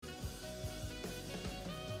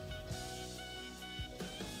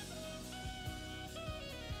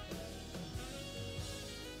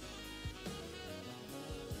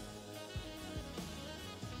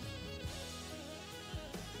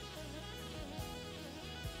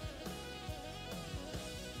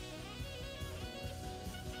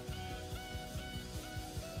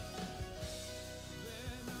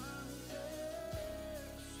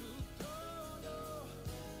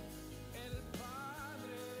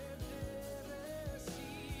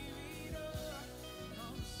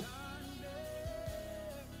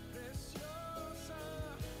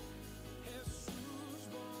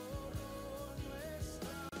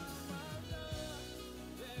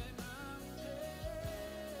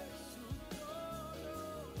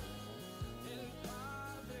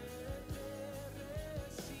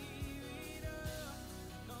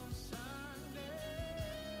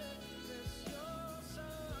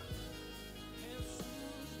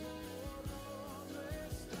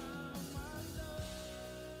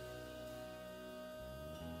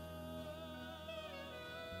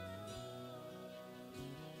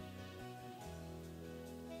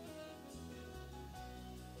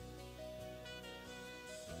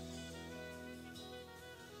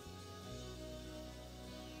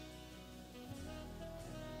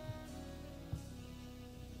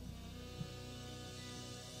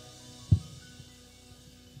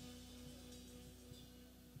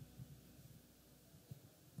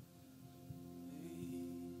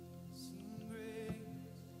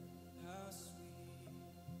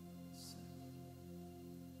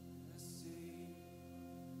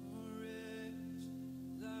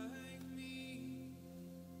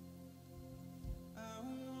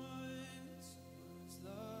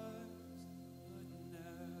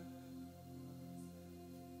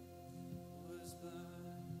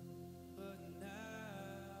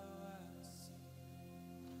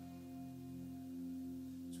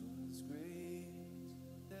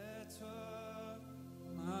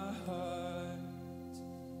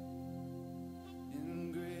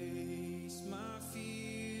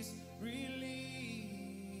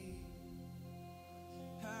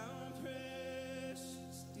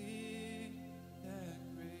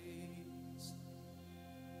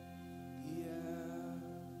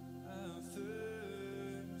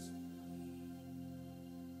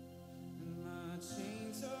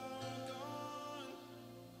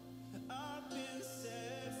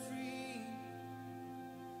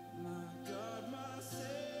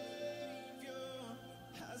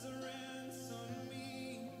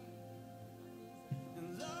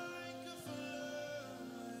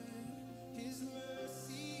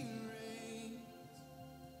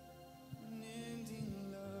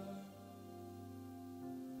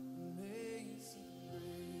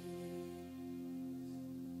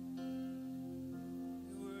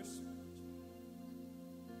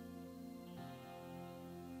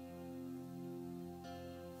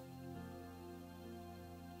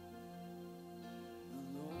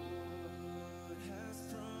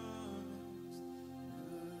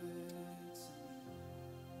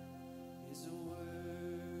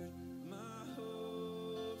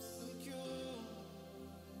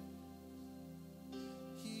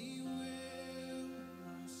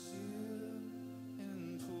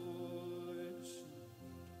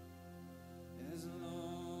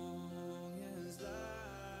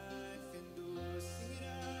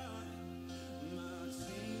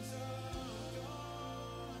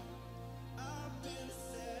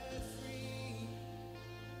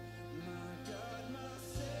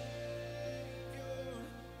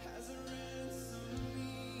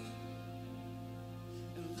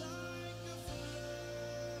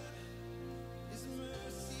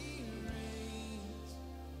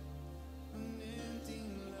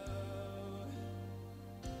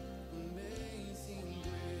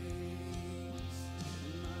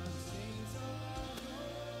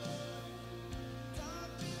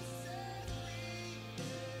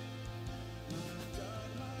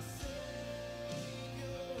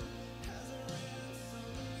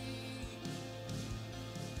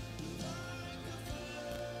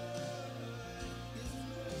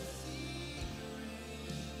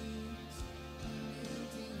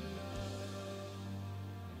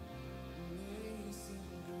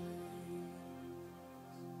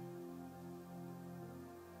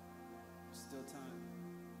our time.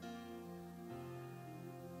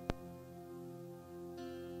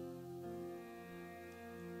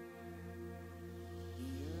 The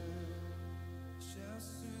earth shall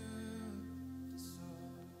soon dissolve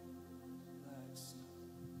like snow.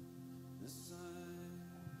 The sun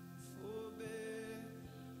forbear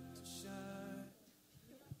to shine.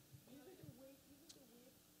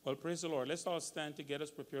 Well, praise the Lord. Let's all stand together,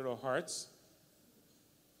 let's prepare our hearts.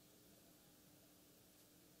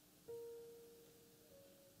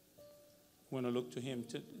 We want to look to him.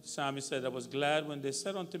 The psalmist said, I was glad when they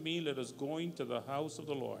said unto me, let us go into the house of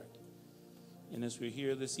the Lord. And as we're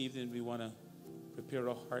here this evening, we want to prepare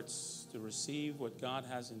our hearts to receive what God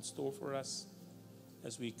has in store for us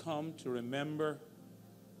as we come to remember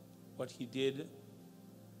what he did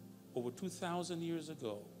over 2,000 years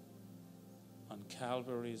ago on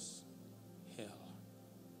Calvary's hill.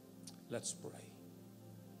 Let's pray.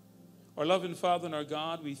 Our loving Father and our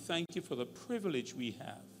God, we thank you for the privilege we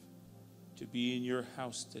have to be in your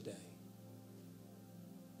house today.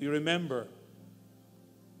 We remember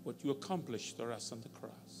what you accomplished for us on the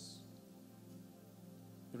cross.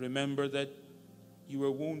 We remember that you were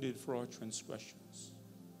wounded for our transgressions.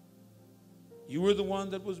 You were the one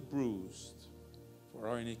that was bruised for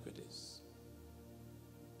our iniquities.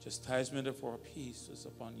 Chastisement of our peace was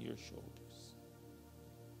upon your shoulders.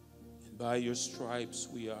 And by your stripes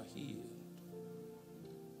we are healed.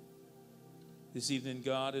 This evening,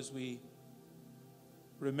 God, as we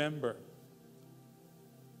remember,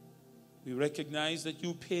 we recognize that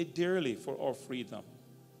you paid dearly for our freedom.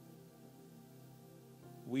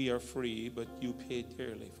 We are free, but you paid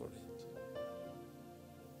dearly for it.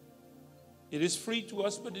 It is free to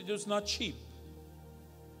us, but it is not cheap.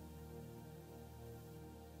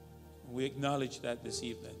 We acknowledge that this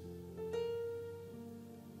evening.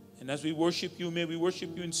 And as we worship you, may we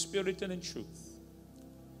worship you in spirit and in truth.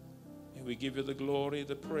 And we give you the glory,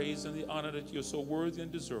 the praise, and the honor that you're so worthy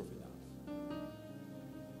and deserving of.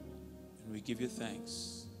 And we give you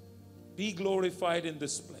thanks. Be glorified in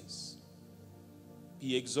this place.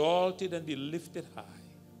 Be exalted and be lifted high.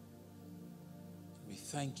 And we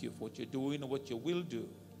thank you for what you're doing and what you will do.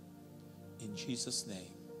 In Jesus'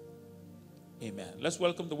 name, amen. Let's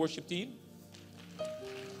welcome the worship team.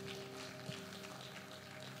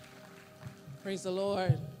 Praise the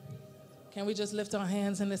Lord. Can we just lift our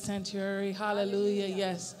hands in the sanctuary? Hallelujah.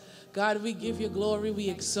 Yes. God, we give you glory. We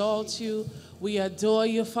exalt you. We adore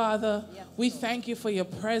you, Father. We thank you for your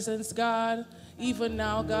presence, God. Even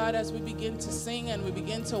now, God, as we begin to sing and we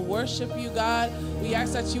begin to worship you, God, we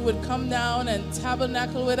ask that you would come down and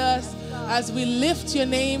tabernacle with us as we lift your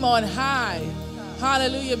name on high.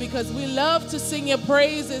 Hallelujah, because we love to sing your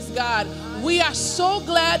praises, God. We are so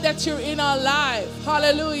glad that you're in our life.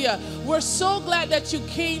 Hallelujah. We're so glad that you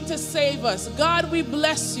came to save us. God, we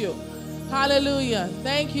bless you. Hallelujah.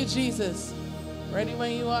 Thank you, Jesus. Ready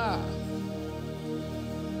when you are.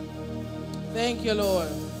 Thank you, Lord.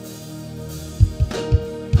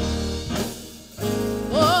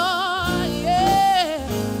 Oh, yeah.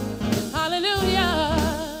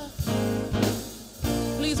 Hallelujah.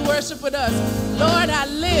 Please worship with us. Lord, I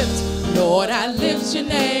lift your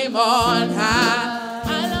name on high.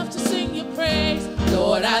 I love to sing your praise.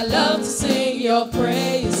 Lord, I love to sing your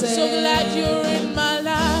praises. So glad you're in my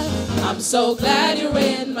life. I'm so glad you're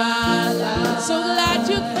in my life. So glad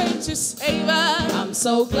you came to save us. I'm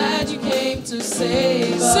so glad you came to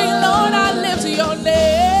save us. Sing, Lord, I lift your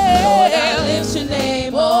name. Lord, I lift your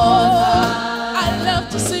name on high. I love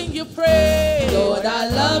to sing your praise. Lord, I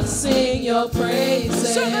love to sing your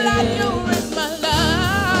praises. So glad you're in my life.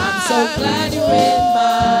 So glad you're in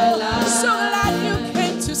my life. So glad you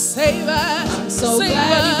came to save us. I'm so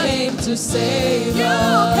glad you came to save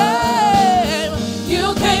us.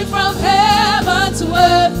 You came from heaven to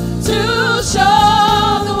earth to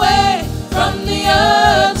show the way. From the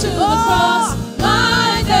earth to the cross,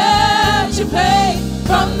 my debt you paid.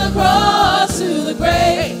 From the cross to the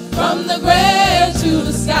grave, from the grave to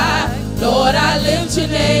the sky. Lord, I lift your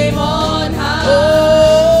name on high.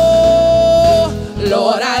 Oh,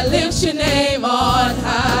 Lord, I lift your name on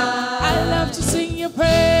high. I love to sing your praise.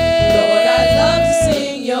 Lord, I love to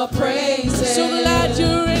sing your praises. So glad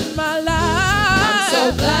you're in my life. I'm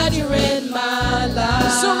so glad you're in my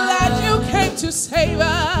life. So glad you came to save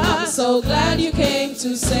us. I'm so glad you came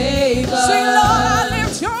to save us. Sing, Lord, I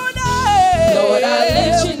lift your name. Lord, I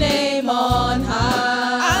lift your name on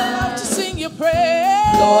high. I love to sing your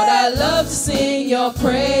praise. Lord, I love to sing your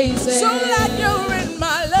praises. So glad you're in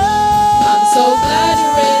my life. I'm so glad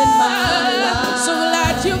you're in my life. So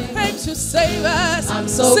glad you came to save us. I'm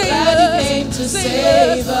so glad you came to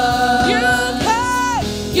save us.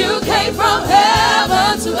 You came from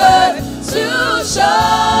heaven to earth to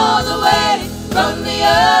show the way from the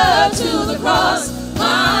earth to the cross.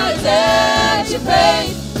 My debt you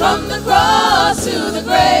paid, from the cross to the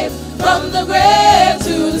grave, from the grave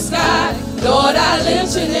to the sky. Lord, I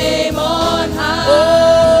lift your name on high.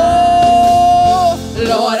 Oh,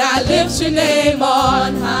 Lord, I lift your name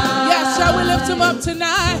on high. Yes, shall we lift him up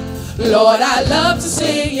tonight? Lord, I love to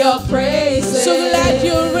sing your praises. So glad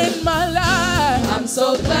you're in my life. I'm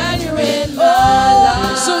so glad you're in my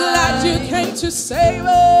life. So glad you came to save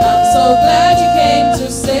us. I'm so glad you came to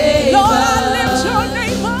save us. Lord, I lift your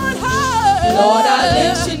name on high. Lord, I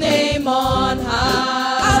lift your name on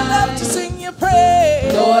high. I love to sing your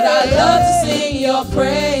praise. Lord, I love to sing your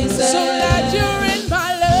praises. So glad you're in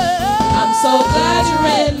my life. I'm so glad you're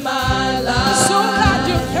in my life. So glad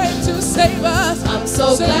you came to save us. I'm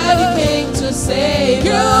so glad you came to save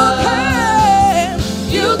us.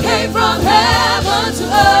 You came from heaven to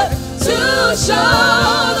earth to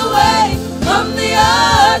show the way from the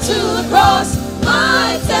earth to the cross.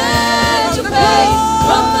 My debt you paid,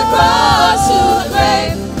 from the cross to the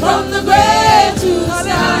grave, from the grave to the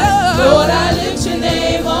sky. Lord, I lift your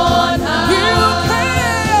name on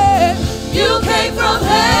high. You came from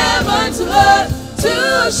heaven to earth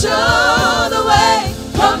to show the way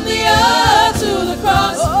from the earth to the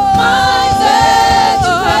cross. My debt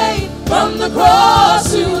you paid, from the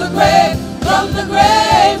cross to the grave, from the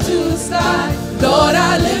grave to the sky. Lord,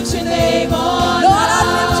 I lift your name on high. Lord, I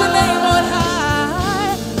lift your name on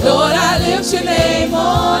high. Lord, I lift your name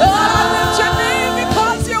on high. Lord, I lift your name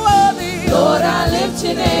because you're worthy. Lord, I lift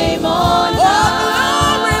your name on high.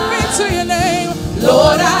 Oh, glory be to your name.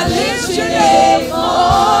 Lord, I lift your name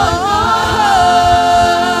on high.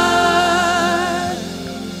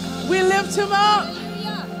 We lift him up.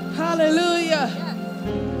 Hallelujah.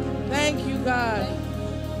 Thank you, God.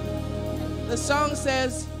 The song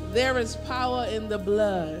says, there is power in the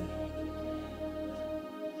blood.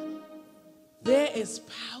 There is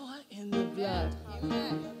power in the blood.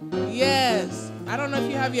 Yes. I don't know if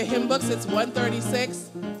you have your hymn books. It's 136.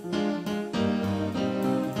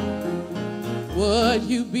 Would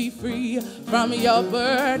you be free from your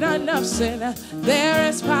burden of sin? There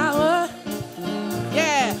is power.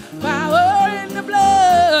 Yeah, power in the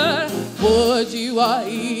blood. Would you or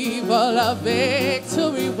evil a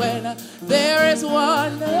victory when there is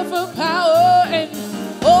wonderful power in,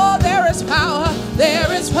 oh, there is power,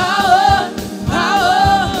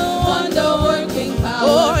 power, wonder-working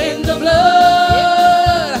power in the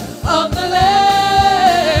blood of the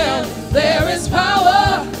Lamb. There is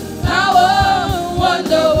power,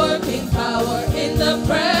 wonder-working power in the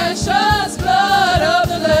precious blood of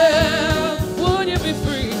the Lamb. Would you be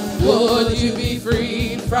free? Would you be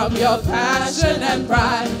freed from your passion and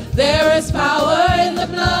pride? There is power in the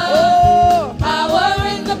blood. Oh, power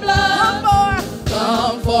in the blood.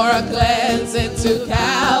 Come for a cleansing to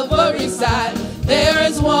Calvary's side. There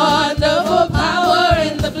is wonderful power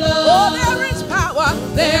in the blood. Oh, there is power.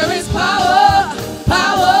 There is power.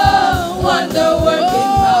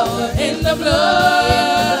 Wonder-working power in the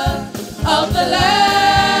blood of the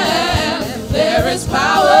Lamb. There is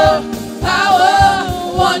power.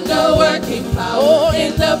 Wonder-working power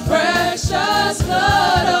in the precious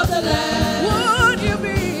blood of the Lamb.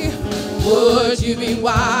 Would you be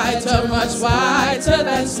whiter, much whiter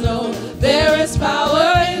than snow? There is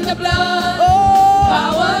power in the blood. Oh,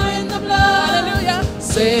 power in the blood. Hallelujah.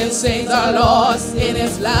 Sin stains are lost in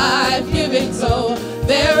its life-giving flow.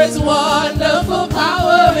 There is wonderful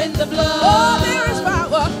power in the blood. Oh, there is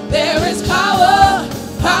power. There is power.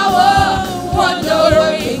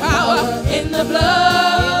 Wonder-working power in the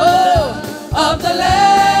blood of the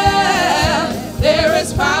Lamb. There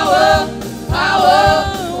is power,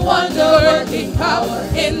 wonder-working power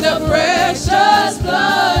in the precious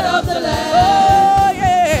blood of the Lamb. Oh,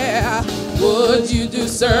 yeah. Would you do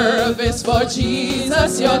service for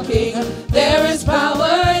Jesus, your King? There is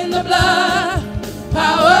power in the blood,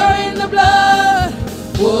 power in the blood.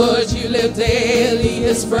 Would you live daily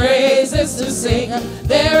his praises to sing?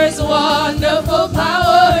 There is wonderful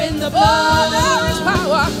power in the blood.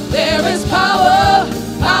 There is power,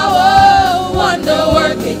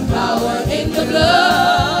 wonder-working power in the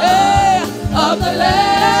blood of the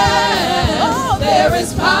Lamb. There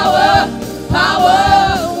is power,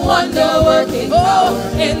 wonder-working power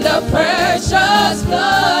in the precious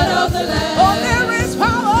blood of the Lamb. Oh,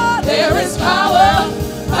 there is power,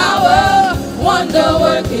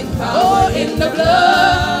 wonder-working power in the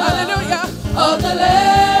blood, hallelujah, of the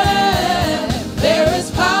Lamb. There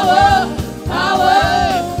is power,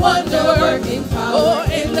 wonder-working power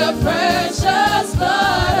in the precious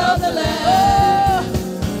blood of the Lamb.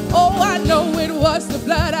 Oh, I know it was the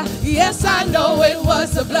blood. Yes, I know it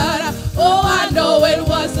was the blood. Oh, I know it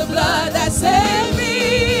was the blood that saved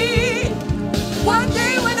me. One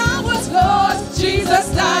day when I was lost, Jesus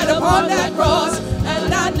died upon that cross,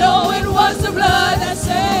 and I know it was the blood that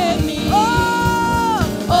saved me. Oh,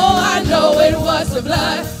 I know it was the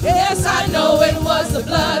blood. Yes, I know it was the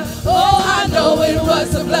blood. Oh, I know it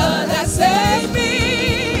was the blood that saved me.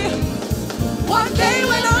 One day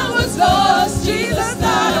when I was lost, Jesus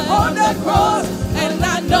died upon that cross, and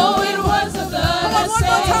I know it was the blood that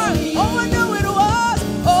saved me. Oh, I know it was.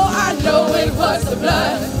 Oh, I know it was the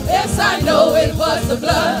blood. Yes, I know it was the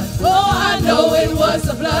blood. Oh, I know it was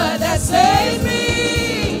the blood that saved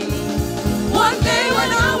me. One day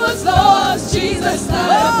when I was lost, Jesus died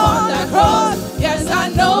upon that cross. Yes, I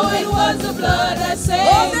know it was the blood that saved me.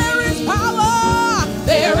 Oh, there is power.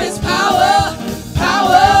 There is power.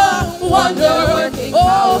 Power. Wonder-working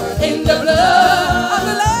power in the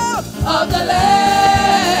blood of the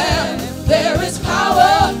Lamb. There is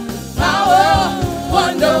power. Power.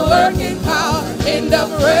 Wonder-working power in the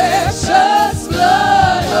precious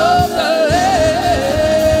blood of the Lamb.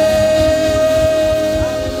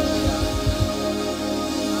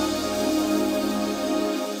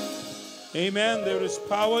 Amen. There is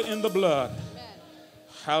power in the blood.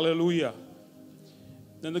 Hallelujah.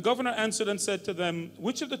 Then the governor answered and said to them,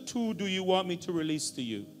 which of the two do you want me to release to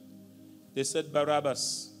you? They said,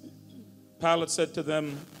 Barabbas. Pilate said to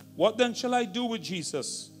them, what then shall I do with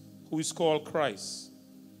Jesus, who is called Christ?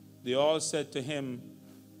 They all said to him,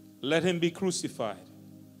 let him be crucified.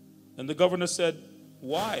 And the governor said,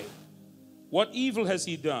 why? What evil has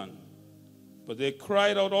he done? But they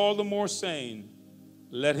cried out all the more, saying,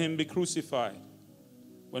 let him be crucified.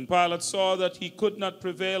 When Pilate saw that he could not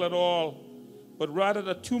prevail at all, but rather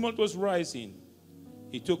the tumult was rising,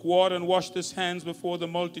 he took water and washed his hands before the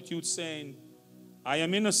multitude, saying, I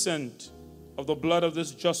am innocent of the blood of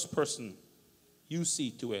this just person. You see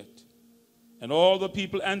to it. And all the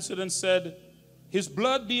people answered and said, his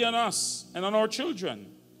blood be on us and on our children.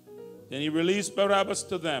 Then he released Barabbas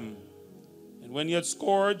to them. And when he had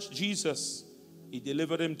scourged Jesus, he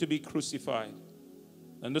delivered him to be crucified.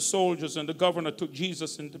 And the soldiers and the governor took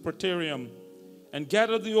Jesus into the praetorium and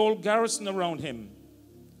gathered the old garrison around him.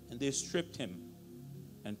 And they stripped him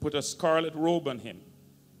and put a scarlet robe on him.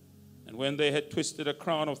 And when they had twisted a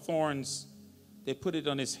crown of thorns, they put it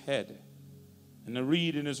on his head and a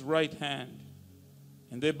reed in his right hand.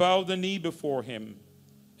 And they bowed the knee before him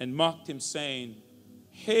and mocked him, saying,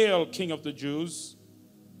 Hail, King of the Jews!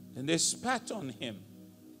 And they spat on him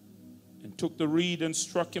and took the reed and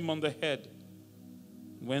struck him on the head.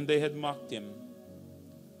 When they had mocked him,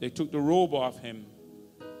 they took the robe off him,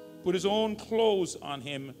 put his own clothes on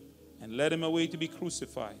him, and led him away to be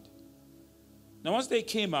crucified. Now as they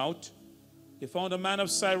came out, they found a man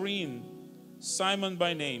of Cyrene, Simon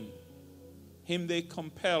by name. Him they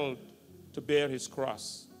compelled to bear his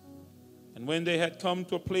cross. And when they had come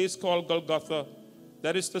to a place called Golgotha,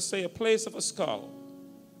 that is to say, a place of a skull,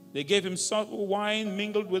 they gave him sour wine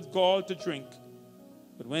mingled with gall to drink.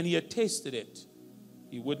 But when he had tasted it,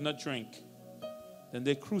 he would not drink. Then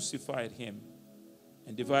they crucified him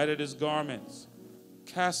and divided his garments,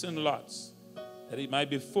 cast in lots, that it might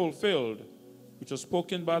be fulfilled, which was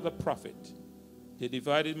spoken by the prophet. They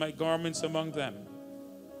divided my garments among them,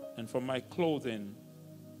 and for my clothing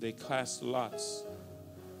they cast lots.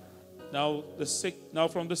 Now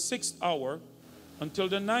from the 6th hour until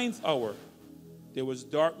the 9th hour, there was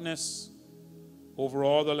darkness over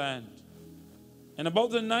all the land. And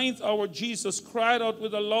about the 9th hour, Jesus cried out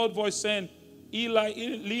with a loud voice, saying, Eli,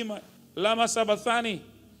 Eli, lama sabachthani.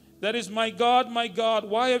 That is, my God,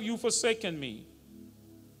 why have you forsaken me?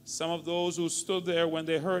 Some of those who stood there, when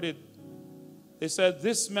they heard it, they said,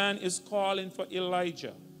 this man is calling for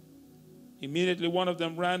Elijah. Immediately one of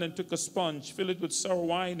them ran and took a sponge, filled it with sour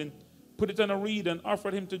wine, and put it on a reed and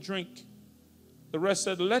offered him to drink. The rest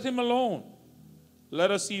said, let him alone.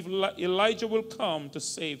 Let us see if Elijah will come to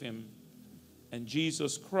save him. And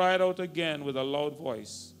Jesus cried out again with a loud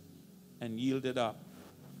voice and yielded up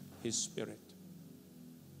his spirit.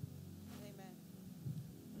 Amen.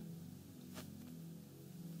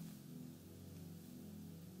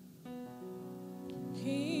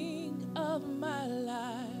 King of my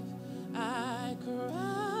life, I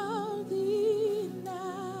crown thee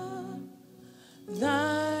now.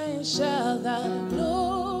 Thine shall the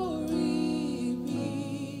glory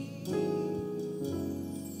be.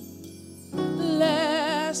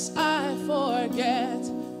 Lest I forget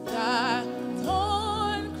thy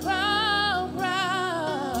thorn crown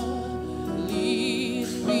round, lead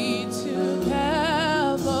me to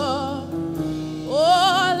Calvary.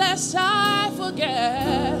 Oh, lest I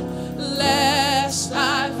forget, lest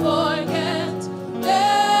I forget,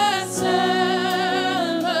 lest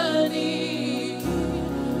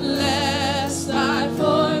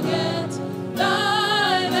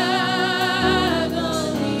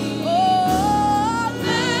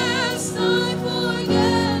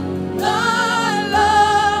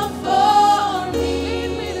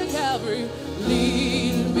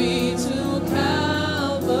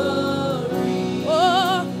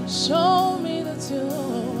Show me the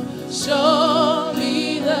tomb. Show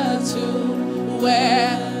me the tomb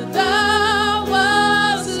where thou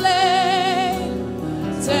was laid.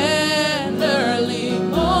 Tenderly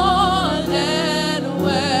mourned and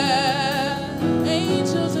wept.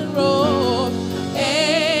 Angels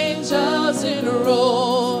in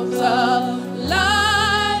robes of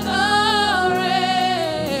light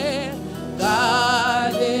arrayed.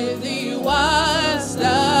 God, if thee was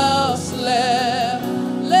thou slept,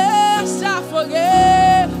 lest I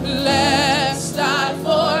forget, lest I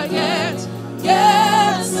forget,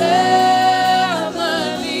 Gethsemane,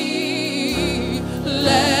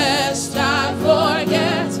 lest I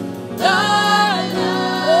forget thy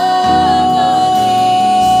love,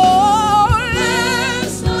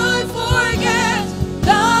 lest I forget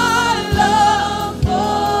thy love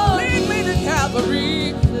for me. Lead me to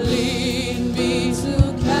Calvary, lead me to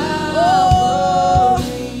Calvary.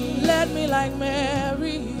 Let me like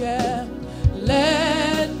Mary, yeah.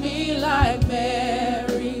 Let me like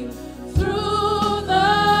Mary through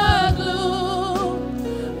the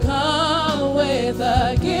gloom. Come with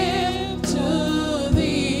a gift to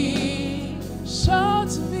thee. Show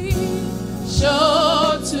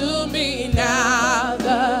to me now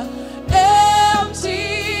the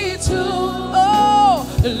empty tomb. Oh,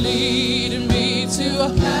 lead me to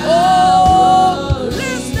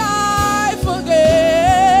lest I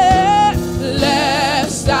forget,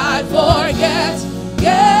 lest I forget.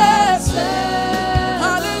 Yes,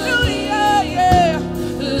 hallelujah, yeah.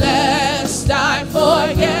 Lest I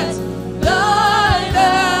forget thine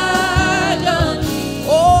agony.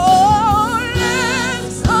 Oh,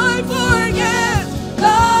 lest I forget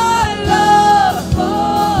thy love.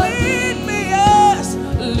 Lead me, yes,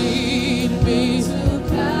 lead me to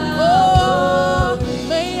Calvary.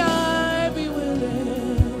 May I be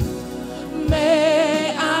willing,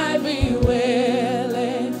 may I be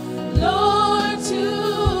willing, Lord,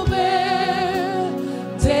 to bear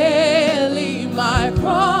daily my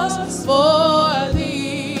cross for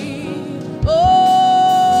thee.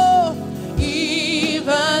 Oh,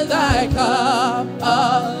 even thy cup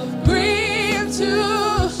of grief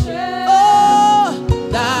to share. Oh,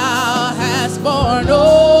 thou hast borne.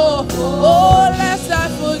 Oh, lest I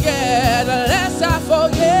forget, lest I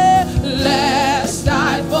forget, lest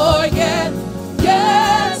I forget.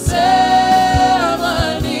 Gethsemane,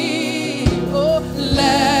 oh,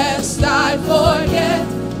 lest I forget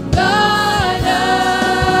thine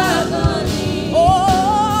agony.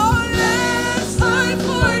 Oh, lest I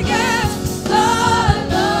forget thy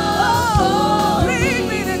love. Lead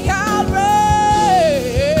me to Calvary.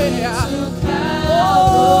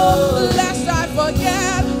 Oh, lest I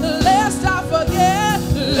forget, lest I forget,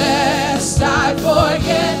 lest I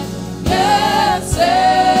forget. Gethsemane,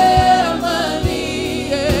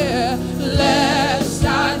 yeah. Lest I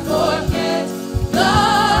forget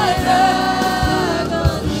thine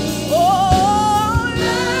agony. Oh,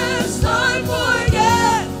 lest I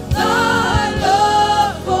forget thy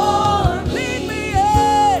love for me. Lead me,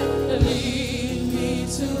 yeah. Lead me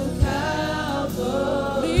to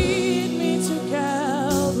Calvary. Lead me to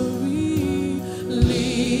Calvary.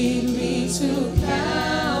 Lead me to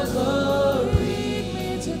Calvary. Lead me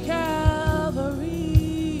to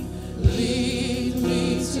Calvary. Lead me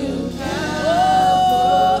to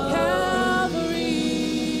Calvary.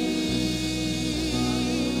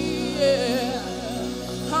 Yeah.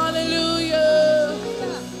 Hallelujah.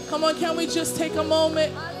 Come on, can we just take a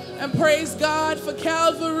moment and praise God for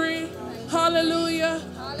Calvary? Hallelujah.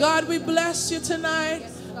 God, we bless you tonight.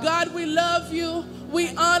 God, we love you. We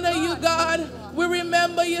honor you, God. We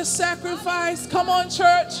remember your sacrifice. Come on,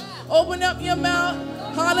 church. Open up your mouth.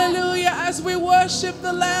 Hallelujah. As we worship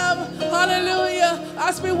the Lamb. Hallelujah.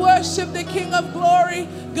 As we worship the King of Glory.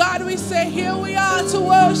 God, we say, here we are to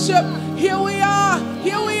worship. Here we are.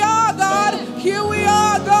 Here we are, God. Here we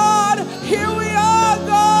are, God. Here we are,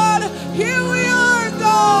 God. Here we are,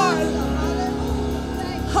 God.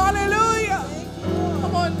 Hallelujah.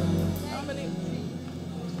 Come on. Dominique.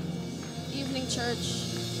 Evening, church.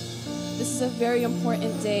 This is a very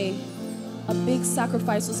important day. A big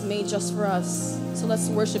sacrifice was made just for us. So let's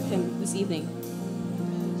worship him this evening.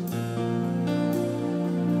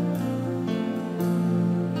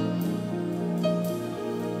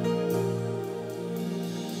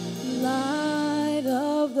 Light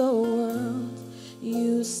of the world,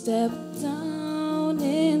 you stepped down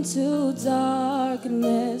into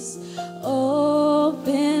darkness.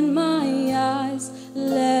 Open my eyes,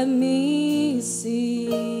 let me see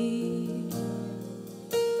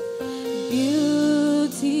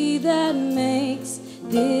beauty that makes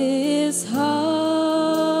this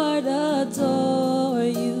heart adore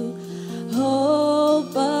you.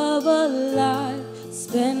 Hope of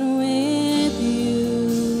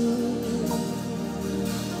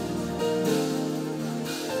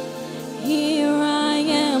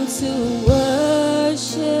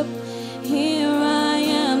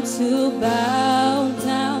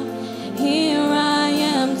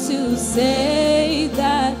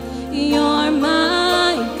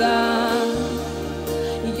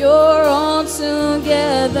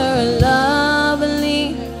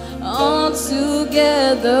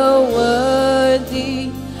altogether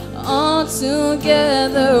worthy,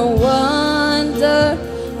 altogether wonderful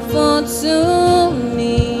to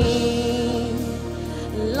me.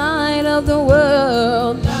 Light of the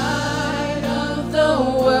world, light of the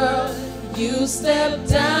world, you step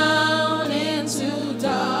down into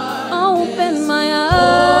darkness. Open my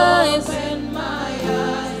eyes,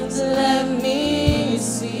 let me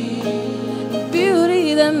see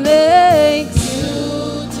beauty that makes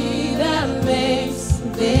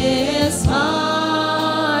this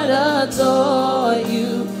heart adore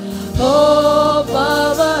you. Hope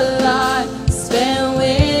of a life spent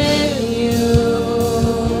with you.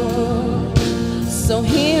 So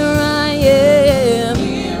here I am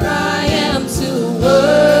to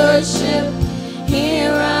worship.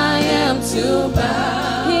 Here I am to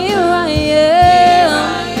bow. Here I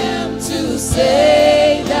am to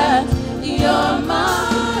say that you're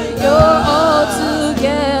mine. You're all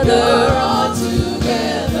together.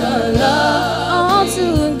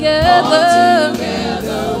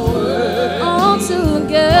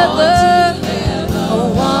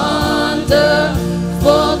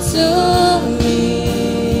 Wonderful to me.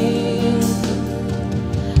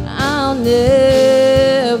 I'll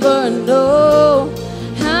never know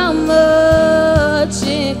how much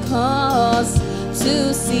it costs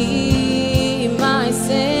to see my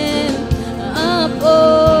sin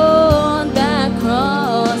upon that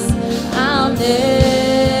cross. I'll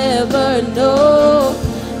never know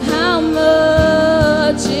how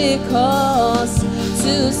much it costs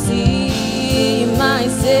to see my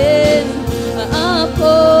sin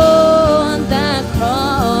upon that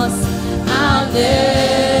cross. I'll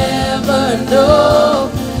never know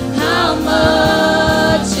how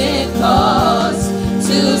much it costs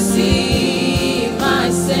to see my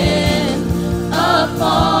sin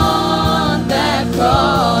upon that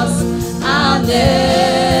cross. I'll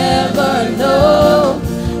never know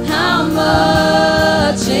how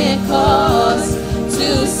much it costs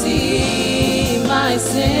to see my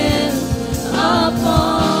sin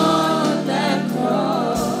upon that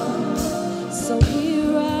cross. So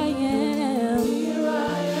here I am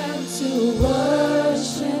to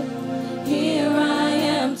worship. Here I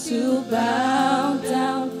am to bow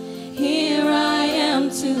down. Here I am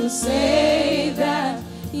to say that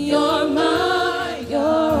you're mine. You're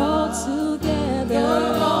all together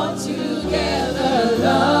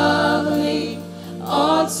lovely,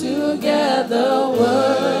 all together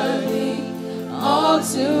worthy, all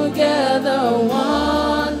together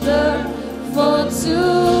wonderful to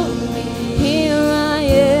me. Here I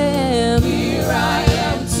am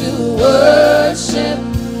to worship.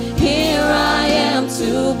 Here I am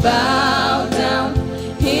to bow down.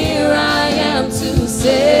 Here I am to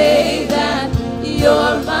say that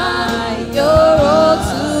you're mine. You're all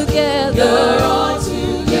together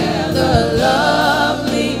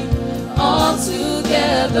lovely, all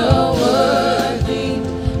together worthy,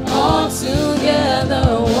 all together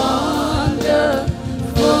wonderful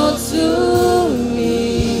to me.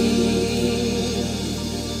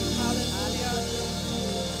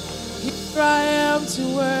 Here I am to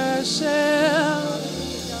worship.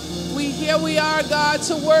 Here we are, God,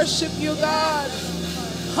 to worship you, God.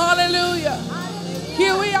 Hallelujah.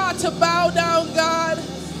 Here we are to bow down, God.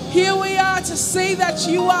 Here we are to say that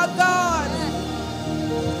you are God.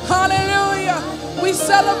 Hallelujah. We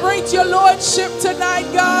celebrate your lordship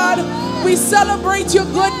tonight, God. We celebrate your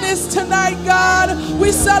goodness tonight, God.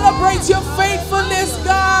 We celebrate your faithfulness,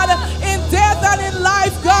 God, in death and in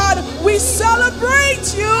life, God. We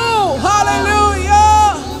celebrate you. Hallelujah.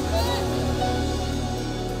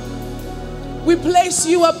 We place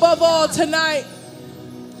you above all tonight.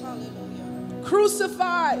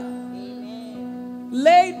 Crucified,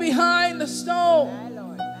 laid behind the stone.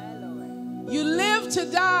 You lived to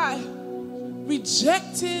die,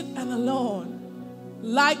 rejected and alone,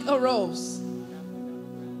 like a rose.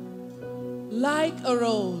 Like a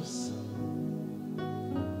rose.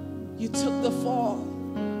 You took the fall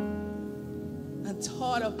and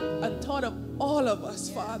taught of all of us,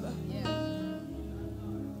 Father.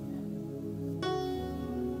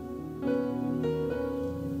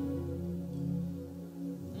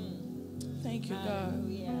 Thank you, God.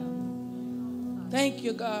 Thank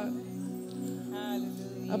you, God.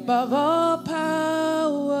 Above all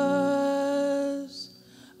powers,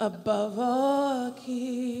 above all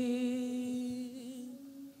king,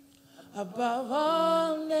 above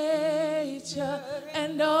all nature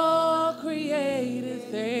and all created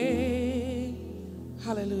things.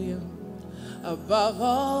 Hallelujah. Above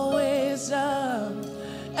all wisdom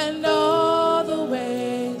and all the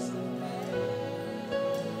ways.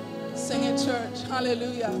 Sing it, church.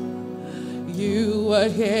 Hallelujah. You were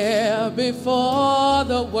here before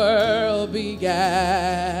the world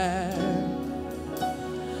began.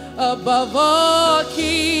 Above all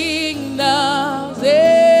kingdoms,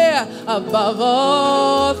 yeah, above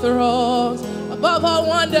all thrones, above all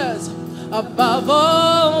wonders, above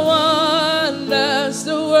all wonders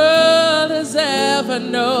the world has ever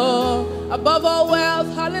known, above all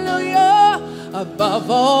wealth, hallelujah,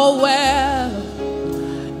 above all wealth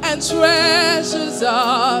and treasures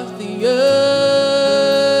of the earth.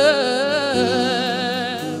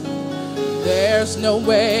 There's no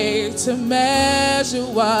way to measure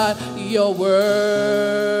what you're worth.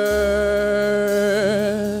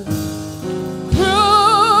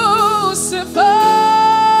 Crucified,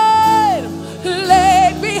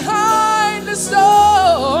 laid behind the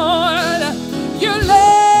stone, you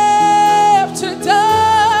lived to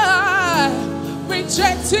die,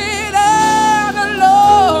 rejected and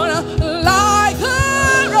alone, like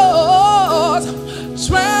a rose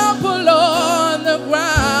trampled on the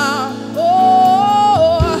ground.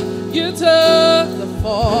 Oh, you took the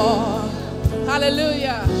fall,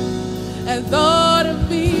 hallelujah, and thought of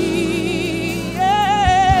me,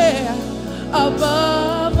 yeah,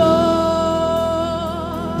 above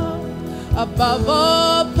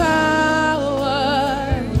all powers,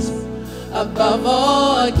 above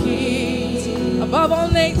all kings, above all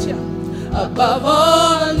nature, above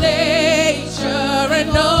all nature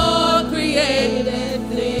and all created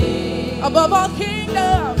things, above all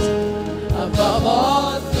kingdoms, above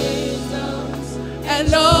all kingdoms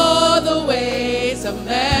and all the ways of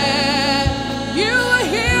man. You were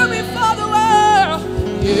here before the world.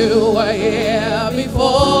 You were here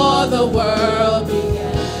before the world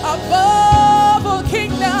began. Above all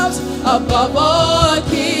kingdoms, above all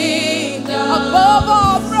kingdoms, above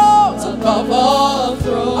all thrones, above all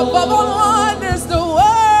thrones, above all wonders the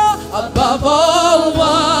world, above all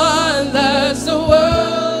wonders the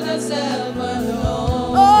world has ever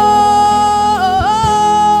known. Oh,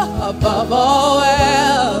 above all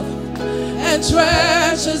wealth and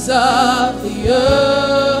treasures of the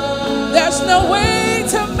earth. There's no way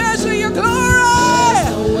to measure your glory.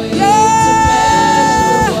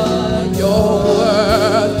 Your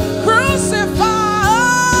word. Crucified,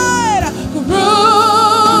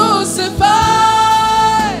 crucified,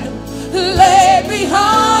 laid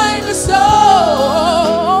behind the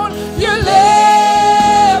stone. You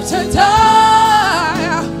lived to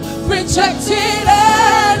die, rejected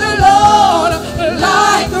and alone,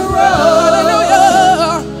 like a rose,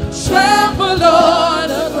 hallelujah, trampled on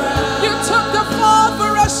the ground. You took the fall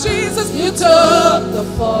for us, Jesus. You took the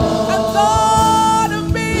fall. And thought of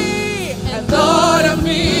me, and thought of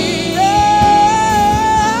me, yeah,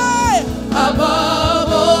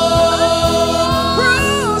 above all.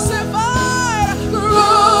 Crucified,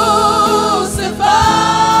 crucified,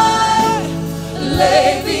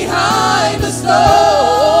 laid behind the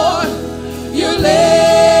stone. You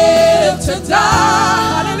lived to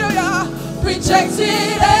die, hallelujah,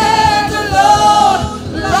 rejected and alone,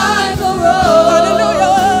 like a rose,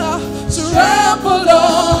 hallelujah, trampled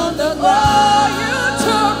on the ground. You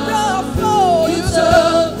took the fall, you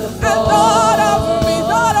took the fall, and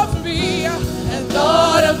thought of me, and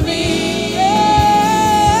thought of me,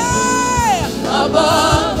 yeah,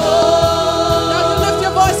 above all. Now you lift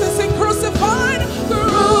your voice and sing crucified,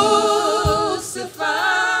 crucified,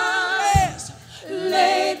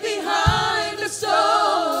 laid behind the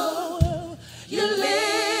stone. You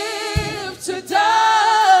lived to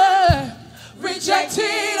die,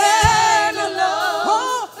 rejected and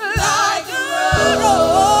alone, like a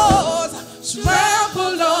rose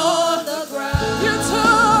trampled on the ground. You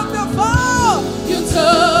took the fall, you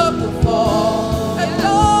took the fall, and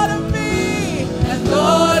thought of me, and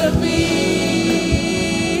thought of me,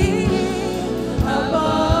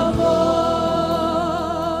 above all,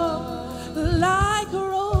 like a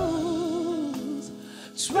rose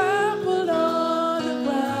trampled on the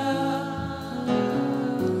ground.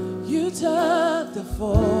 You took the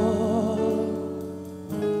fall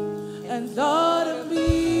and thought of me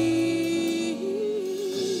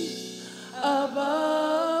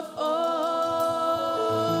above all.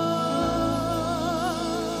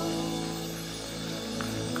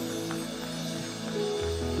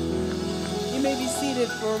 You may be seated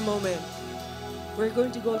for a moment. We're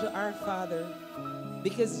going to go to our Father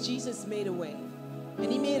because Jesus made a way.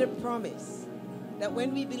 And he made a promise that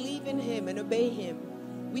when we believe in him and obey him,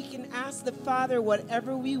 we can ask the Father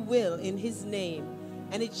whatever we will in his name,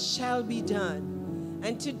 and it shall be done.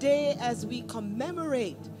 And today, as we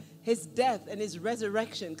commemorate his death and his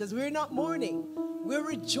resurrection, because we're not mourning, we're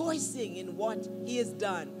rejoicing in what he has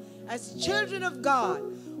done. As children of God,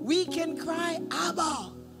 we can cry,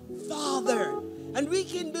 Abba, Father. And we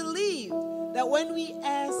can believe that when we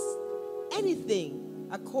ask anything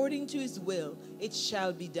according to his will, it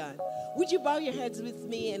shall be done. Would you bow your heads with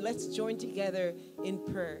me and let's join together in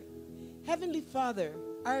prayer. Heavenly Father,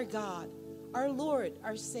 our God, our Lord,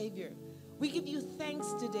 our Savior, we give you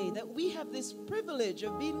thanks today that we have this privilege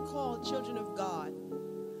of being called children of God,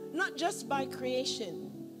 not just by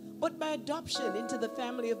creation, but by adoption into the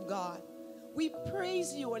family of God. We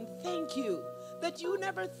praise you and thank you that you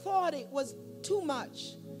never thought it was too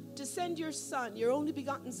much to send your Son, your only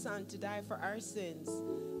begotten Son, to die for our sins.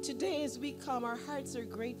 Today as we come, our hearts are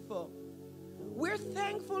grateful. We're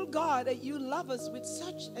thankful, God, that you love us with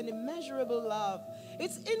such an immeasurable love.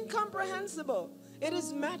 It's incomprehensible. It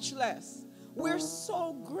is matchless. We're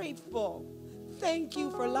so grateful. Thank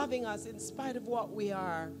you for loving us in spite of what we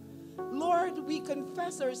are. Lord, we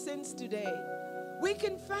confess our sins today. We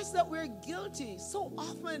confess that we're guilty. So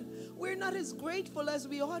often, we're not as grateful as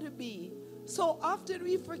we ought to be. So often,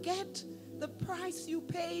 we forget the price you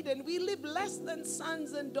paid, and we live less than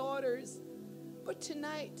sons and daughters. But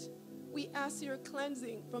tonight, we ask your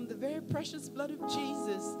cleansing from the very precious blood of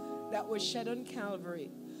Jesus that was shed on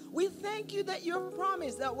Calvary. We thank you that your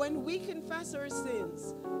promise that when we confess our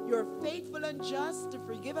sins, you're faithful and just to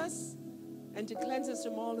forgive us and to cleanse us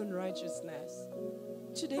from all unrighteousness.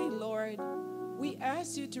 Today, Lord, we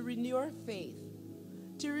ask you to renew our faith,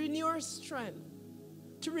 to renew our strength,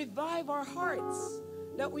 to revive our hearts,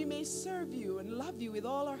 that we may serve you and love you with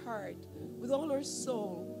all our heart, with all our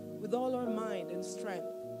soul, with all our mind and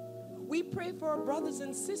strength. We pray for our brothers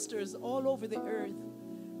and sisters all over the earth.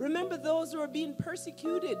 Remember those who are being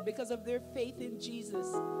persecuted because of their faith in Jesus,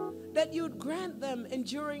 that you'd grant them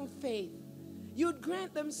enduring faith. You'd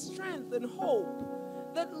grant them strength and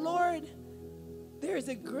hope that, Lord, there is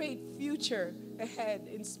a great future ahead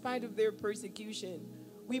in spite of their persecution.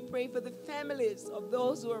 We pray for the families of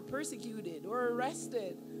those who are persecuted or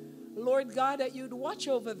arrested. Lord God, that you'd watch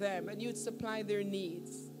over them and you'd supply their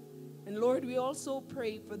needs. And Lord, we also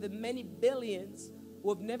pray for the many billions who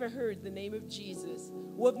have never heard the name of Jesus,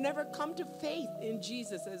 who have never come to faith in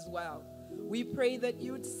Jesus as well. We pray that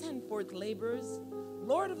you would send forth laborers.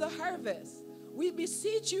 Lord of the harvest, we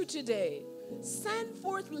beseech you today, send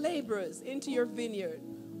forth laborers into your vineyard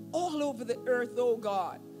all over the earth, oh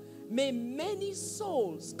God. May many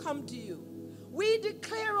souls come to you. We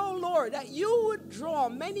declare, oh Lord, that you would draw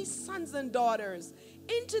many sons and daughters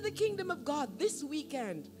into the kingdom of God this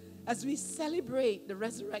weekend as we celebrate the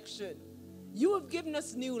resurrection. You have given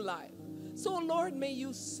us new life. So, Lord, may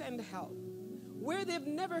you send help where they've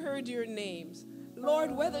never heard your names.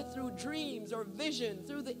 Lord, whether through dreams or vision,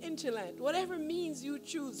 through the intellect, whatever means you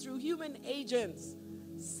choose, through human agents,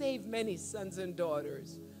 save many sons and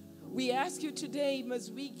daughters. We ask you today,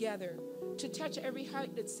 as we gather, to touch every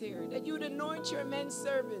heart that's here, that you would anoint your men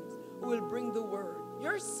servants who will bring the word,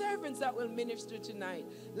 your servants that will minister tonight.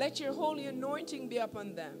 Let your holy anointing be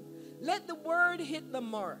upon them. Let the word hit the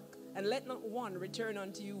mark, and let not one return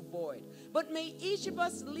unto you void. But may each of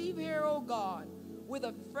us leave here, O God, with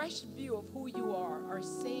a fresh view of who you are, our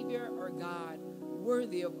Savior, our God,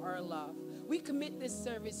 worthy of our love. We commit this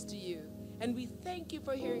service to you, and we thank you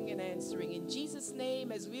for hearing and answering. In Jesus' name,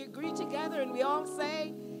 as we agree together, and we all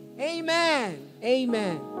say, amen.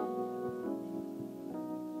 Amen.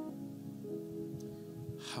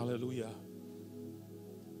 Hallelujah.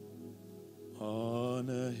 On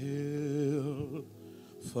a hill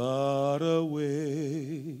far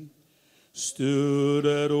away stood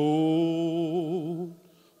an old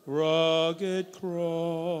rugged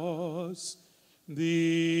cross,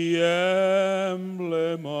 the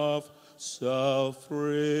emblem of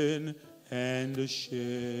suffering and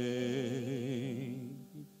shame.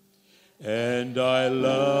 And I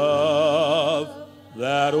love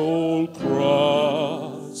that old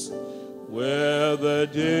cross where the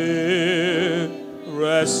dearest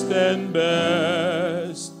and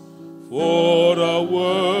best for a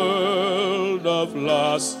world of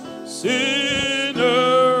lost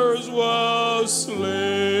sinners was slain.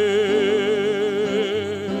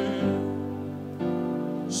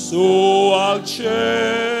 So I'll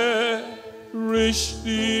cherish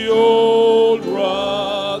the old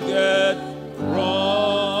rugged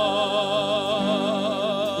cross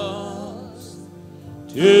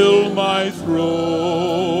till my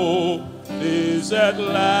throat is at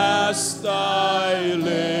last I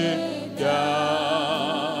lay down.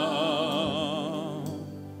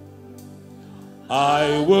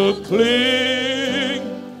 I will cling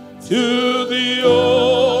to the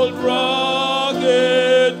old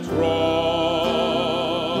rugged cross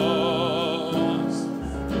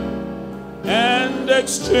and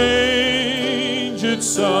exchange it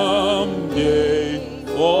someday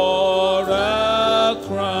for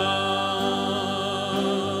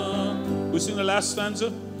sing the last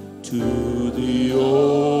stanza? To the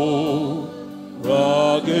old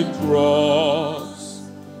rugged cross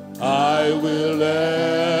I will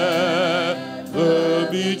ever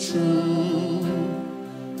be true.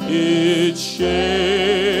 Its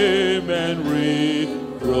shame and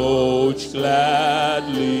reproach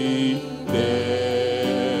gladly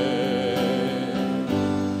bear.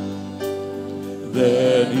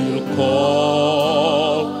 Then he'll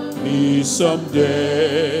call me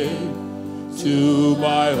someday to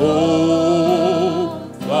my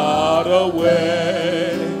home far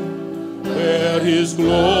away, where his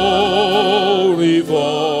glory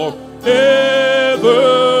forever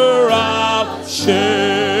I'll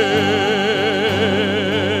share.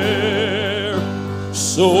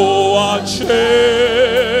 So I'll cherish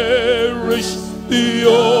the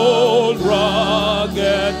old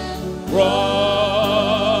rugged cross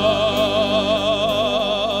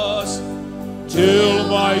till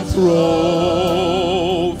my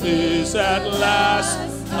throat is at last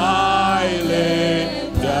I lay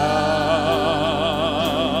down.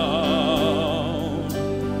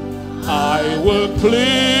 I will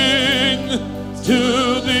cling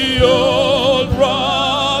to the old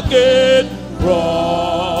rugged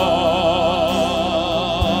cross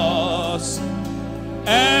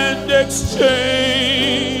and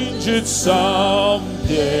exchange it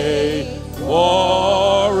someday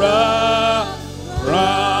for a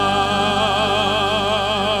crown.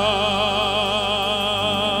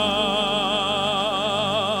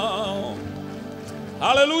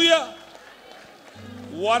 Hallelujah.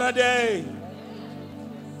 What a day.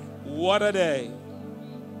 What a day.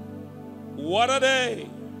 What a day.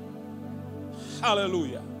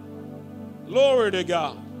 Hallelujah. Glory to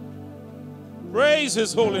God. Praise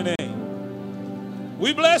his holy name.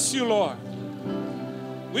 We bless you, Lord.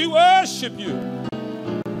 We worship you.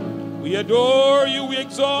 We adore you. We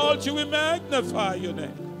exalt you. We magnify your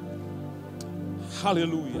name.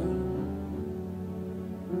 Hallelujah.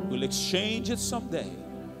 We'll exchange it someday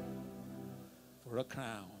for a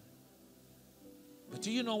crown. But do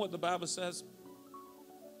you know what the Bible says?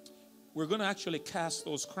 We're going to actually cast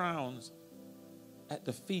those crowns at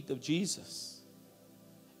the feet of Jesus,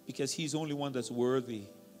 because he's the only one that's worthy.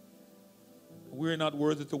 We're not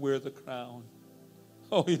worthy to wear the crown.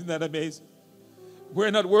 Oh, isn't that amazing?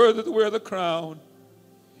 We're not worthy to wear the crown.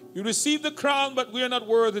 You receive the crown, but we're not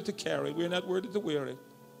worthy to carry. We're not worthy to wear it.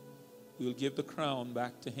 We'll give the crown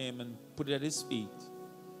back to him and put it at his feet,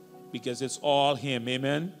 because it's all him.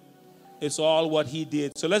 Amen? It's all what he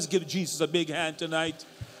did. So let's give Jesus a big hand tonight.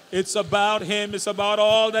 It's about him. It's about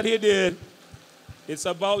all that he did. It's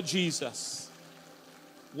about Jesus.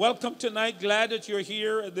 Welcome tonight. Glad that you're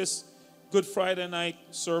here at this Good Friday night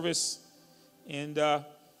service. And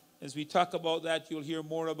as we talk about that, you'll hear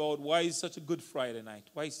more about why it's such a Good Friday night.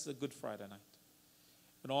 Why it's a Good Friday night.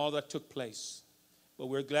 And all that took place. But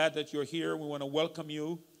we're glad that you're here. We want to welcome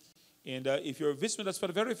you. And if you're visiting us for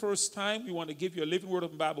the very first time, we want to give you a Living Word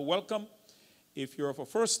of the Bible welcome. If you're a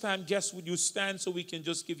first-time guest, would you stand so we can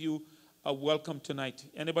just give you a welcome tonight?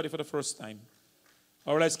 Anybody for the first time?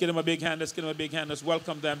 All right, let's give them a big hand. Let's give them a big hand. Let's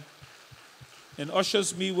welcome them. And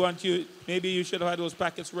ushers, maybe you should have had those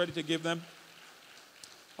packets ready to give them.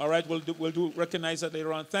 All right, we'll recognize that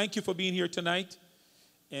later on. Thank you for being here tonight.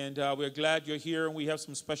 And we're glad you're here. And we have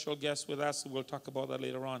some special guests with us. We'll talk about that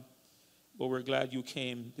later on. But we're glad you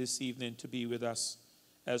came this evening to be with us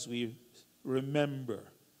as we remember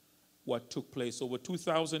what took place over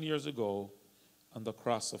 2,000 years ago on the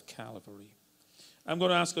cross of Calvary. I'm going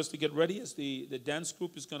to ask us to get ready as the dance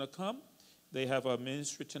group is going to come. They have a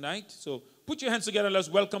ministry tonight. So put your hands together. Let's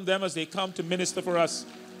welcome them as they come to minister for us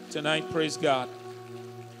tonight. Praise God.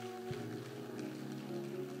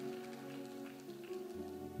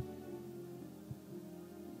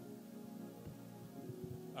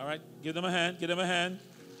 All right, give them a hand. Give them a hand.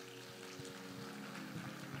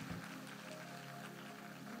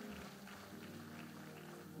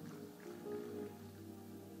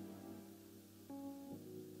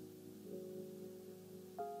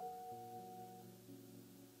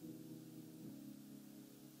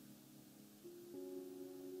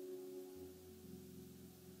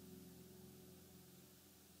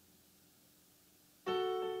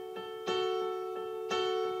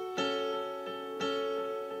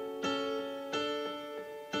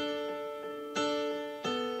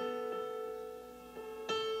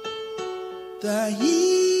 The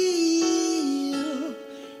heel,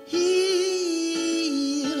 heel,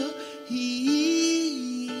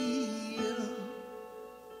 heel.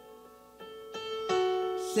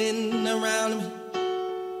 Sin around me,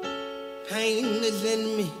 pain is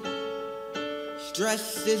in me,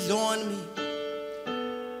 stress is on me.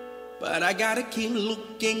 but I gotta keep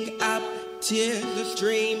looking up. Tears are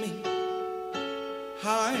streaming,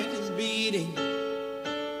 heart is beating,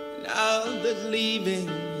 and others leaving,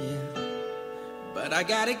 yeah. But I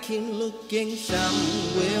gotta keep looking. Some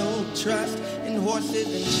will trust in horses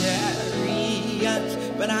and chariots,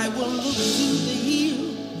 but I will look to the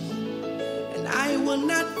hills, and I will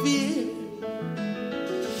not fear.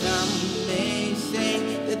 Some may say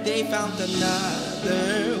that they found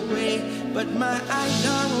another way, but my eyes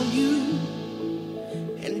are on you,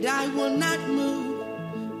 and I will not move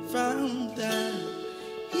from the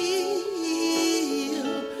hill,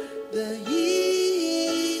 the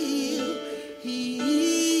hill,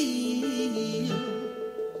 hill.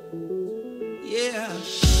 Yeah,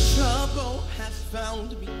 trouble has found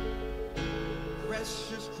me,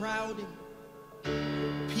 pressure's crowding,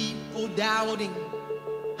 people doubting,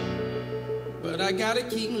 but I gotta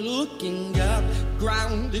keep looking up.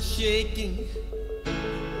 Ground is shaking,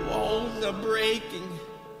 walls are breaking,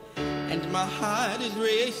 and my heart is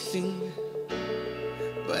racing,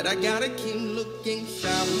 but I gotta keep looking.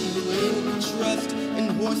 Some will trust in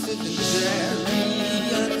horses and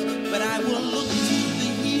chariots, but I will look to the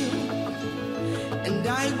hill, and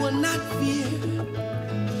I will not fear.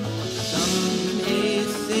 Some may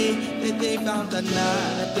say that they found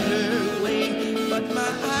another way, but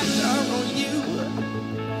my eyes are on you,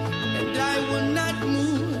 and I will not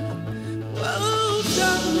move. Oh,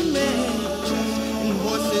 some may trust in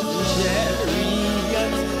horses and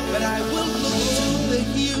chariots, but I will look to the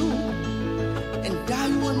hill, and I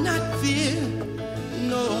will not fear.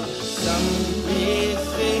 No, some may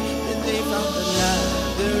say that they found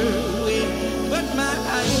another way, but my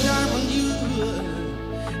eyes are on you,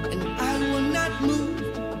 and I will not move.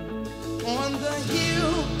 On the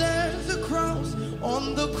hill there's a cross, on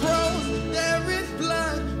the cross there is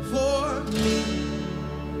blood for me,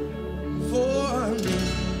 for me.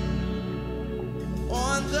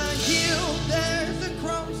 On the hill there's a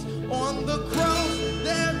cross, on the cross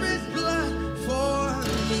there is blood for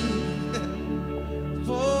me,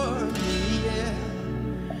 for me, yeah.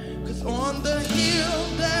 'Cause on the hill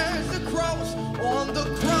there's a cross, on the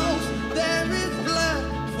cross there is blood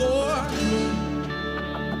for me,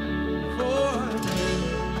 for me.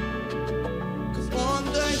 'Cause on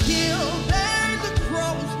the hill there's a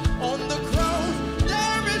cross, on the cross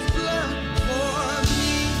there is blood for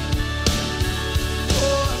me,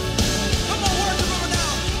 for me. Come on, worship him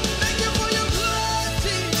now. Thank you for your blood,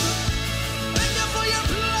 Jesus. Thank you for your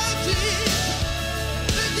blood, Jesus.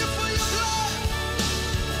 Thank you for your blood.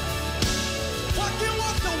 What can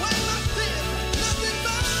wash away my sin? Nothing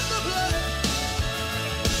but the blood.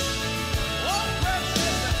 Oh,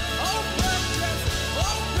 precious, oh, precious,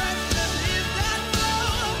 oh, precious is that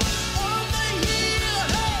blood on the hill.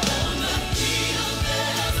 On the hill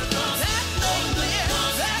there's a cross. That's no clear,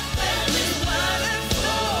 that's is wide and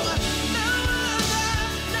full. No other,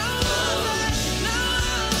 no other, no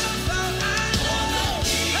other found I know.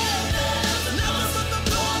 Nothing but the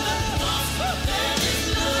blood. There is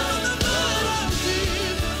nothing but the blood of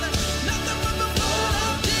Jesus. Nothing but the blood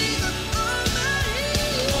of Jesus on the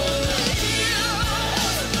hill. On the hill.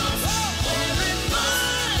 There is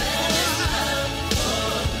blood.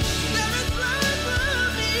 There is blood for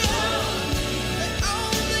me. And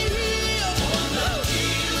on the hill. On the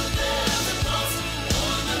hill there's a cross.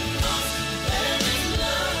 On the cross there is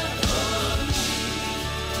blood for me.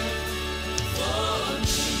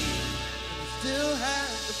 Still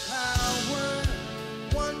has the power,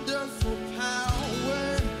 wonderful power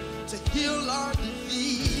to heal our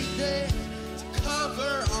diseases, to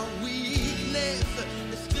cover our weakness.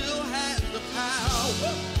 It still has the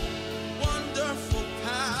power, wonderful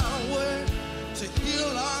power to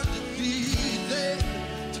heal our diseases,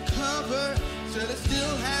 to cover. So it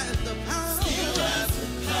still has the power. Still has the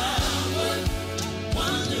power,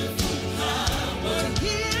 wonderful power to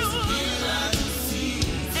heal our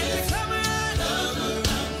diseases and to cover.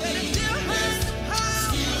 And it still has the power.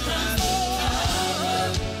 Still has the power,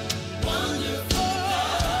 wonderful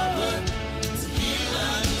power to heal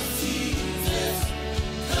our diseases,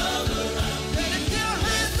 cover our. And it still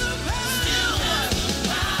has the power. Still has the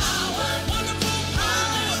power, wonderful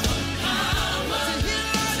power to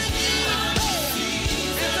heal our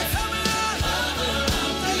diseases and to cover our.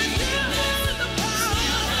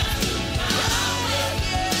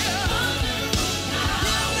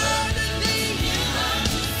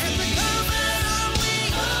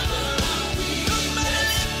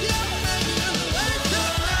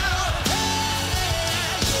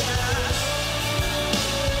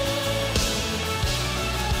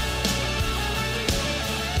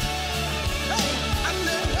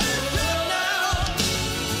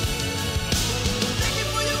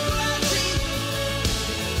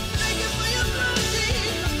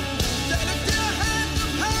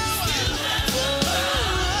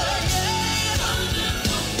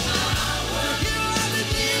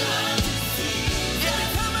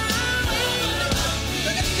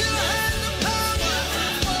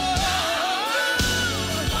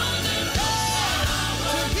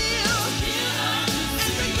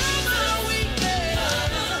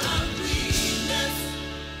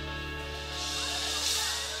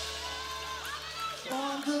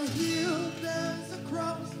 On the hill there's a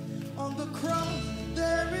cross. On the cross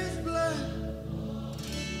there is blood.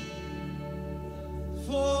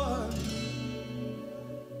 For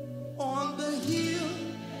on the hill,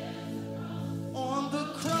 on the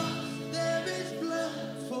cross there is blood.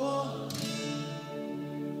 For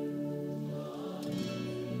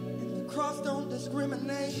and the cross don't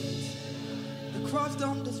discriminate. The cross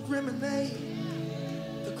don't discriminate.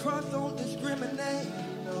 The cross don't discriminate.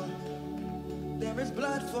 No. There is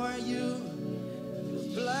blood for you. There's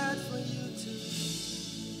blood for you too.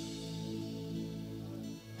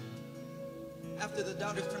 After the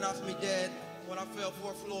doctors pronounced me dead, when I fell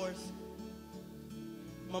 4 floors,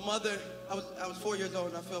 my mother, I was 4 years old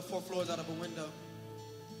and I fell 4 floors out of a window.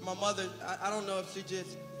 My mother, I don't know if she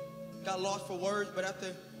just got lost for words, but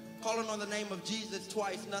after calling on the name of Jesus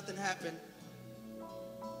twice, nothing happened.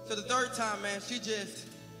 So the third time, man, she just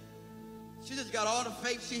got all the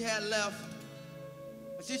faith she had left.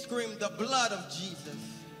 And she screamed, the blood of Jesus.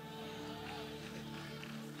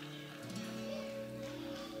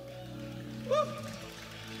 Woo.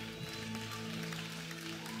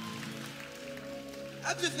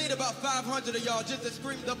 I just need about 500 of y'all just to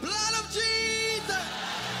scream, the blood of Jesus.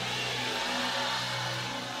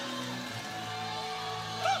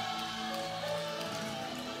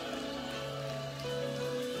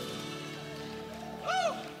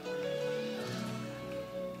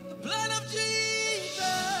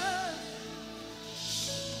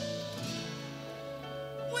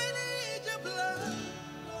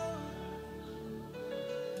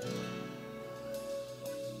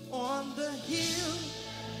 On the hill,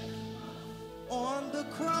 on the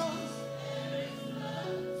cross,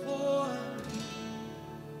 for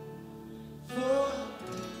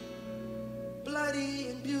bloody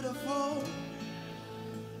and beautiful,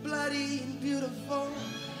 bloody and beautiful,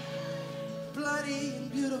 bloody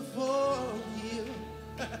and beautiful hill.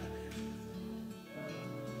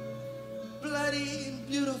 Bloody and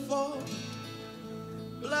beautiful,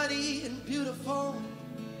 bloody and beautiful,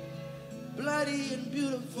 bloody and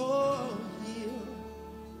beautiful hill.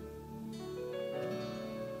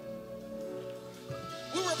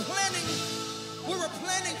 We were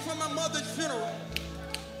planning for my mother's funeral.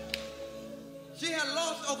 She had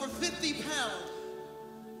lost over 50 pounds.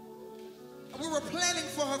 And we were planning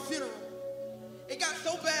for her funeral. It got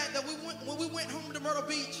so bad that when we went home to Myrtle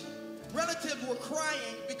Beach, relatives were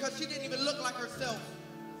crying because she didn't even look like herself.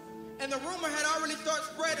 And the rumor had already started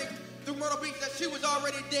spreading through Myrtle Beach that she was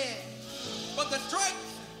already dead. But the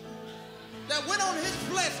stripes that went on his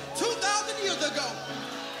flesh 2,000 years ago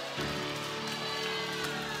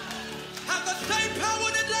have the same power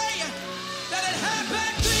today that it had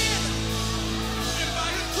back then. And by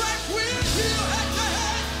his stripes we're healed head to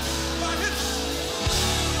head. By his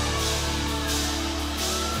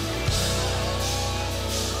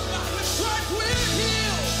stripes we're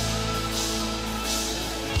healed.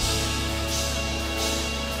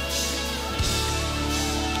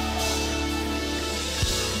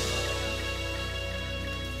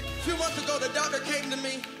 A few months ago, the doctor came to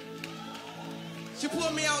me. She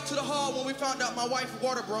pulled me out to the hall when we found out my wife's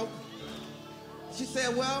water broke. She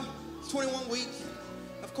said, well, it's 21 weeks.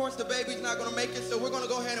 Of course, the baby's not gonna make it, so we're gonna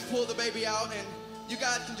go ahead and pull the baby out, and you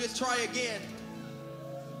guys can just try again.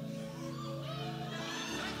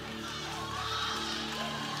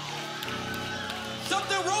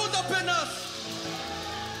 Something rose up in us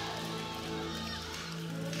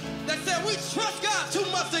that said we trust God too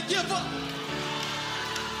much to give up.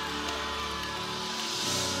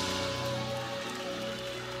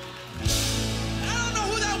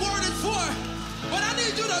 But I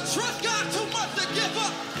need you to trust God too much to give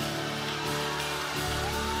up.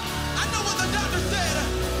 I know what the doctor said,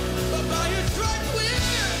 but by his stripes we're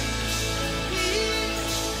healed.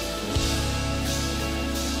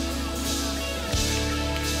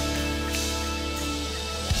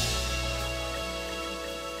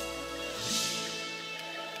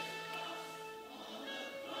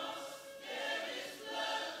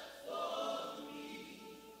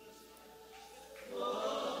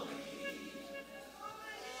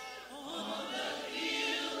 On the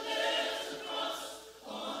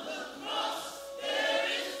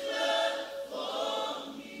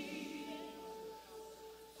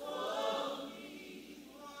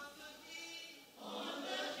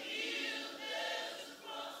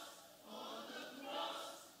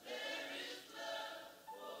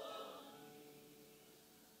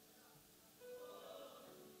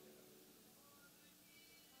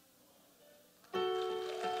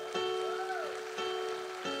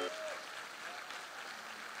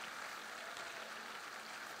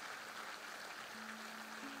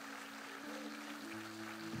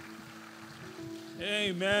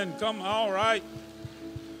Amen. Come, all right.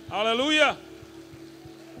 Hallelujah.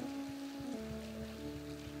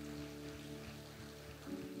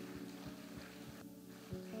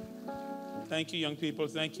 Thank you, young people.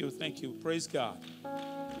 Thank you. Thank you. Praise God.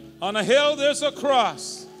 On a hill, there's a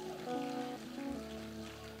cross.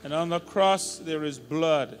 And on the cross, there is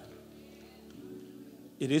blood.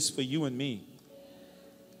 It is for you and me.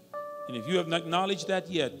 And if you have not acknowledged that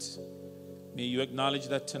yet, may you acknowledge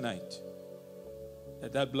that tonight.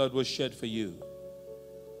 That blood was shed for you.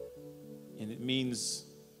 And it means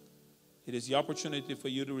it is the opportunity for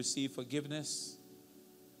you to receive forgiveness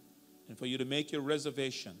and for you to make your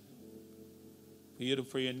reservation,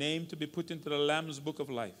 for your name to be put into the Lamb's book of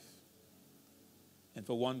life. And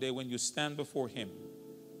for one day when you stand before him,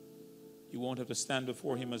 you won't have to stand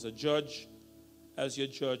before him as a judge, as your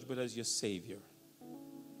judge, but as your Savior.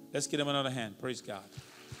 Let's give him another hand. Praise God.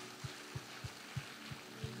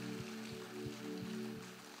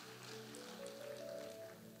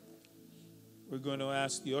 We're going to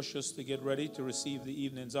ask the ushers to get ready to receive the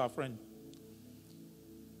evening's offering.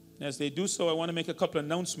 And as they do so, I want to make a couple of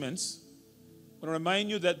announcements. I want to remind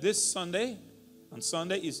you that this Sunday, on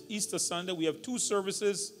Sunday is Easter Sunday. We have two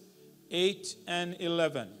services, 8 and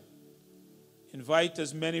 11. Invite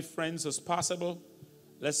as many friends as possible.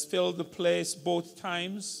 Let's fill the place both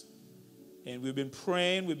times. And we've been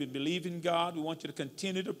praying. We've been believing God. We want you to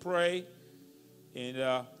continue to pray.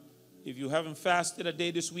 And if you haven't fasted a day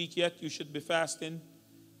this week yet, you should be fasting.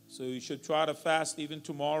 So you should try to fast even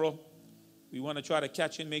tomorrow. We want to try to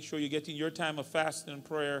catch in, make sure you're getting your time of fasting and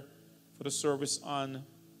prayer for the service on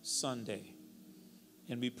Sunday.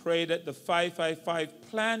 And we pray that the 555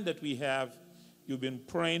 plan that we have, you've been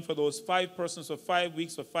praying for those 5 persons for 5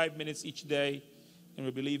 weeks for 5 minutes each day. And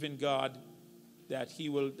we believe in God that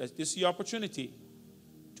that this is the opportunity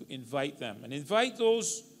to invite them. And invite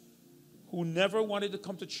those who never wanted to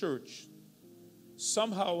come to church.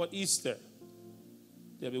 Somehow at Easter,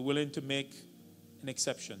 they'll be willing to make an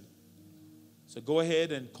exception. So go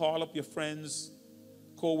ahead and call up your friends,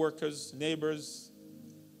 co-workers, neighbors,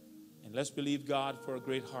 and let's believe God for a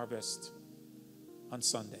great harvest on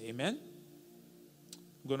Sunday. Amen?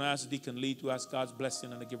 I'm going to ask Deacon Lee to ask God's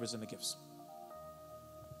blessing on the givers and the gifts.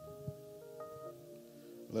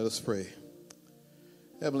 Let us pray.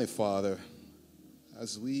 Heavenly Father,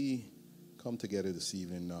 as we come together this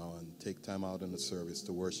evening now and take time out in the service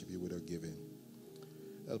to worship you with our giving,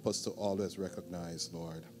 help us to always recognize,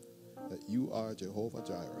 Lord, that you are Jehovah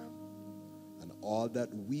Jireh. And all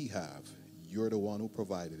that we have, you're the one who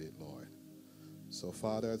provided it, Lord. So,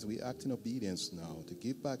 Father, as we act in obedience now to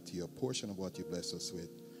give back to you a portion of what you bless us with,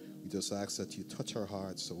 we just ask that you touch our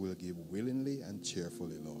hearts so we'll give willingly and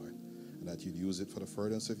cheerfully, Lord, and that you'd use it for the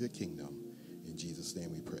furtherance of your kingdom. In Jesus'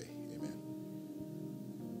 name we pray. Amen.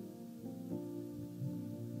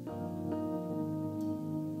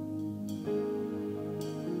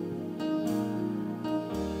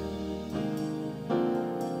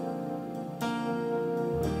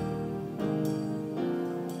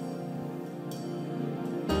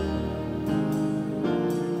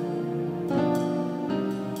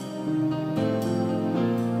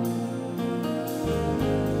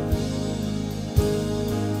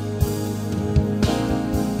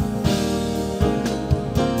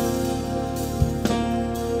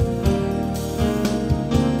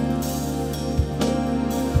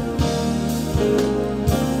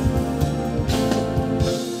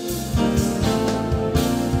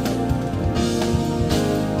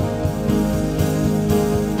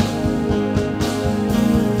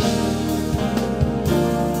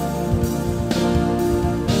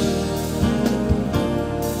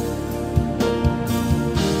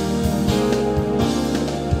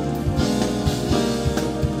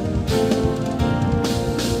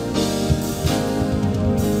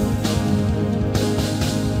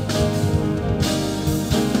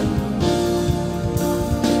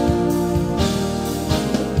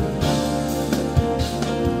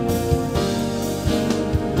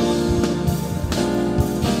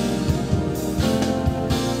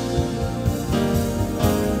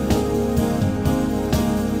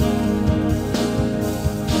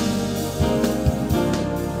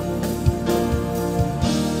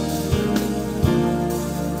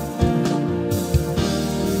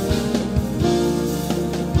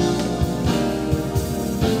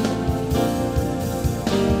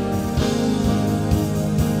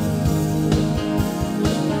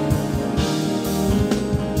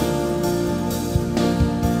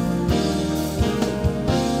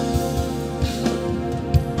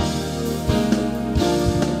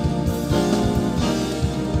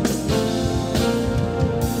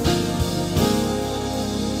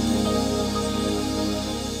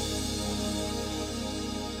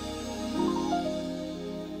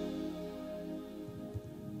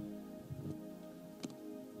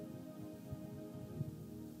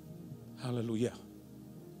 Hallelujah.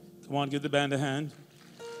 Come on, give the band a hand.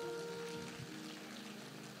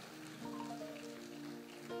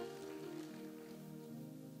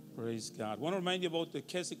 Praise God. I want to remind you about the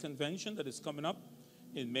Keswick Convention that is coming up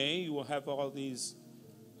in May. You will have all these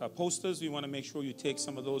posters. We want to make sure you take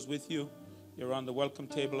some of those with you. You're on the welcome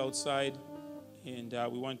table outside. And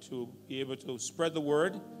we want to be able to spread the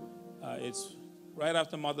word. It's right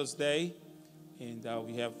after Mother's Day. And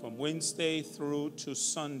we have from Wednesday through to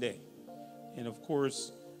Sunday. And, of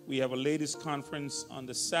course, we have a ladies' conference on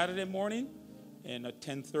the Saturday morning and at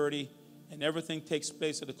 10:30. And everything takes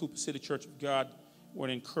place at the Cooper City Church of God. I want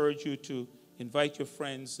to encourage you to invite your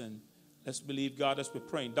friends, and let's believe God as we're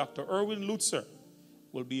praying. Dr. Erwin Lutzer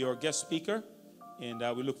will be our guest speaker, and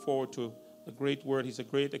we look forward to a great word. He's a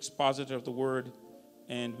great expositor of the word,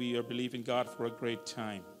 and we are believing God for a great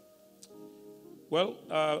time. Well,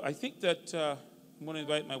 I think that I'm going to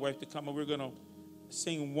invite my wife to come, and we're going to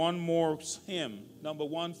sing one more hymn, number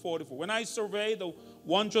 144. When I survey the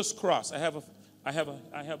wondrous cross, I have a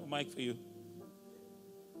mic for you.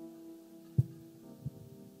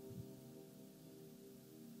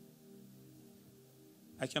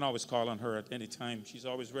 I can always call on her at any time. She's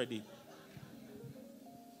always ready.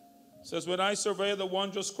 It says, when I survey the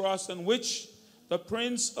wondrous cross on which the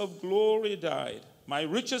Prince of Glory died, my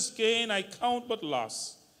richest gain I count but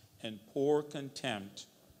loss, and pour contempt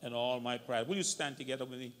and all my pride. Will you stand together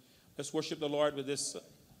with me? Let's worship the Lord with this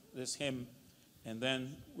hymn, and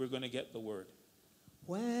then we're going to get the word.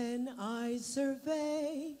 When I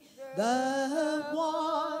survey the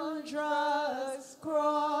wondrous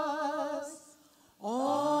cross,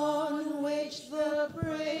 on which the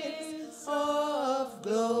Prince of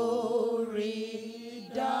Glory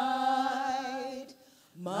died,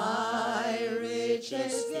 my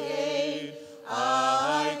richest gain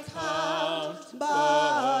I count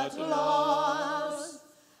but loss,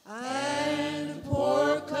 and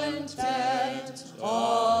pour contempt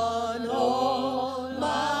on all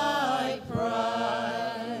my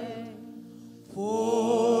pride.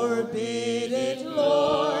 Forbid it,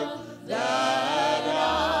 Lord, that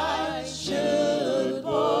I should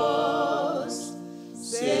boast,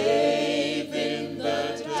 save in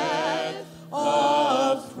the death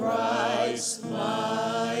of Christ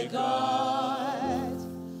my God.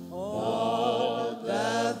 All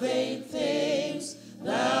the vain things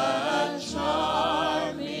that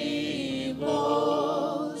charm me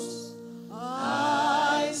most,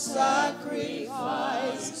 I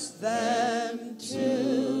sacrifice them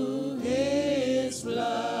to His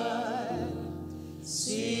blood.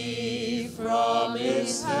 See from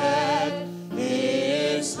His head,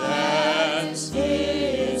 His hands,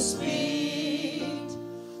 His feet,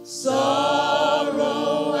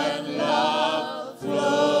 sorrow and love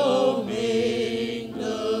flow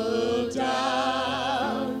mingled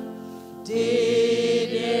down.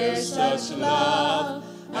 Did e'er such love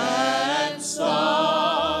and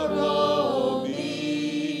sorrow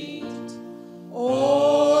meet,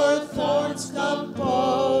 or thorns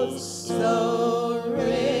compose so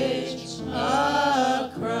rich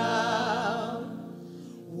a crown?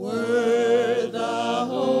 Were the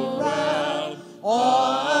whole realm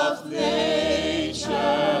of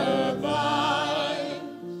nature mine,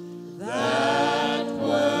 that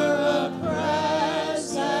were a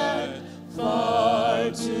present far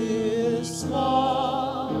too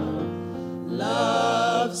small.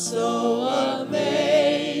 Love so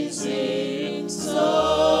amazing,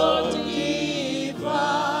 so divine,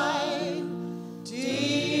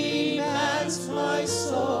 demands my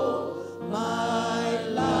soul, my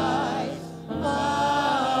life,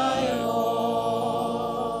 my all.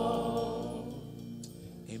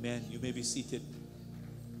 Amen. You may be seated.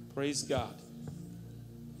 Praise God.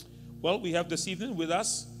 Well, we have this evening with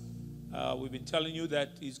us. We've been telling you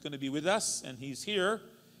that he's going to be with us, and he's here.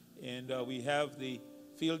 And we have the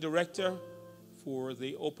field director for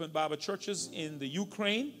the Open Bible churches in the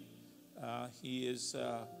Ukraine. He has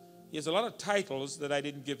a lot of titles that I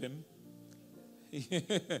didn't give him.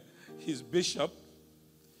 He's bishop.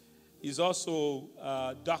 He's also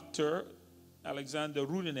Dr. Alexander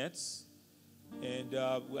Rudinets. And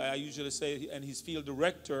I usually say, and he's field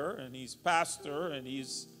director, and he's pastor, and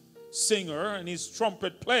he's singer, and he's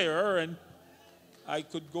trumpet player, and I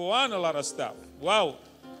could go on a lot of stuff. Wow.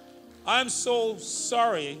 I'm so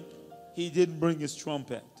sorry he didn't bring his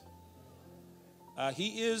trumpet.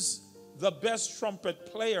 He is the best trumpet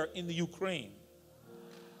player in the Ukraine.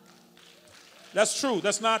 That's true.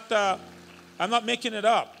 That's not, I'm not making it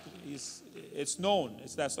up. It's known.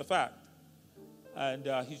 That's a fact. And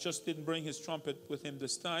he just didn't bring his trumpet with him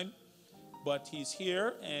this time. But he's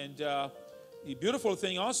here. And the beautiful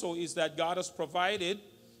thing also is that God has provided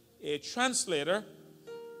a translator,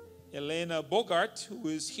 Elena Bogart, who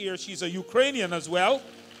is here. She's a Ukrainian as well.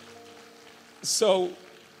 So,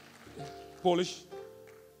 Polish,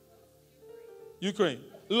 Ukraine,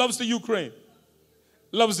 loves the Ukraine,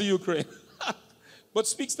 but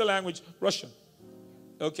speaks the language Russian.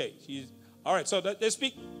 Okay, all right. So they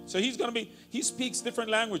speak. So he speaks different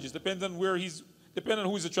languages depending on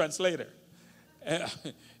who's the translator.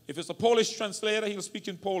 If it's a Polish translator, he'll speak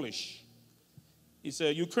in Polish. If it's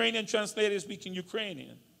a Ukrainian translator, he'll speak in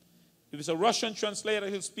Ukrainian. If it's a Russian translator,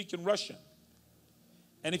 he'll speak in Russian.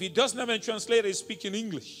 And if he doesn't have any translator, he'll speak in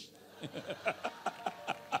English.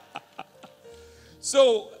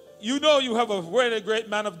 So you know you have a very great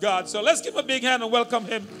man of God. So let's give him a big hand and welcome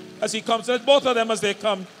him as he comes. Let both of them as they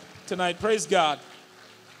come tonight. Praise God.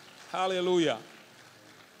 Hallelujah.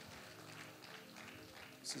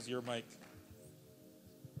 This is your mic.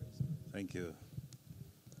 Thank you.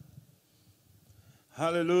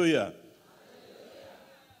 Hallelujah.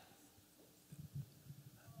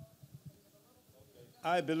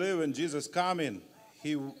 I believe in Jesus coming.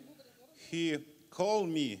 He called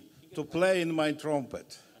me to play in my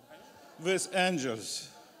trumpet with angels.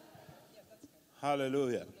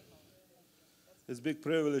 Hallelujah. It's a big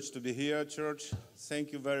privilege to be here, church.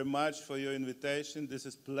 Thank you very much for your invitation. This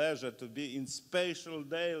is pleasure to be in special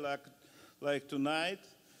day like tonight,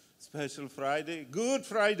 special Friday, Good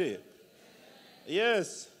Friday.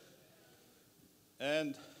 Yes.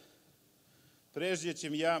 And прежде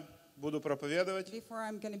чем я буду проповедовать, Before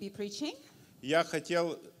I'm going to be preaching, я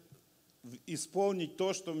хотел исполнить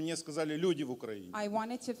то, что мне сказали люди в Украине. I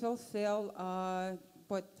wanted to fulfill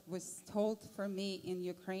what was told for me in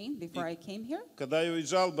Ukraine before I came here. Когда я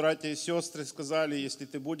уезжал, братья и сестры сказали, если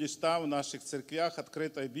ты будешь там, в наших церквях,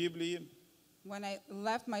 открытой Библии, When I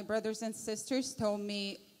left, my brothers and sisters told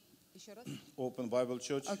me, Open Bible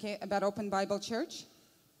Church, okay, about Open Bible Church.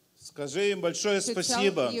 скажи им большое To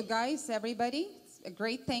спасибо. tell you guys, everybody, a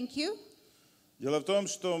great thank you. Дело в том,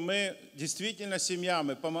 что мы действительно семья,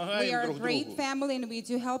 мы We помогаем are a друг great другу. family and we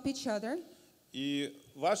do help each other. И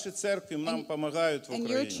ваши церкви нам помогают в And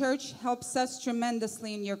your Украине. church helps us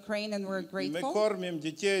tremendously in Ukraine, and we're Мы grateful. кормим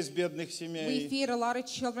детей из бедных We семей, feed a lot of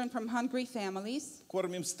children from hungry families.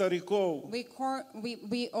 кормим стариков.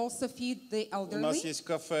 We also feed the У нас elderly. есть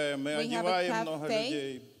кафе, мы We have одеваем a много cafe,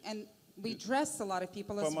 людей, and we dress a lot of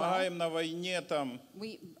people as well. помогаем на войне там.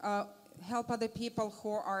 We help other people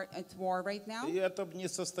who are at war right now. И это бы не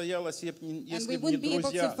состоялось, And если we бы не wouldn't be able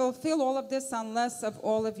to друзья. fulfill all of this unless of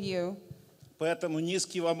all of you. Поэтому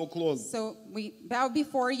низкий вам уклон. So we bow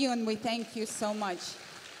before you and we thank you so much.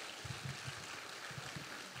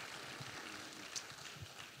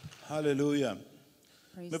 Аллилуйя.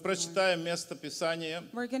 Praise Мы the Lord. прочитаем место Писания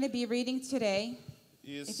We're going to be reading today,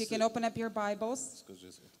 из... if you can open up your Bibles, Скажи,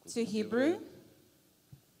 откуда to Hebrew,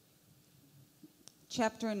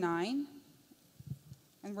 chapter 9.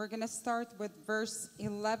 And we're going to start with verse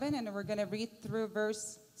 11, and we're going to read through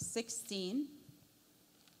verse 16.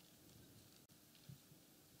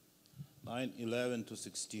 9:11 to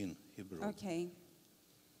 16, Hebrew. Okay.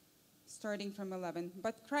 Starting from 11.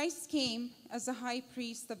 But Christ came as a high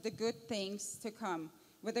priest of the good things to come,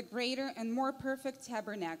 with a greater and more perfect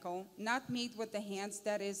tabernacle, not made with the hands,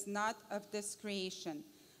 that is, not of this creation,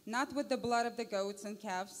 not with the blood of the goats and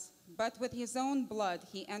calves, but with his own blood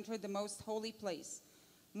he entered the most holy place,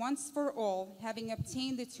 once for all, having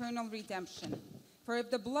obtained eternal redemption. For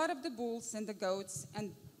if the blood of the bulls and the goats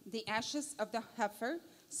and the ashes of the heifer,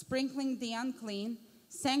 sprinkling the unclean,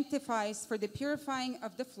 sanctifies for the purifying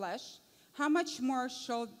of the flesh, how much more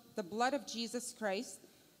shall the blood of Jesus Christ,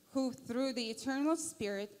 who through the eternal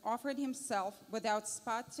Spirit offered himself without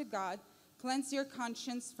spot to God, cleanse your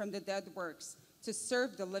conscience from the dead works, to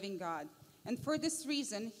serve the living God? And for this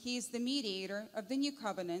reason, he is the mediator of the new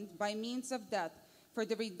covenant by means of death, for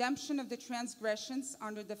the redemption of the transgressions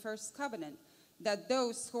under the first covenant, that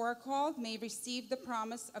those who are called may receive the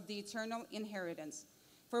promise of the eternal inheritance.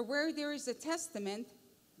 For where there is a testament,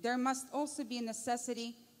 there must also be a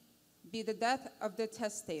necessity, be the death of the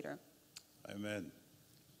testator. Amen.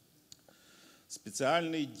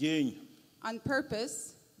 Специальный день. On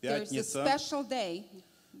purpose, there's a Пятница. special day,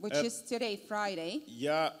 which is today, Friday.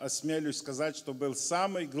 Я осмелюсь сказать, что был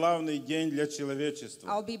самый главный день для человечества.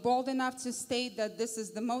 I'll be bold enough to state that this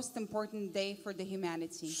is the most important day for the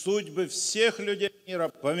humanity, Судьбы всех людей мира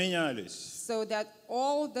поменялись. so that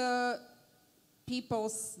all the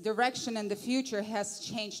people's direction and the future has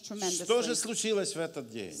changed Что же tremendously. случилось в этот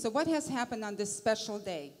день? So what has happened on this special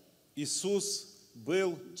day? Иисус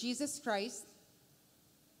был Jesus Christ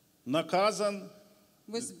наказан,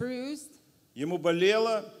 was bruised, ему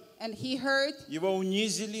болело, and he hurt, его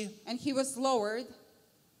унизили, and he was lowered,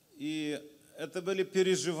 И это были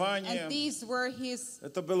переживания, And these were his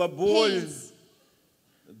это была боль,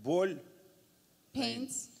 pains.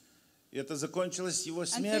 Pains. И это закончилось его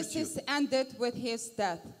And this смертью. is ended with his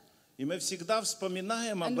death. И мы всегда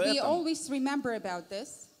вспоминаем And об we этом, always remember about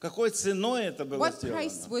this. какой ценой это было What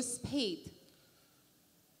price сделано. was paid?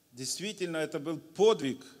 Действительно, это был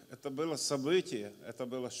подвиг, это было событие, это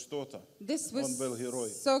было что-то. This Он был герой.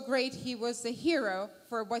 was so great. He was a hero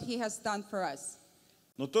for what he has done for us.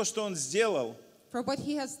 Но то, что он сделал, For what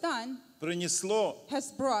he has done принесло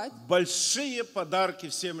has brought большие подарки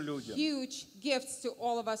всем людям. huge gifts to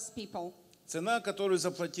all of us people. Цена, которую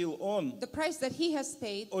заплатил он, The price that he has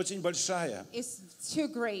paid очень большая. is too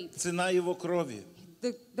great. Цена его крови.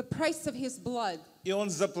 The price of his blood, И он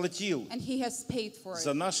заплатил and he has paid for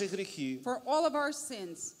за it. наши грехи, For all of our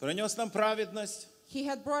sins, принес нам праведность, he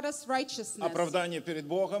had brought us righteousness оправдание перед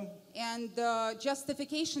Богом, and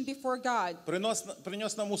justification before God.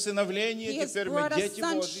 принес нам усыновление, He has теперь мы brought us дети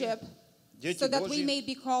Божьи. sonship Дети so that we Божьи. may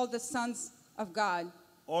be called the sons of God.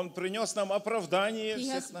 Он принес нам оправдание He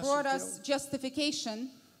has всех brought наших us дел. justification.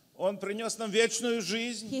 Он принес нам вечную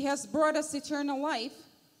жизнь, He has brought us eternal life,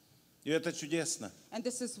 и это чудесно. and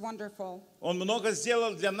this is wonderful. Он много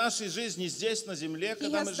сделал для нашей жизни здесь, на земле, He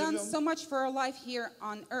когда мы has done живем. so much for our life here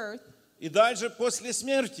on earth, И даже после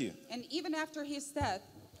смерти and even after his death,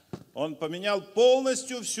 он поменял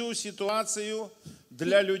полностью всю ситуацию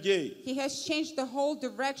для людей, he has changed the whole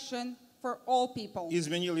direction for all people.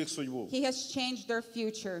 изменил их судьбу. He has changed their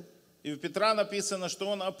future. И в Петра написано, что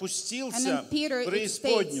он And опустился in в Peter, it states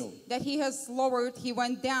преисподнюю. that he has lowered, he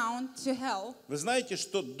went down to hell. Вы знаете,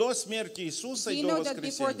 что до смерти Иисуса Do и you до know that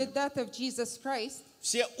before the воскресения death of Jesus Christ,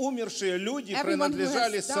 все умершие люди everyone who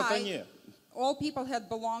принадлежали has сатане. died, all people had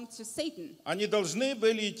belonged to Satan. Они должны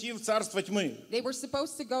были идти в царство тьмы. They were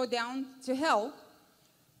supposed to go down to hell.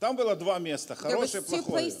 Там было два места, There was хорошее и two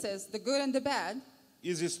плохое. places, the good and the bad.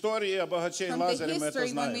 Из истории о богаче и From the Лазаре мы это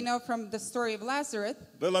history, when we знаем. know from the story of Lazarus,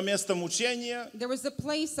 Было место мучения there was a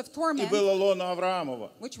place of и torment, было лоно Авраамова.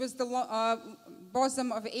 which was the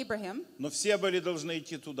bosom of Abraham, Но все были должны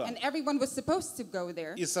идти туда. and everyone was supposed to go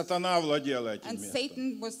there. И сатана владел этим And местом.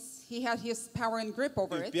 Satan he had his power and grip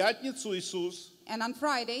over И в it. пятницу Иисус, And on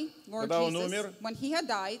Friday, Lord Когда он Jesus, умер, when he had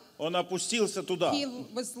died, он опустился туда, he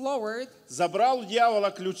was lowered, забрал у дьявола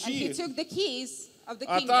and he ключи took the keys of the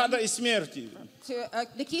от ада kingdom, и смерти.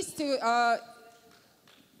 the keys to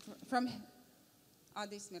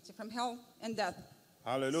from hell and death.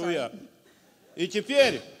 Аллилуйя. И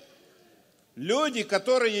теперь люди,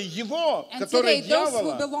 которые его, And которые today, those who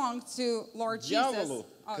дьявола, belong to Lord Jesus, дьяволу,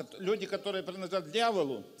 люди, которые принадлежат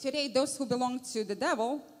дьяволу, today those who belong to the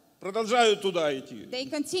devil, продолжают туда идти. they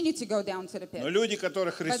continue to go down to the Но pit. люди,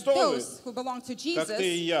 которые But Христовы, those who belong to Jesus, ты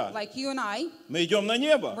и я, like you and I, мы идем на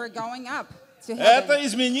небо. we're going up to Это heaven.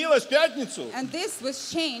 изменилось в пятницу. And this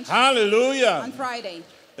was changed Аллилуйя. on Friday.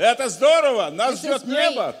 Это здорово. Нас This is ждет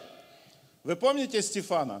небо. Вы помните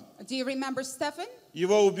Стефана? Do you remember Stephen?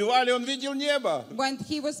 Его убивали, он видел небо. When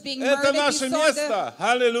he was being Это murdered, he наше saw the место.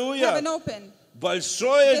 Аллилуйя. heaven open.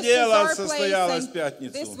 Большое This is дело our place, состоялось в and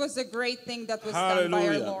пятницу. this was a great thing that was done by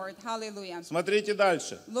our Hallelujah. Lord. Hallelujah. Смотрите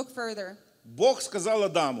дальше. Look further. Бог сказал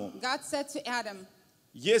Адаму, God said to Adam,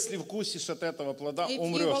 если вкусишь от этого плода, if you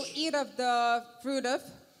will умрешь. eat of the fruit of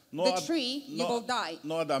the Ад- tree, you will die.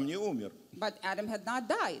 но Адам не умер. But Adam had not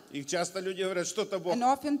died. И часто люди говорят, что-то Бог And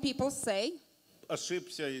often people say,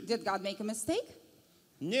 ошибся. did God make a mistake?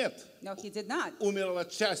 Нет, No, he did not. умерла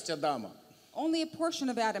часть Адама. Only a portion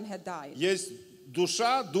of Adam had died. Есть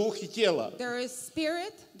душа, дух и тело. There is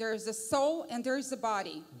spirit, there is a soul, and there is a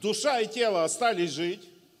body. Душа и тело остались жить,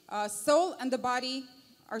 Soul and the body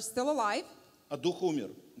are still alive, а дух умер.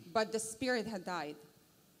 but the spirit had died.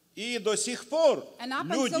 И до сих пор And up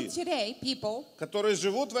until люди, today, people которые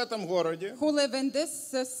живут в этом городе, who live in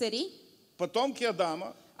this city, потомки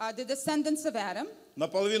Адама, the descendants of Adam,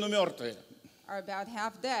 наполовину мертвые, are about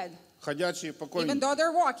half dead, ходячие even покойники. though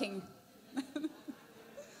they're walking.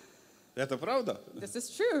 Это правда? This is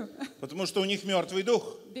true, Потому что у них мертвый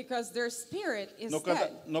дух. because their spirit is Но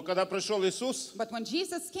dead. когда пришел Иисус, But when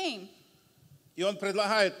Jesus came, и Он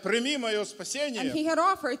предлагает, прими мое and спасение, he had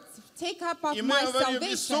offered, take up of и мы my говорим,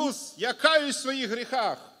 salvation, Иисус, я каюсь в своих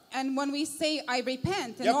грехах, and when we say, I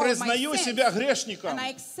repent and я all of my признаю sins, себя грешником, and I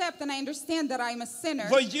accept and I understand that I'm a sinner,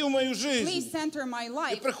 войди в мою please жизнь. enter my И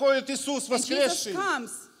life. приходит Иисус And Jesus воскресший,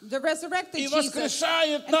 comes, the resurrected и Jesus,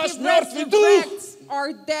 воскрешает and наш he мертвый дух. resurrects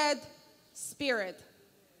our dead spirit.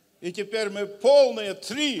 И теперь мы полные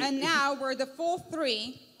три. And now we're the full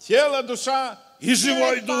three, Тело, душа и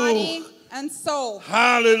живой spirit, body, дух. and soul.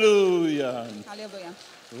 Аллилуйя. Hallelujah.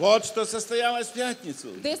 Вот что состоялось в пятницу.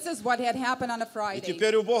 This is what had happened on a И Friday.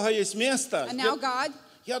 теперь у Бога есть место. And now God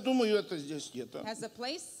Я думаю, это здесь где-то. has a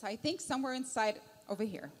place, I think somewhere inside over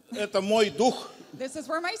here. Это мой дух. This is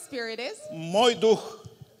where my spirit is. Мой дух.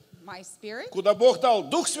 My spirit, Куда Бог дал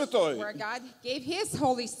Дух Святой. where God gave His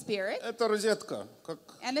Holy Spirit. Это розетка, как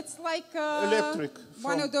And it's like Electric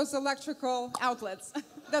one from- of those electrical outlets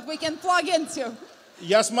that we can plug into.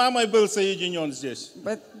 Я с мамой был соединен здесь.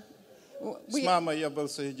 But С we, мамой я был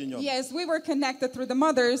соединен. yes, we were connected through the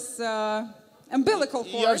mother's umbilical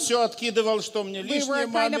И я cord. все откидывал, что мне We were лишнее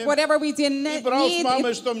kind of маме. whatever we didn't И need, брал с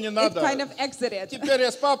мамой, it, что мне it надо. kind of exited. Теперь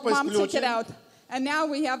я с папой Mom took it сключен. out. And now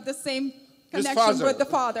we have the same With connection father. with the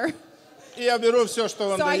Father. И я беру все, что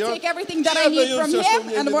он So I дает. take everything that Я I need даю from все, что Him,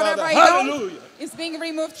 мне and не whatever надо. I don't Аллилуйя. is being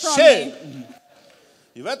removed from Шей. me.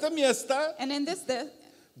 И в это место And in this,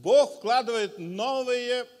 Бог вкладывает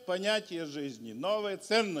новые понятия жизни, новые and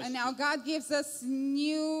ценности. now God gives us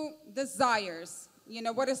new desires. You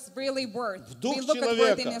know, what is really worth. В дух We look at человека.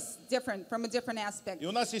 worthiness different, from a different aspect. И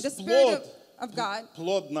у нас The есть Spirit плод, of God.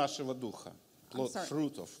 плод нашего духа. Плод, sorry.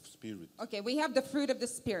 fruit of spirit. Okay, we have the fruit of the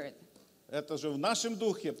Spirit. Это же в нашем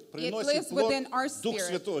духе It приносит lives плод within our Дух spirit.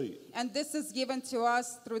 Святой. And this is given to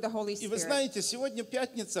us through the Holy И вы Spirit. знаете, сегодня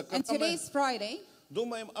пятница, And когда мы today's Friday,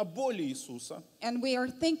 думаем о боли Иисуса, and we are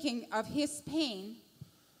thinking of His pain,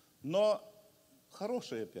 но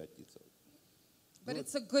хорошая пятница. but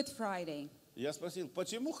it's a good Friday. Я спросил,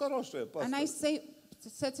 почему хорошая, And I пастор?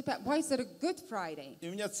 said to Pat, why is it a good Friday? И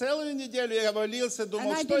у меня целую неделю я молился, And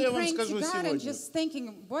думал, I've что я been вам praying скажу to God and сегодня. just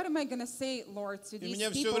thinking, what am I going to say, Lord, to И these мне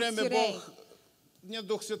все people время today? Бог, мне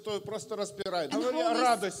Дух Святой просто распирает. And Говори о Holy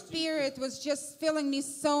радости. Spirit was just filling me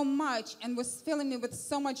so much and was filling me with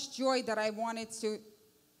so much joy that I wanted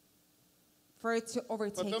for it to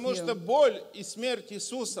overtake Потому что you. боль и смерть The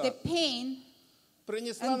Иисуса pain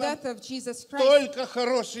принесла and нам death of Jesus Christ только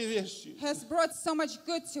хорошие вещи. has brought so much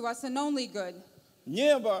good to us and only good.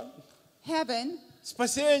 Небо, Heaven,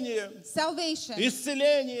 спасение, salvation,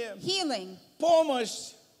 исцеление, healing,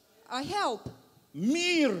 помощь, a help,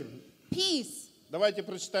 мир. peace. Давайте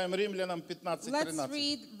прочитаем Римлянам Let's 15:13.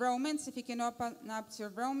 read Romans, if you can open up to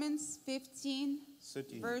Romans 15,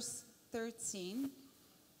 13. verse 13.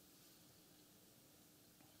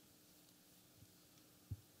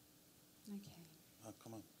 Okay.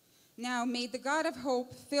 Come on. Now may the God of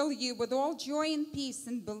hope fill you with all joy and peace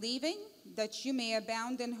in believing, that you may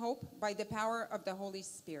abound in hope by the power of the Holy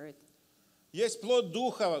Spirit. Есть плод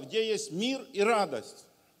Духа, где есть мир и радость.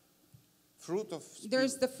 Fruit of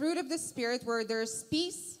There's spirit the fruit of the Spirit where there's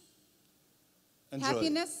peace, and joy.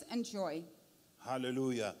 happiness, and joy.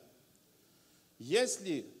 Аллилуйя.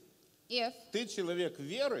 Если If ты человек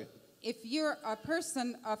веры, you're a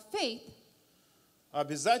person of faith,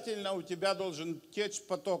 обязательно у тебя должен течь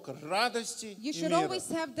поток радости you и should мира. always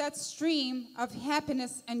have that stream of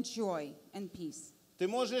happiness and joy and peace. Ты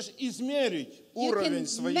можешь измерить You уровень can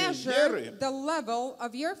своей measure веры the level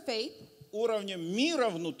of your faith уровнем мира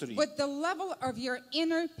внутри with the level of your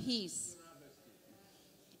inner peace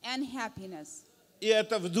and happiness. и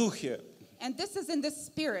это в духе. And this is in the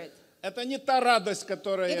spirit. Это не та радость, It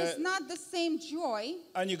которая is not the same joy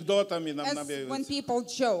анекдотами нам as when навеивается. people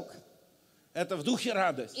joke. Это в духе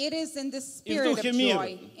радость. It is in the spirit of духе мира.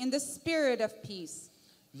 joy, in the spirit of peace.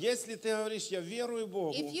 Если ты говоришь, я верую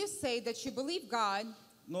Богу, If you say that you believe God,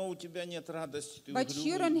 но у тебя нет радости, ты but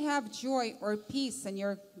you don't угрюмый, have joy or peace and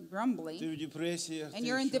you're ты grumbling, в депрессии, and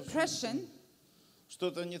you're in depression,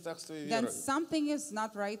 что-то не так с твоей then верой. something is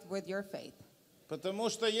not right with your faith. Потому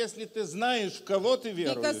что если ты знаешь, в кого ты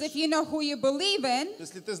Because if веруешь, you know who you believe in,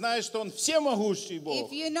 если ты знаешь, что Он всемогущий Бог,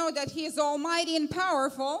 if you know that He is almighty and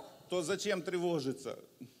powerful, то зачем тревожиться?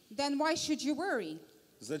 then why should you worry?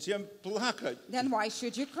 Зачем плакать? Then why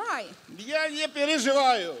should you cry? Я не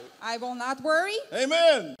переживаю. I will not worry.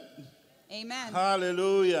 Аминь. Amen.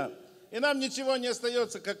 Аллилуйя. И нам ничего не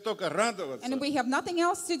остается, как только радоваться. And we have nothing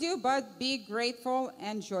else to do but be grateful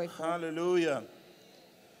and joyful. Аллилуйя.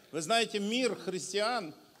 Вы знаете, мир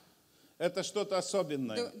христиан – это что-то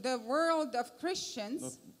особенное. The world of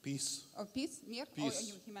Christians, Peace. of peace, мир?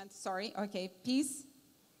 Peace. Oh, you meant, sorry, okay, peace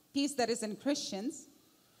that is in Christians,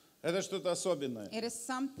 Это что-то особенное. it is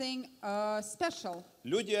something special.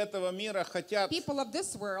 Люди этого мира хотят People of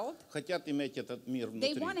this world, иметь этот мир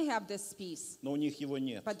they want внутри, to have this peace, но у них его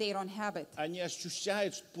нет. but they don't have it. Они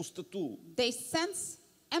ощущают пустоту. They sense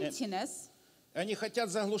emptiness, Они хотят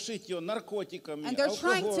заглушить ее наркотиками, and they're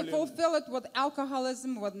trying to алкоголем. fulfill it with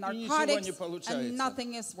alcoholism, with ничего не narcotics, получается. and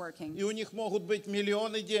nothing is working. И у них могут быть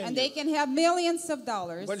миллионы And they денег, can have millions of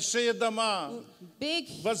dollars, большие дома, big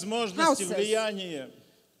возможности, houses, влияние.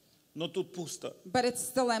 но тут пусто. but it's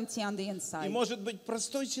still empty on the И inside. может быть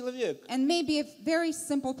простой человек, And maybe a very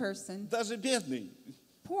simple person, даже бедный,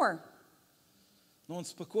 poor, но он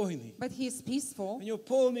спокойный. but he's У peaceful. него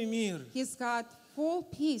полный мир. He's got full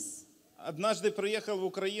peace. Однажды приехал в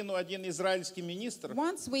Украину один израильский министр,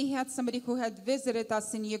 Once we had somebody who had visited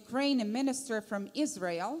us in Ukraine, a minister from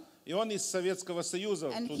Israel, и он из Советского Союза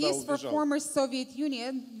and туда he's from убежал. former Soviet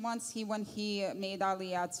Union. When he made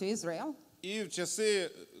Aliyah to Israel, И в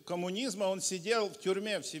часы коммунизма он сидел в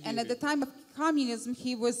тюрьме в and at the Сибири. time of communism,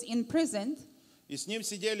 he was imprisoned, И с ним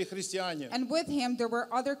сидели христиане. and with him there were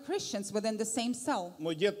other Christians within the same cell,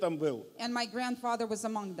 Мой дед там был. and my grandfather was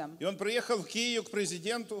among them. И он приехал в Киев к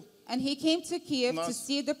президенту. And he came to Kiev to Нас-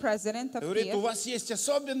 see the president of Говорит, у Kiev, вас есть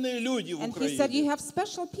особенные люди в and he said, "You Украине. have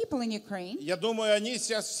special people in Ukraine." Я думаю, они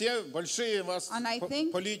сейчас все большие вас And I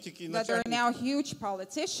think политики, that they're начальники. now huge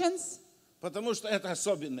politicians Потому что это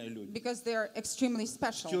особенные люди. because they're extremely В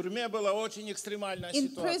special. тюрьме была очень экстремальная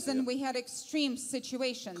In prison, ситуация. we had extreme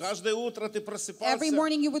situations. Каждое утро ты Every просыпался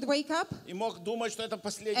morning you would wake up и мог думать, что это and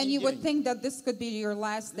последний you would день. think that this could be your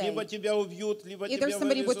last day. Либо тебя убьют, либо Either тебя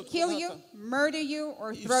somebody would вывезут kill you, куда-то. murder you,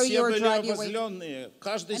 or И throw все you or были drive you away. обозленные.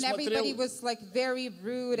 Каждый And everybody смотрел was like very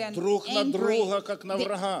rude and друг на angry. друга, как на The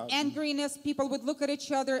врага. angriness, people would look at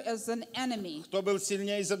each other as an enemy, Кто был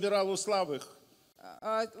сильнее, забирал у слабых.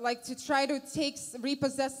 like to try to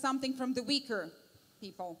repossess something from the weaker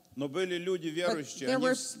people. Но были люди верующие. there Они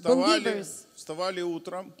were вставали, believers. вставали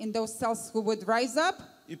утром In those cells who would rise up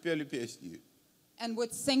и пели песни. and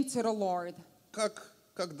would sing to the Lord.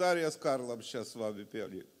 Как Дарья с Карлом сейчас с вами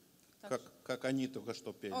пели. Как они только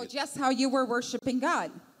что пели. Oh, just how you were worshiping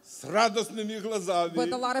God, С радостными глазами.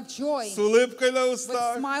 with a lot of joy, С улыбкой на with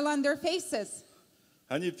устах. smile on their faces,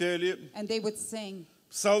 Они пели and they would sing.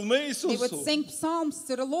 псалмы They would Иисусу. sing psalms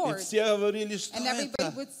to the И Lord, все говорили, что and everybody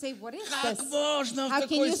это? would say, "What is Как this? можно в How can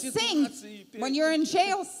такой you sing ситуации when петь? you're in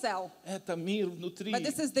jail cell?" Это мир внутри. But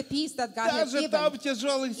this is the peace that God has Даже там given. в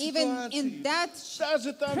тяжелой Even in ситуации. that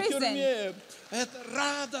Даже там в prison, тюрьме. Это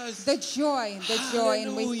радость. the joy,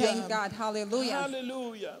 and we Hallelujah. thank God. Hallelujah.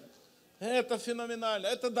 Аллилуйя. Это феноменально.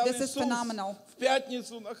 Это дал This is Иисус phenomenal. в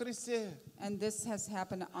пятницу на Христе. And this has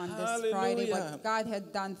happened on this Friday, Hallelujah. what God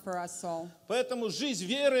had done for us all. Поэтому жизнь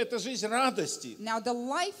веры – это жизнь радости. Now, the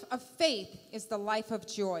life of faith is the life of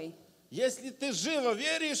joy. Если ты живо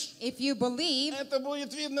веришь, If you believe, это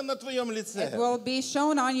будет видно на твоем лице. it will be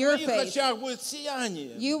shown on В your твоих face. очах будет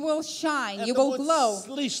сияние. You will shine, you Это will будет glow,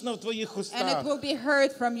 слышно в твоих and it устах. will be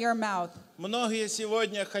heard from your mouth. Многие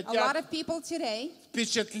сегодня A lot хотят of people today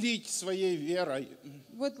впечатлить своей верой.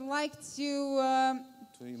 would like to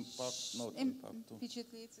To impact, not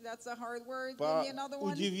impact, that's a hard word. Give me another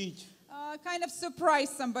one. удивить. Kind of surprise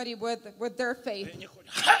somebody with their faith.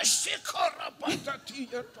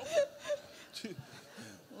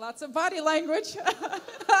 Lots of body language.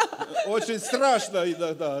 Очень страшно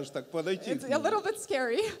иногда аж так подойти It's к a ним. little bit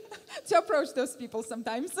scary to approach those people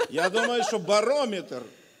sometimes. Я думаю, что барометр.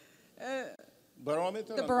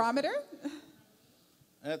 Барометр. The barometer,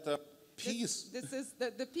 Это peace this is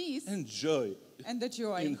the peace and joy and the in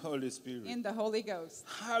joy Holy Spirit. in the Holy Ghost.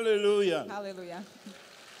 Hallelujah. Hallelujah.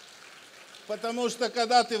 Потому что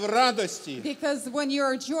когда ты в радости, Because when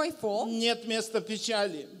you're joyful, нет места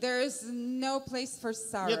печали, there is no place for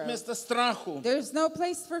нет sorrow. места страху, There's no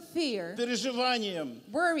place for fear, переживаниям,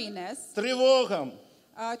 worriness, тревогам,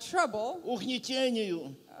 trouble,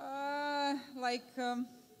 угнетению.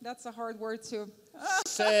 that's a hard word too.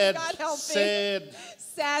 Sad, God help me. sad,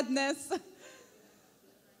 Sadness,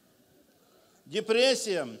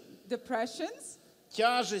 депрессиям, depressions,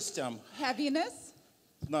 тяжестям heaviness,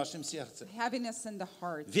 в нашем сердце. heaviness in the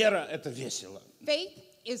heart. Вера – это весело. Faith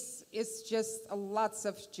is just lots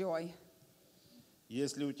of joy.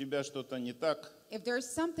 Если у тебя что-то не так, If there's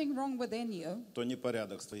something wrong within you, то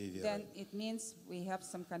непорядок с твоей then верой. it means we have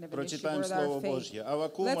some kind of an issue Прочитаем with our Слово faith. Божье.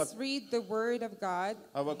 Аввакума, Let's read the word of God.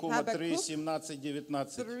 Аввакума 3, Habakkuk 17,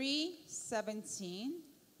 19. 3:17.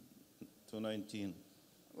 To 19.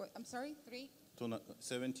 I'm sorry, 3.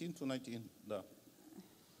 17 to 19, да.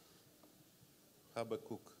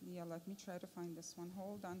 Хабакук. Yeah, let me try to find this one.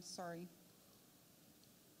 Hold on, sorry.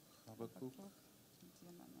 Хабакук,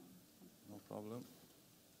 no problem.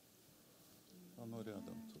 Оно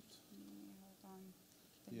рядом тут. Hold on.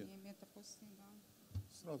 Here. Да.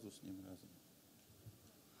 Сразу с ним рядом.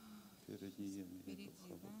 Перед Неемией Впереди,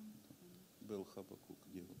 был Хабакук.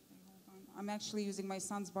 Где он? I'm actually using my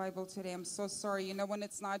son's Bible today. I'm so sorry. You know when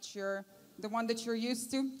it's not the one that you're used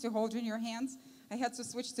to hold in your hands? I had to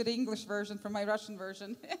switch to the English version from my Russian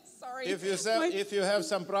version. Sorry. If you have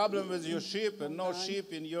some problem with your sheep and no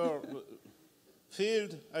sheep in your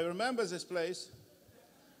field, I remember this place.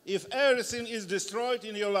 if everything is destroyed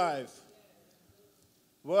in your life,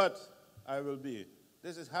 what I will be?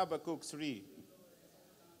 This is Habakkuk 3.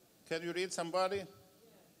 Can you read somebody?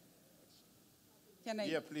 Can I?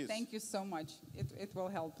 Yeah, please. Thank you so much. It will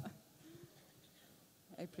help.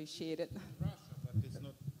 I appreciate it.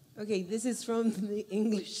 Okay, this is from the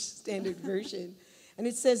English Standard Version. And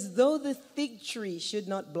it says, though the fig tree should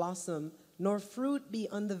not blossom, nor fruit be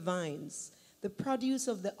on the vines, the produce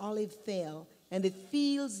of the olive fail, and the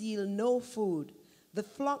fields yield no food, the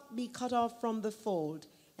flock be cut off from the fold,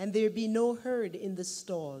 and there be no herd in the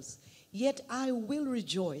stalls, yet I will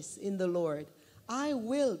rejoice in the Lord. I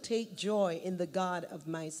will take joy in the God of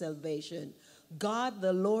my salvation. God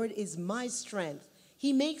the Lord is my strength.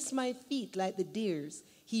 He makes my feet like the deer's.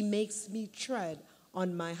 He makes me tread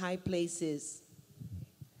on my high places.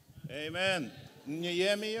 Amen.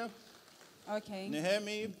 Nehemiah. Okay.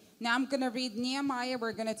 Nehemiah Now I'm going to read Nehemiah.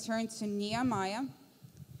 We're going to turn to Nehemiah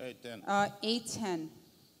 8:10. 8:10.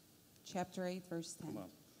 Chapter 8, verse 10. Come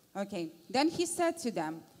on. Okay. Then he said to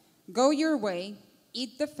them, go your way,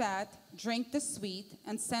 eat the fat, drink the sweet,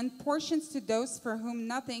 and send portions to those for whom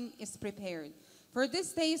nothing is prepared. For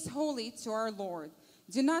this day is holy to our Lord.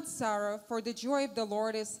 Do not sorrow, for the joy of the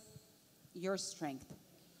Lord is your strength.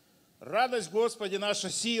 Радость Господи наша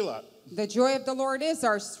сила. The joy of the Lord is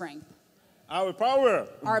our strength, Our power.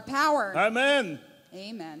 our power. Amen.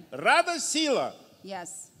 Amen. Радость сила.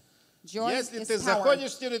 Yes. Joy Если is ты power.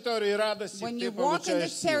 заходишь в территорию радости, When ты you walk in получаешь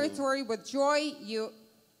this силу. territory with joy, you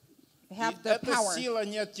И have the эта power. сила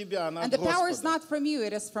не от тебя, она And от the power is Господа. not from you,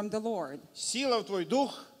 it is from the Lord. Сила в твой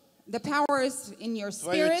дух, The power is in your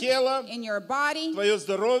Твое spirit, тело, in your body, твое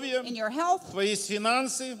здоровье, in your health, твои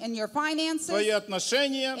финансы, in your finances, твои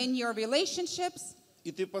отношения. in your relationships.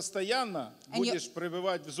 И ты постоянно And you будешь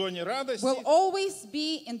пребывать в зоне радости. Will always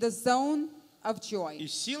be in the zone of joy. И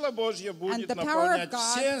сила Божья And будет the power наполнять of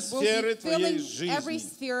все God will сферы be filling твоей every жизни.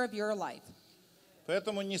 sphere of your life.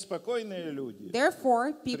 Поэтому неспокойные люди,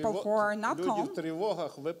 Therefore, people who are not люди calm, в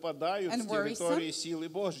тревогах выпадают and с территории силы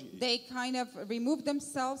Божьей. they kind of remove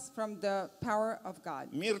themselves from the power of God.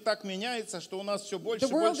 Мир так меняется, что у нас все больше The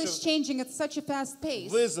и world is больше changing at such a fast pace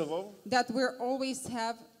вызовов. that we always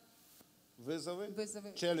have Вызовы?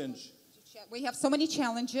 Вызовы. Челлендж. we have so many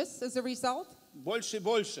challenges as a result, Больше и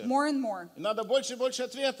больше. more and more. И надо больше и больше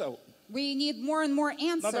ответов. We need more and more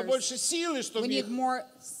Надо answers. больше силы, We чтобы need их more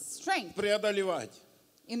strength преодолевать.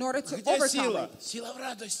 in order to Где overcome сила? it. Сила в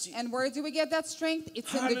радости. And where do we get that strength?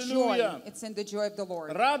 It's in the joy. Hallelujah. It's in the joy of the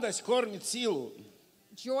Lord. Радость кормит силу.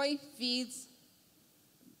 Joy feeds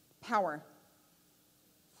power.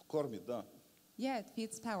 Кормит, да. Yeah, it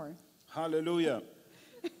feeds power. Hallelujah.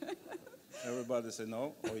 Everybody say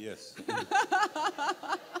no? Oh, yes.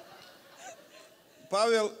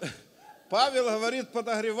 Павел говорит,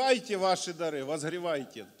 подогревайте ваши дары,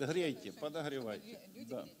 возгревайте, грейте, подогревайте.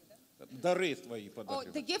 Да. Дары твои Oh,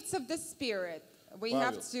 the подогревайте. gifts of the Spirit. We Павел.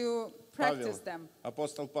 have to practice them.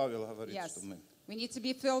 Апостол Павел говорит, Yes. что мы. We need to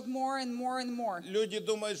be filled more and more and more. Люди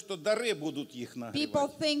думают, что дары будут их People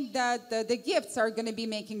нагревать. think that the gifts are going to be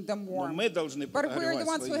making them Но warm. мы должны But we're the подогревать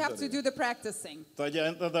ones who свои have to do дары. the practicing.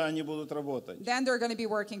 Тогда они будут работать. Then they're going to be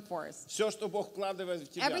working for us. Все, что Бог вкладывает в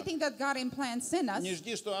тебя, Everything that God implants in us, не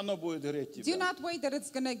жди, что оно будет греть do тебя. not wait that it's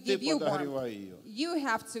going to Ты give you warmth. подогревай ее. You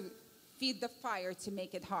have to feed the fire to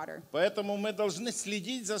make it hotter. Поэтому мы должны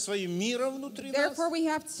следить за своим миром внутри нас. Therefore, we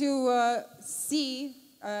have to see,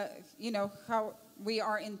 how we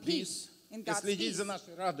are in peace, in И God's следить peace, за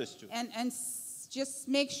нашей радостью. and just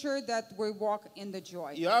make sure that we walk in the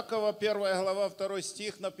joy. Иакова 1 глава 2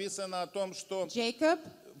 стих написано о том, что Jacob,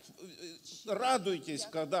 радуйтесь,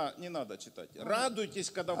 когда, не надо читать,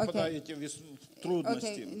 радуйтесь, когда впадаете в трудности.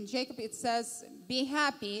 okay, in Jacob it says, be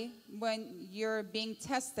happy when you're being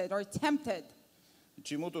tested or tempted.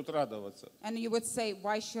 Чему тут радоваться? And you would say,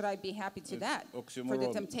 why should I be happy to that? For the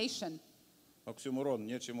oxymoron. temptation. Оксюморон,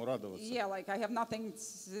 нечему радоваться. Yeah, like I have nothing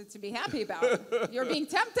to be happy about. You're being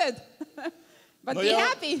tempted. But Но be я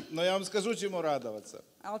happy. вам скажу, чему радоваться.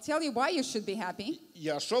 I'll tell you why you should be happy.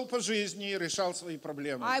 Я шел по жизни и решал свои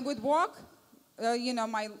проблемы. I would walk,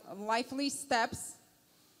 my lively steps,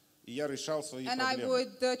 И я решал свои and I проблемы.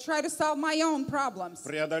 would try to solve my own problems,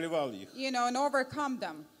 Преодолевал их. and overcome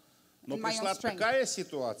them Но in my пришла own strength. такая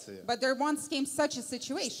ситуация, But there once came such a что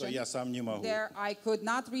situation я сам не могу. there I could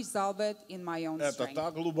not resolve it in my own Это strength.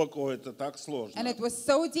 так глубоко, это так сложно. And it was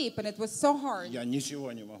so deep and it was so hard. Я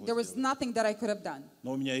ничего не могу There was сделать. nothing that I could have done.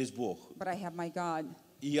 Но у меня есть Бог. But I have my God.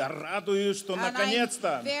 И я радуюсь, что And I'm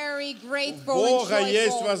наконец-то very grateful у Бога and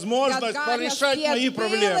есть joyful возможность that God has порешать the мои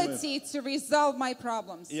проблемы. ability to resolve my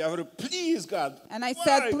problems. И я говорю, please, God. And I why?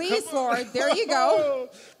 said, please, Come on. Lord, there you go.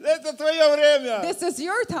 Это твое время. This is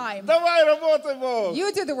your time. Давай работай, Бог.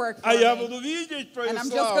 You do the work for А я me. буду видеть твою And I'm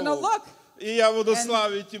just going to славу. look. И я буду And,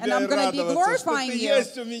 славить and тебя I'm и going to be радоваться, что glorifying ты you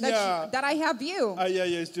есть у меня, that I have you а я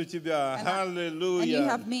есть у тебя. And you Аллилуйя.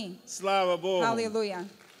 have me. Слава Богу. Hallelujah.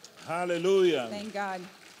 Аллилуйя. Thank God.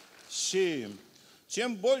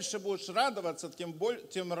 Чем больше будешь радоваться,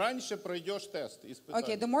 тем раньше пройдешь тест.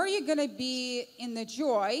 Okay, the more you're going to be in the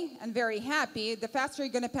joy and very happy, the faster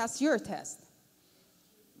you're going to pass your test.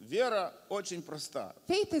 Вера очень проста.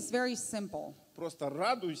 Faith is very simple. Просто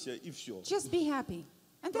радуйся и все. Just be happy.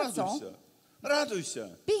 And that's all. Радуйся. Радуйся.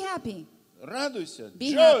 Be happy. Радуйся.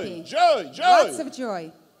 Be Joy, happy. joy, Lots joy. of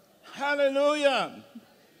joy. Аллилуйя.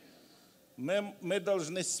 Мы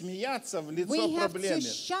должны смеяться в лицо We have to проблеме.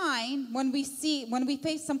 shine when we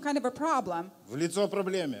face some kind of a problem. В лицо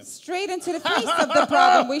проблеме. Straight into the face of the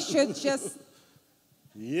problem. We should just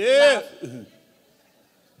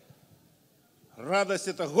Радость —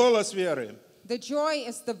 это голос веры. The joy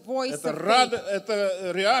is the voice Это, of faith.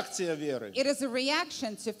 это реакция веры. It is a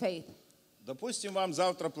reaction to faith. Допустим, вам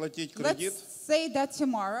завтра платить кредит. Let's say that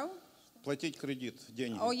tomorrow, Платить кредит,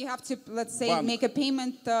 деньги. oh, you have to, let's say, Банк. make a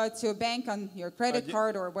payment to a bank on your credit Один.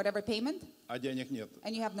 card or whatever payment, А денег нет.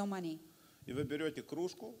 and you have no money. И вы берете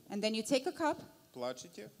кружку, And then you take a cup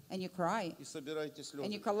плачете and you cry. и собираете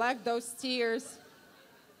And you слезы. collect those tears,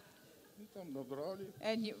 И там набрали.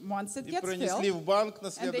 and once it И gets пронесли filled, в банк на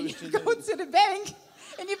and then you следующий go день. to the bank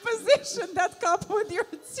and you position that cup with your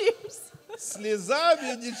tears.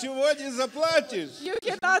 Слезами ничего не заплатишь. You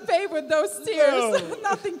cannot pay with those tears. No.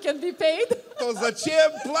 Nothing can be paid. То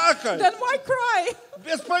зачем плакать? Then why cry?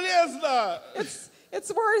 Бесполезно.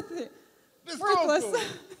 It's worthless. Без Worthless.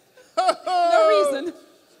 толку. No reason.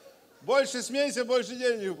 Больше смейся, больше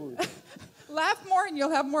денег будет. Laugh more and you'll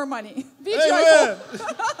have more money. Be Amen. joyful.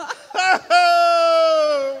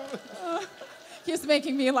 He's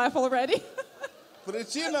making me laugh already.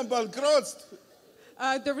 Причина банкротств,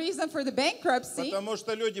 The reason for the bankruptcy, потому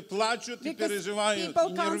что люди плачут и because переживают, people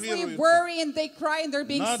и constantly нервируются. worry and they cry and they're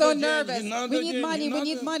being Надо so деньги, nervous. надо We need деньги, money, we надо.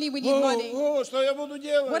 need money, we need money. О, что я буду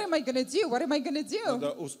делать? What am I going to do? What am I going to do?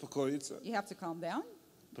 Надо успокоиться, You have to calm down,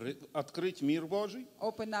 открыть мир Божий,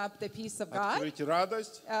 open up the peace of God, открыть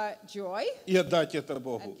радость joy, и отдать это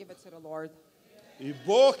Богу. and give it to the Lord. И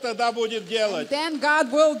Бог тогда будет делать. Then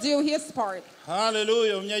God will do His part.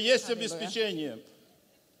 Аллилуйя, у меня есть Аллилуйя. обеспечение.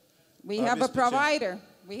 We have a Обеспечение. provider.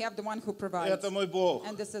 We have the one who provides. Это мой Бог.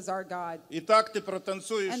 And this is our God. И так ты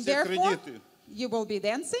протанцуешь And все therefore, кредиты. you will be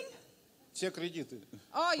dancing. Все кредиты.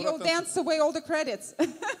 Oh, you'll Протанцуй. dance away all the credits.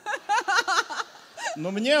 Но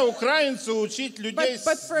мне, украинцу, учить людей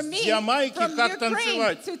But for с me, Ямайки, from как Ukraine,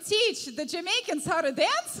 танцевать. to teach the Jamaicans how to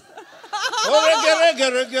dance? О, реге,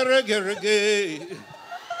 реге, реге, реге.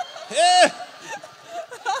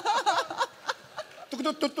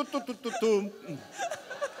 Тук-тук-тук-тук-тук-тук-тум.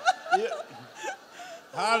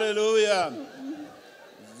 Аллилуйя.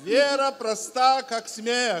 Вера проста, как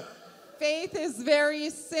смех. Faith is very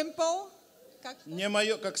simple. Не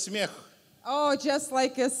мое, как смех. Oh, just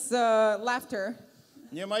like his laughter.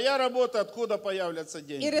 Не моя работа, откуда появятся It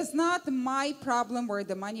деньги. is not my problem where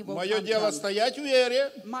the money will Мое come дело from. стоять в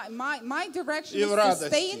вере. My direction И is в to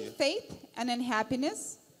stay in радости. faith and in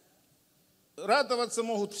happiness. Радоваться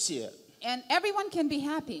могут все. And everyone can be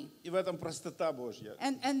happy. И в этом простота Божья.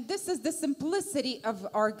 And this is the simplicity of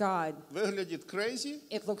our God. Выглядит crazy,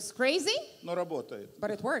 It looks crazy, но работает.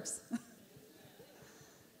 but it works.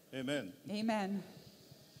 Amen. Amen.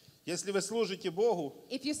 Если вы служите Богу,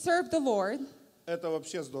 If you serve the Lord, это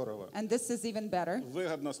вообще здорово. and this is even better,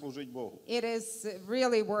 Выгодно служить Богу. it is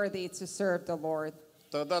really worthy to serve the Lord.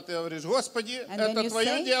 Тогда ты говоришь, Господи, And then это you твое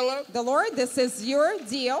say, дело, the Lord, this is your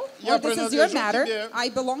deal, Я or this is your принадлежу matter. тебе. I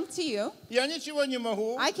belong to you. я ничего не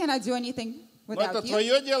могу, I cannot do anything но это without you.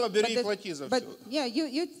 твое дело, But бери и this- плати за but все. yeah,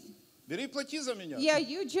 you Бери и плати за меня.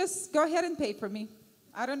 you just go ahead and pay for me.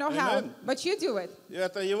 I don't know how, Amen. but you do it. И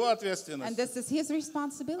это его And ответственность. this is his А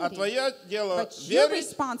responsibility. твое дело But your верить и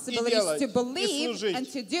responsibility is делать, to и believe and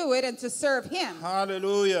служить. to do it and to serve him.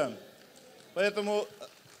 Аллилуйя. Поэтому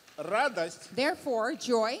радость Therefore,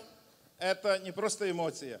 joy, – это не просто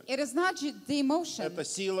эмоция. it is not the emotion. Это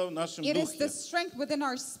сила в нашем It is the духе. strength within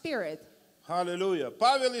our spirit. Аллилуйя.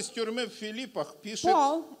 Павел из тюрьмы в Филиппах пишет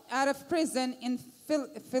Paul, out of prison in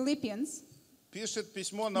Philippians,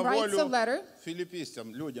 письмо на writes a волю letter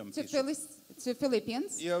филиппийцам, людям to, пишет. to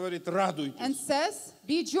Philippians И говорит, радуйтесь. and says,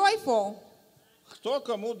 be joyful. Кто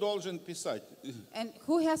кому должен писать? And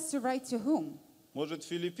who has to write to whom? Может,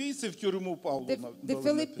 филиппийцы в тюрьму Павлу The должны?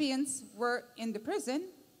 Philippines were in the prison.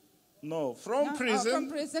 No, No? from From prison.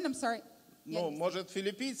 prison, I'm sorry. Ну, может,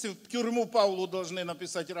 филиппийцы в тюрьму Павлу должны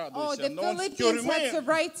написать Oh, радуйся. the Но он в Philippians had to тюрьме.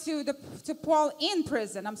 write to Paul in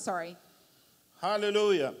prison. I'm sorry.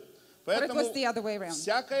 Аллилуйя. But it Поэтому was the other way around.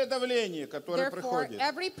 всякое давление, которое Therefore, приходит,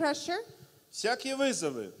 every pressure, всякие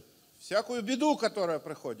вызовы, всякую беду, которая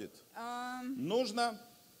приходит, нужно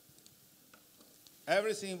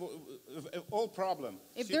everything, all problem,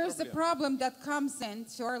 if все there's a проблемы, problem that comes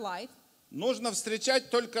into our life, нужно встречать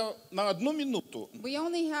только на 1 минуту, we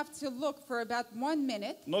only have to look for about 1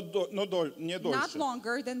 minute, но не not дольше.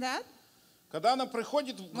 longer than that. Когда она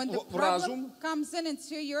приходит When the в разум, problem comes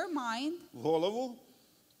into your mind, в голову,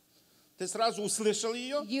 ты сразу услышал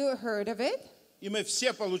ее, you heard of it, и мы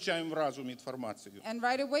все получаем в разуме информацию. and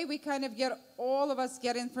right away we kind of get, all of us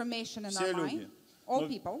get information in Все our люди. mind, all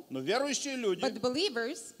people. Но верующие люди, But the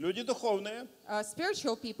believers, люди духовные,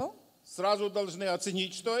 spiritual people, сразу должны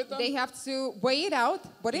оценить, что это, they have to weigh it out,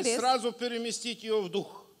 what и it is, сразу переместить ее в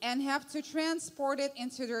дух. and have to transport it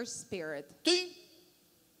into their spirit, Ты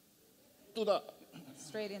туда.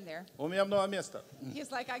 straight in there. У меня много места.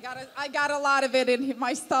 He's like, I got a lot of it in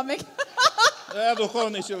my stomach. Я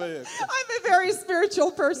духовный человек. I'm a very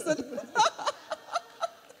spiritual person.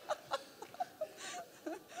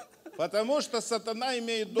 Потому что сатана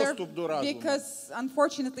имеет доступ до разума, Because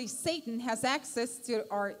unfortunately Satan has access to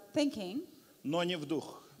our thinking, но не в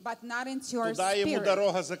дух. but not into our Туда ему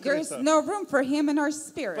дорога spirit. There is закрыта. no room for him in our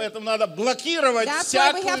spirit. Поэтому надо блокировать That's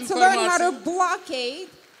why we всякую have to learn how to информацию blockade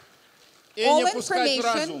и all не пускать в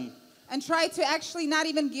разум. information and try to actually not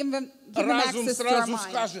even give him Разум access to our сразу mind.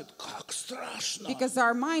 скажет, как страшно. Because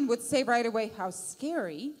our mind would say right away, how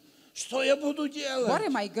scary. Что я буду What делать?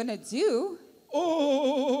 am I going to do?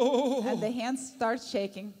 О, And the hands start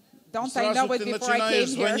shaking. Don't I know Сразу it ты before I начинаешь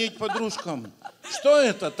came here? звонить подружкам. Что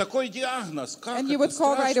это? Такой диагноз. Как And you это would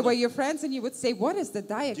call right away страшно? your friends and you would say, what is the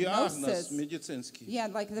Диагноз diagnosis? медицинский. Yeah,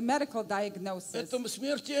 like the medical diagnosis. Это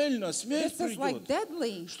смертельно, смерть This is like придет.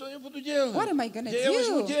 deadly. Что я буду делать? What am I gonna Где я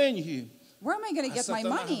возьму do? деньги? Where am I going to А get my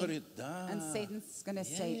сатана money? говорит, да. And Satan's going to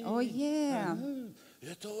say, oh yeah,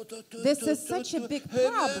 Это вот this is such a big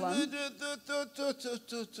problem.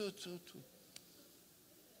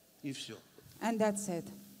 И все. And that's it.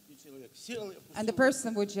 И человек сел, And the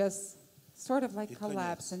person would just sort of like И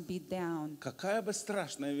collapse конец. and be down. какая бы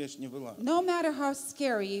страшная вещь ни была, No matter how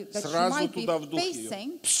scary that you Сразу might be туда, в дух её.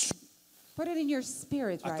 facing, put it in your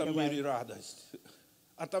spirit а right там мир и away. радость.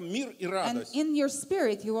 А там мир и And радость. in your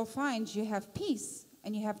spirit, you will find you have peace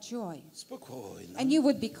and you have joy. Спокойно. And you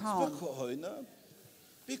would be calm. Спокойно.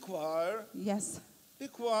 Be quiet. Yes. Be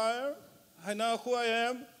quiet. I know who I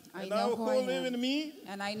am. I know who I live am. in me.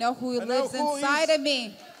 And I know who I know lives who inside is- of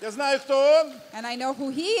me. Я знаю, кто он. And I know who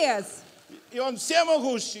he is. И он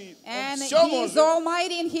всемогущий. Он And все he is может.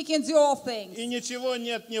 almighty and he can do all things. И ничего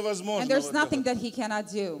нет And невозможного. there's для nothing Бога. that he cannot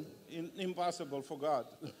do. Impossible for God.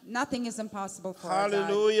 Nothing is impossible for our God.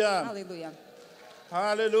 Hallelujah. Hallelujah.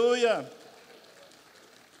 Аллилуйя.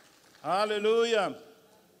 Аллилуйя.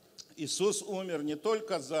 Иисус умер не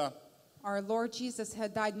только за Our Lord Jesus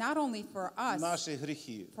had died not only for us, наши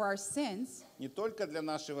грехи, for our sins, не только для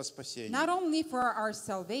нашего спасения. not only for our И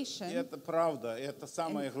salvation. это правда, это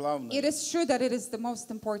самое It главное. is true that it is the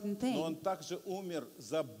most important Но Он thing. также умер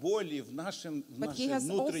за боли в наши But he has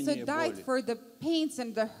also внутренние died боли, for the pains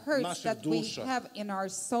and the hurts наших that we душах. have in our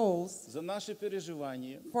souls, за наши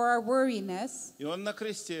переживания. for our worriness. И Он на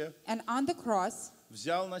кресте And on the cross,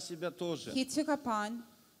 взял на себя тоже he took upon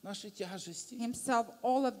наши тяжести, himself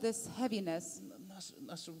all of this heaviness,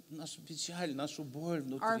 нашу печаль, нашу боль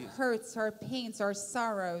our внутри, hurts, our pains, our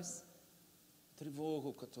sorrows,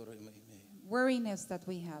 тревогу, которую мы имеем. worriness that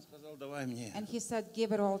we have. Сказал, давай мне. And he said,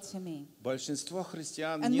 give it all to me. Большинство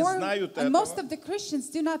христиан And, не знают and most этого, of the Christians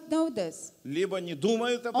do not know this, либо не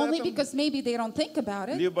думают об only этом, because maybe they don't think about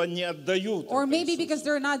it, либо не отдают or это maybe Иисусу. because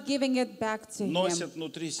they're not giving it back to Носят him.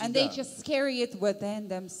 внутри And they себя. just carry it within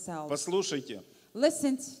themselves. Послушайте,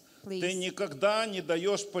 Listen, ты please. никогда не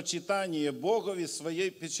даешь почитание Богови своей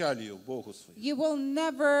печалью, Богу своему. You will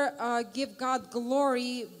never give God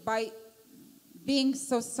glory by being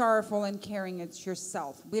so sorrowful and carrying it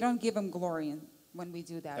yourself. We don't give him glory when we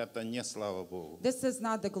do that. Это не слава Богу. This is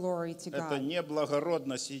not the glory to Это God. не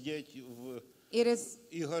благородно сидеть It is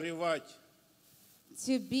и горевать.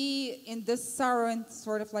 to be in this sorrow and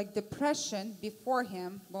sort of like depression before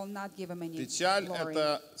him will not give him any Печаль – glory.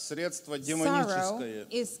 это средство Sorrow демоническое.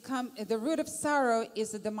 is the root of sorrow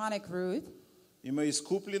is a demonic root, И мы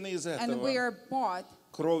искуплены из and we этого are bought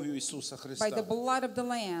кровью Иисуса by the Христа. blood of the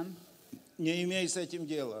Lamb, Не имей с этим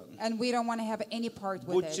дела. and we don't want to have any part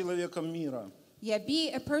with Будь it. человеком мира. Yeah, be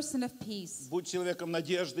a person of peace. Будь человеком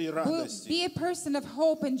надежды и Be радости. a person of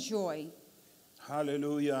hope and joy.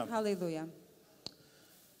 Аллилуйя. Hallelujah.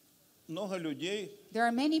 Много людей There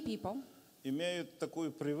are many people имеют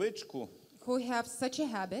такую привычку who have such a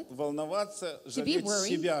habit волноваться, To be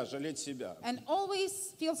жалеть себя. and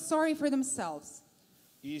always feel sorry for themselves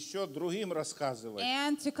И еще другим рассказывать.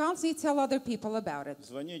 and to constantly tell other people about it.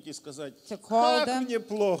 Звонить и сказать, To call как them. мне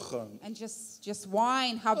плохо. And just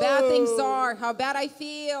whine how bad things are, how bad I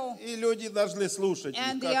feel. И люди должны слушать.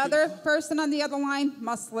 And их, the как other person on the other line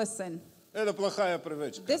must listen. Это плохая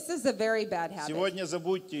привычка. This is a very bad habit. Сегодня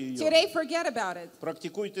забудьте ее. Today, forget about it.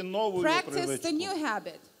 Практикуйте новую Practice the new привычку.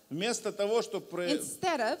 habit. Вместо того, чтобы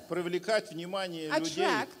Instead of привлекать внимание людей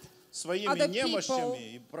attract своими other people немощами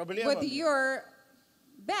и with проблемами, your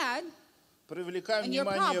bad, привлекай and your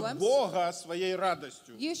внимание problems, Бога своей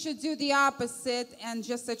радостью. you should do the opposite and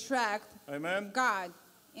just attract Amen. God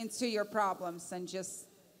into your problems and just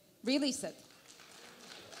release it.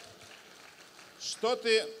 Что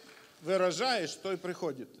ты выражаешь, то и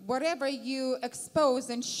приходит. Whatever you expose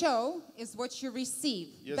and show is what you receive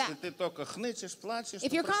Если back. ты только хнычешь, плачешь, If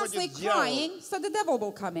то you're constantly приходит дьявол. crying, so the devil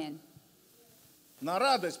will come in. На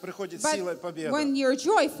радость приходит сила и But победа. when you're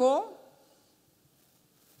joyful,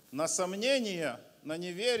 На сомнение, на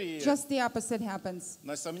неверие, just the opposite happens.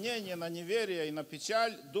 на сомнение, на неверие и на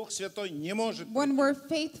печаль Дух Святой не может When прийти. we're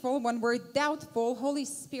faithful, when we're doubtful, Holy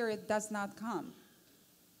Spirit does not come.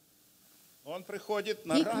 Он приходит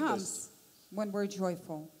на He радость, comes when we're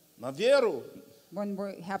joyful, на веру, when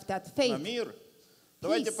we have that на faith. мир.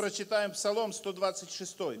 Давайте Peace. прочитаем Псалом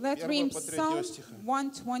 126, Let's 1 read по 3 Psalm стиха.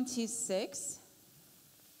 126.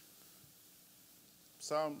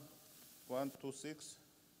 Psalm 126,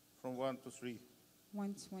 from 1 to 3.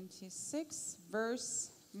 126, verse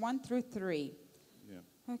 1 through 3.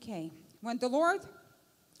 Yeah. Okay. When the Lord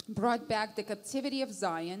brought back the captivity of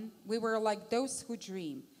Zion, we were like those who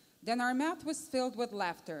dream. Then our mouth was filled with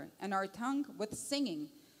laughter, and our tongue with singing.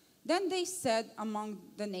 Then they said among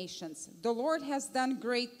the nations, the Lord has done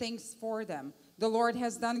great things for them. The Lord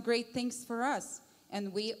has done great things for us,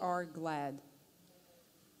 and we are glad.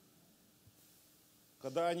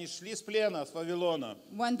 Когда они шли с плена с Вавилона,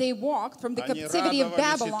 When they walked from the Они captivity of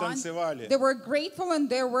радовались и Babylon, танцевали. they were grateful and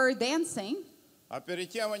they were dancing. а перед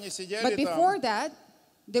тем они But сидели before там. that,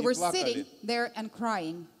 they и were плакали. sitting there and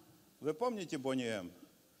crying. Вы помните Бонни М?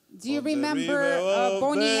 Do you On the remember river of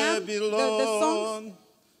Bonnie M, the song? Babylon,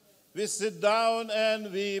 we sit down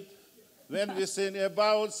and weep when we sing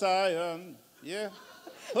about Zion. Yeah.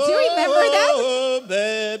 Do you remember that? Oh,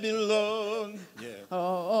 Babylon. Yeah.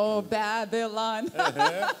 Oh, Babylon.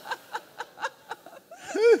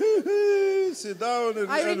 Sit down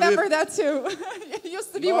and, I and remember weep. that too. It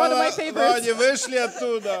used to be one of my Но favorites. они вышли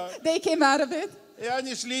оттуда, They came out of it и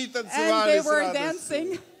они шли и and танцевали they с were радостью.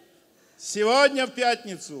 dancing. Сегодня в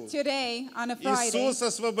пятницу Today, on a Friday, Иисус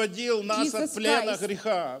освободил нас Jesus от плена Christ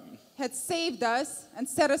греха. had saved us and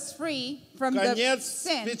set us free from the Конец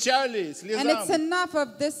sin. печали, And it's слезам. enough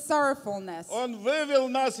of this sorrowfulness. Он вывел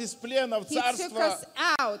нас из плена в He took царство, us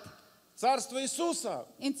out царство Иисуса.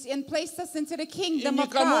 and placed us into the И kingdom of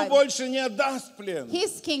никому God. больше не отдаст плен.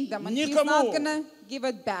 His kingdom, and He's Никому. not going to give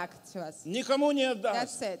it back to us. Никому не That's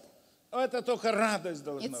отдаст. it. Это только радость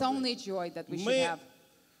должна It's быть. only joy that we should Мы, have.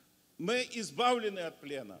 мы избавлены от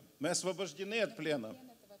плена. Мы освобождены от плена.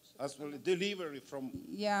 Delivery from...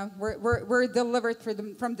 Yeah, we're delivered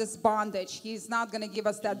from this bondage. He's not going to give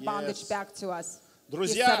us that bondage Yes. back to us. He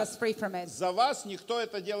Друзья, set us free from it. за вас никто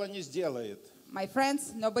это дело не сделает. My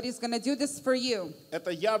friends, nobody's going to do this for you.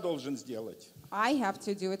 Это я должен сделать. I have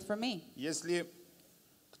to do it for me. Если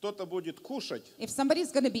кто-то будет кушать, If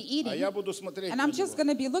somebody's going to be а eating, я буду смотреть and на I'm just него, going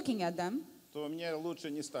to be looking at them, то мне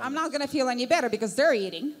лучше не I'm станет. not going to feel any better because they're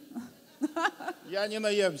eating. Я не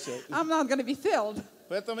наемся. I'm not going to be filled.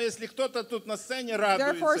 Поэтому если кто-то тут на сцене Therefore,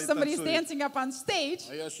 радуется и somebody's танцует, dancing up on stage,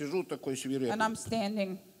 а я сижу такой and свирепый, I'm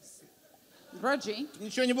standing grudgy.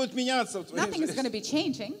 ничего не будет меняться в твоей Nothing is going to жизни. be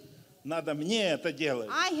changing. Надо мне это делать.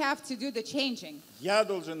 I have to do the changing. Я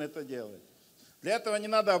должен это делать. Для этого не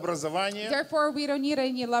надо образования, Therefore, we don't need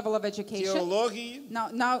any level of education. теологии.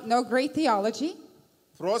 No great theology.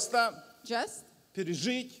 Просто Just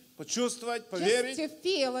пережить, почувствовать, to поверить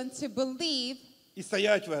feel and to believe и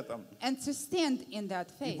стоять в этом. and to stand in that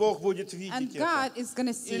И faith. Бог будет And видеть God это. is going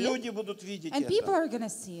to И see it, люди будут видеть and people это. are going to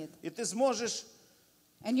see it. И ты сможешь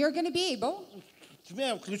And you're going to be able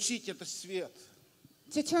тьме включить этот свет.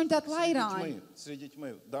 to turn that light Среди on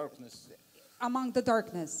тьмы, darkness. among the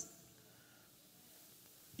darkness.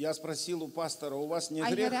 Я спросил у пастора, у вас не I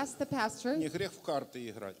had грех, asked the pastor не грех в карты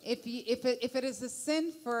играть? if it is a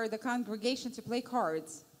sin for the congregation to play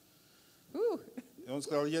cards. Ooh. И он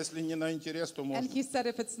сказал, если не на интерес, то And можно. he said,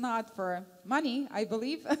 if it's not for money, I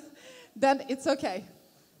believe, then it's okay.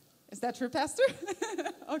 Is that true, Pastor?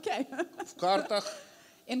 Okay. В картах,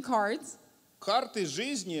 In cards, карты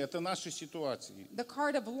жизни – это наши ситуации. the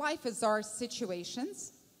card of life is our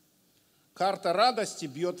situations. Карта радости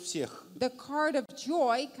бьет всех. The card of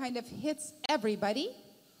joy kind of hits everybody.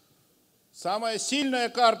 Самая сильная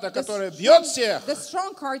карта, The которая бьет strong, всех, the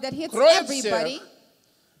strong card that hits кроет everybody, всех,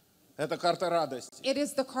 это карта радости. it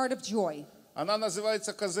is the card of joy. Она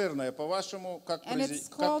называется козырная, по-вашему, как, And it's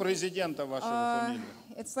как called, президента вашего фамилии.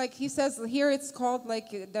 It's like he says here, it's called like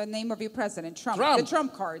the name of your president, Trump. Trump. The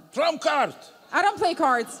Trump card. Trump card. I don't play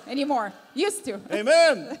cards anymore. Used to.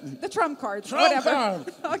 Amen. The Trump card. Trump whatever.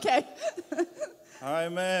 card. Okay.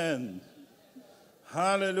 Amen.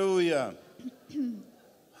 Hallelujah.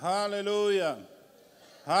 Hallelujah.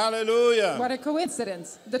 Hallelujah. What a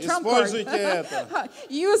coincidence. The Trump card. Используйте это.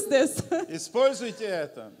 Use this. Используйте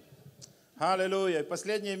это. Аллилуйя. И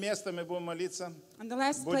последнее место мы будем молиться. And the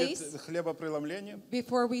last Будет place, хлебопреломление.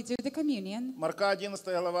 before we do the communion, Марка 11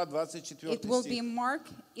 глава, 24 it will be стих. Mark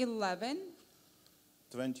 11.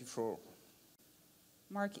 24.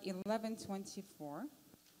 Mark 11:24.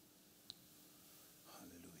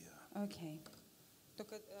 Аллилуйя. Okay.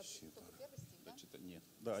 Нет.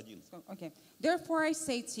 Да, 11. Okay. Therefore I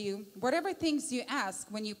say to you, whatever things you ask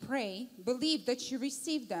when you pray, believe that you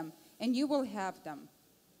receive them, and you will have them.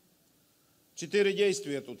 4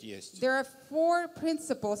 действия тут есть. There are 4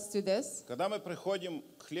 principles to this. Когда мы приходим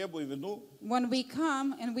к хлебу и вину, When we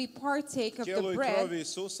come and we partake of телу the и bread крови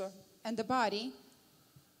Иисуса, and the body,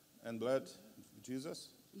 and blood of Jesus,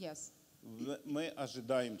 yes, мы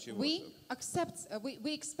ожидаем чего-то.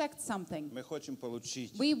 we expect something. Мы хотим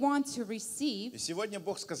получить. We want to receive. И сегодня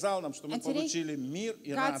Бог сказал нам, что мы And today, получили мир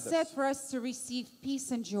и God said радость. for us to receive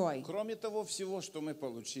peace and joy. Кроме того всего, что мы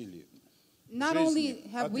получили в Not only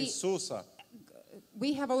жизни have от we Иисуса,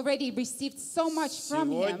 we have already received so much from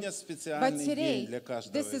Him, сегодня but специальный день для today,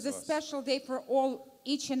 каждого this is из a вас. special day for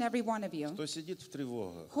each and every one of you. Кто сидит в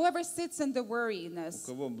тревогах, Whoever sits in the у worriness,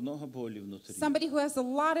 кого много боли внутри, somebody who has a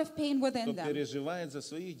lot of pain кто within them, переживает за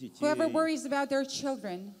своих детей, whoever worries about their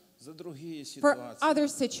children, за другие for ситуации, other вы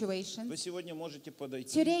situations, сегодня можете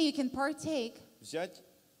подойти, today you can partake взять,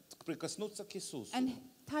 прикоснуться к Иисусу and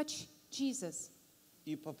touch Jesus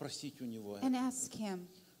и попросить у Него and это. ask Him.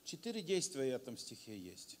 4 действия в этом стихе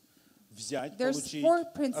есть. Взять, There's получить. 4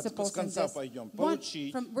 С principles in конца this. пойдем. One,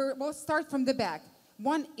 Получить, we'll start from the back.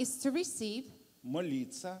 One is to receive,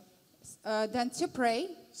 молиться then to pray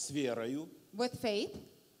с верою. with faith.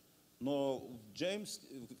 Но в Джеймс,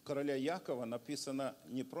 короля Якова, написано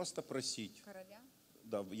не просто просить.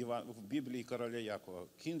 Да, в Библии короля Якова.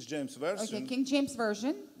 King James Okay, Version, King James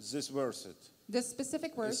Version. this verse, This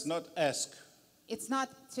specific it's verse, not ask, it's not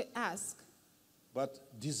to ask, but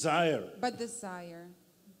desire. but desire.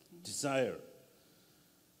 Desire.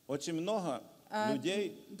 Очень много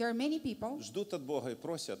людей There are many people, ждут от Бога и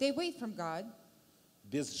просят they wait from God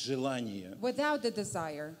без желания. without the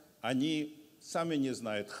desire. Они сами не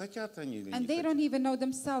знают, хотят они или And не they хотят. don't even know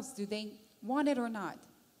themselves, do they want it or not?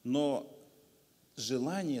 Но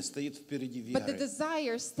желание стоит впереди But the веры.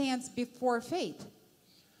 desire stands before faith.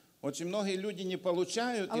 Очень многие люди не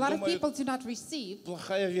получают A и lot of думают, people do not receive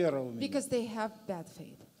плохая вера у меня, because they have bad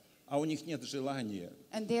faith а у них нет желания.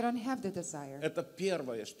 and they don't have the desire. Это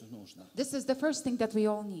первое, что нужно. This is the first thing that we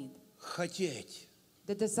all need, Хотеть,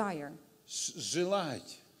 the desire,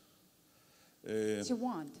 желать. to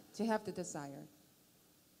want, to have the desire.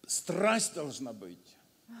 Страсть должна быть.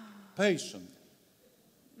 Patient.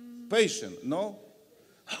 Patient, no?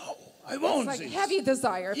 Oh, I It's want like this. heavy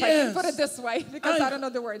desire, if I can put Yes. it this way, because I don't know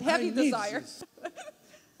the word. Heavy I need desire. this.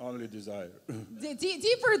 Only desire.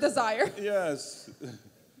 Deeper desire. Yes.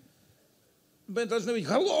 Мы должны быть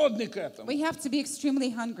голодны к этому. We have to be extremely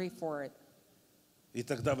hungry for it. И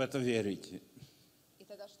тогда в это верить.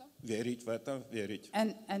 Верить в это, верить.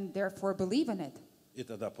 And therefore believe in it. И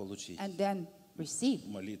тогда получить. And then receive.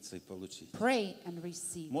 Молиться и получить. Pray and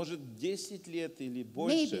receive. Может, 10 лет или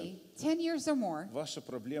больше Maybe 10 years or more, ваша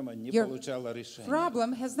проблема не Your получала решения.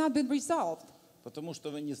 problem has not been resolved Потому что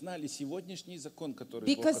вы не знали сегодняшний закон, который Бог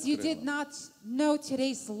because you открыл did вам. not know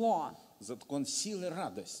today's law, Закон силы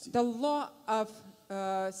радости. the law of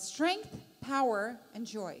strength, power, and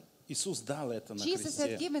joy. Иисус дал это на Jesus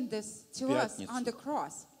had кресте. given this to us пятницу. on the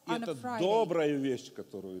cross И on это a Friday. добрая вещь,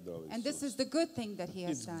 которую дал And this Иисус. is the good thing that He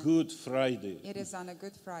has It's done. Good Friday. It is on a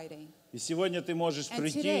Good Friday. И сегодня ты можешь And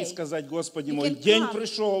прийти today и сказать, Господи, You мой can день come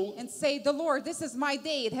пришел, and say, the Lord, this is my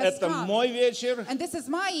day, it has это come. мой вечер, And this is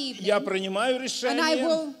my evening. я принимаю And I решение,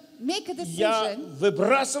 will make a Я decision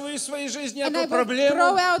выбрасываю из своей жизни and I эту will throw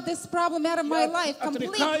проблему, out this problem out of my Я life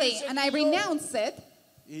completely отрекаюсь от and I неё. renounce it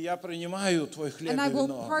и я принимаю Твой хлеб and I и will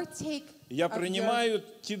вино. partake Я of принимаю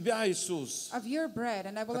Тебя, Иисус, your bread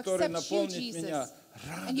and I will который accept you, наполнит меня Jesus.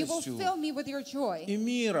 And you will радостью fill me with your joy и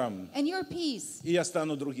миром, and your peace. и я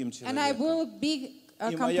стану другим And I человеком. will be a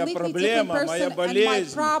И моя completely different проблема, person, моя and my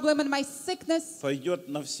болезнь problem and my sickness Пойдет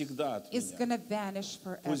навсегда от is меня. going to vanish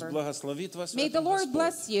Пусть forever. благословит вас в May the этом Lord Господь.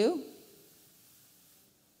 bless you.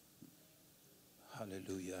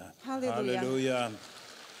 Аллилуйя. Hallelujah. Аллилуйя.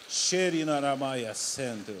 Шерина рамая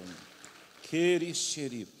сентум. Кери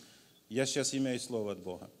шери. Я сейчас имею слово от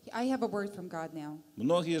Бога. I have a word from God now.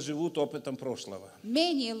 Многие живут опытом прошлого.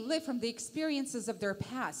 Many live from the experiences of their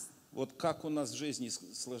past. Вот как у нас в жизни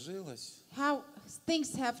сложилось, How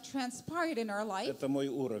things have transpired in our life, это мой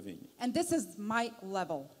уровень. and this is my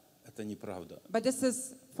level. Это неправда. But this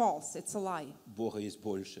is false. It's a lie. Бога есть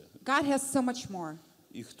больше. God has so much more.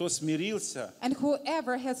 И кто смирился And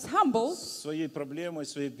whoever has humbled с своей проблемой,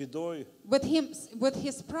 своей бедой, with him, with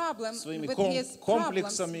his problem, Своими with his problems,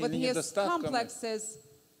 комплексами with или his недостатками. complexes,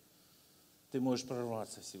 ты можешь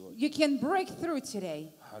прорваться сегодня. you can break through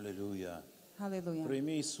today. Аллилуйя. Hallelujah.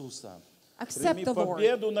 Прими Иисуса. Accept Прими the Lord.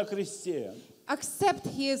 победу на кресте. Accept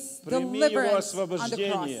his Прими Его deliverance on the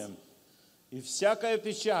освобождение. cross. И всякая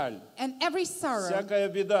печаль, And every sorrow, всякая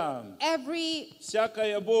беда, every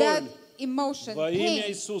всякая bad боль emotion, во имя pain,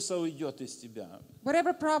 Иисуса уйдет из тебя.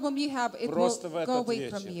 whatever problem you have, it will Просто в это go away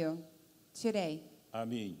from отвечу. you today.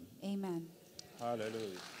 Аминь. Amen.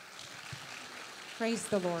 Аллилуйя. Praise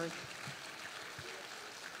the Lord.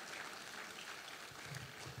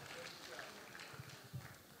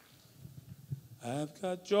 I've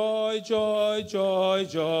got joy, joy, joy,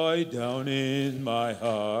 joy down in my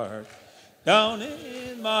heart. Down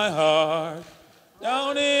in my heart.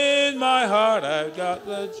 Down in my heart. I've got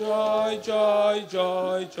the joy, joy,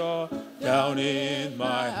 joy, joy down in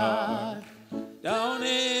my heart. Down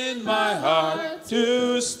in my heart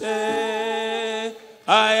to stay.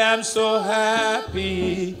 I am so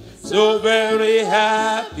happy, so very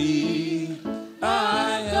happy.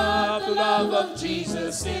 I have the love of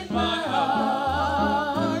Jesus in my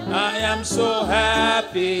heart. I am so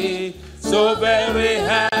happy, so very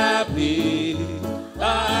happy.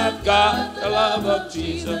 I've got the love of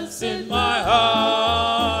Jesus in my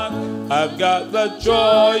heart. I've got the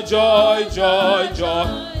joy, joy, joy,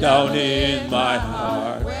 joy down in my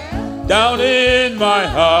heart. Down in my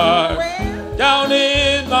heart. Down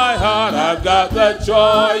in my heart. I've got the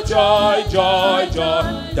joy, joy, joy,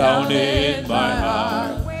 joy down in my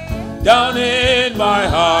heart. Down in my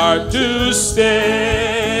heart to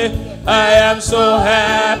stay. I am so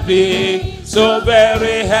happy, so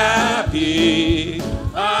very happy.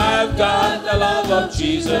 I've got the love of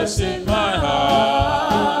Jesus in my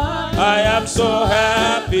heart. I am so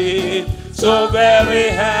happy, so very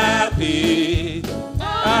happy.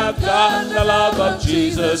 I've got the love of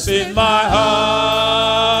Jesus in my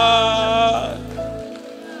heart.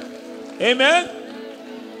 Amen.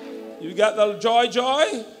 You got the joy,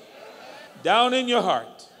 joy down in your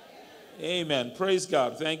heart. Amen. Praise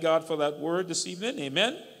God. Thank God for that word this evening.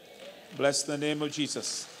 Amen. Bless the name of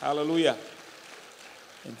Jesus. Hallelujah.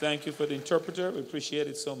 And thank you for the interpreter. We appreciate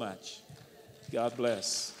it so much. God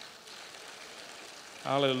bless.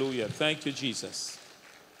 Hallelujah. Thank you, Jesus.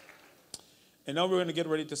 And now we're going to get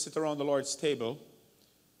ready to sit around the Lord's table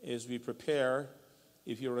as we prepare.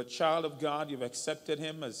 If you're a child of God, you've accepted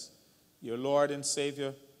Him as your Lord and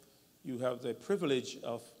Savior, you have the privilege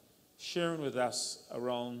of sharing with us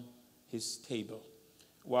around His table.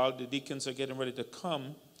 While the deacons are getting ready to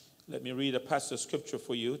come, let me read a passage of scripture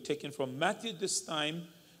for you, taken from Matthew this time,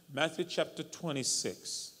 Matthew chapter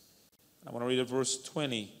 26. I want to read at verse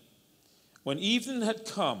 20. When evening had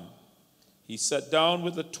come, He sat down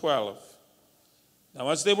with the 12. Now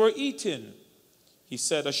as they were eating, He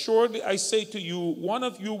said, "Assuredly I say to you, one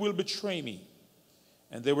of you will betray me."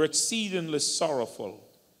 And they were exceedingly sorrowful.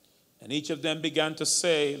 And each of them began to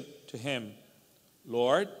say to Him,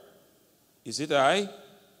 "Lord, is it I?" And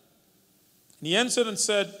He answered and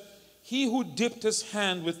said, "He who dipped his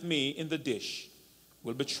hand with me in the dish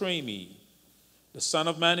will betray me. The Son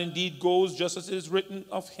of Man indeed goes just as it is written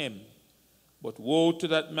of him. But woe to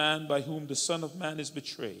that man by whom the Son of Man is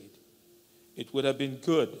betrayed. It would have been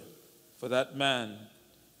good for that man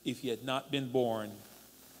if he had not been born."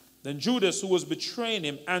 Then Judas, who was betraying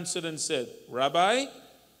Him, answered and said, "Rabbi,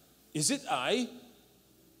 is it I?"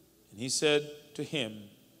 And He said to him,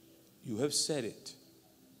 "You have said it."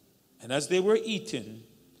 And as they were eating,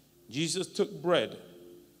 Jesus took bread,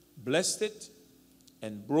 blessed it,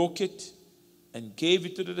 and broke it, and gave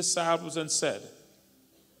it to the disciples and said,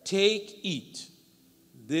 Take, eat.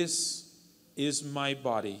 This is my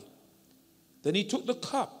body. Then he took the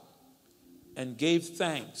cup and gave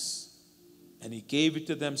thanks, and he gave it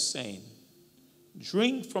to them, saying,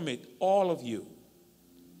 drink from it, all of you,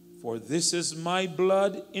 for this is my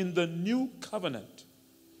blood in the new covenant,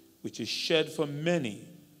 which is shed for many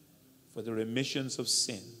for the remissions of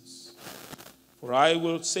sins. For I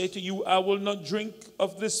will say to you, I will not drink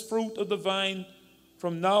of this fruit of the vine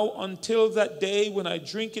from now until that day when I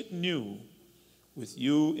drink it new with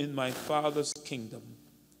you in my Father's kingdom.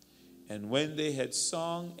 And when they had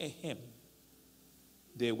sung a hymn,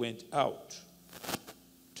 they went out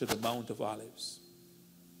to the Mount of Olives.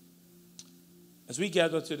 As we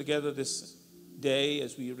gather together this day,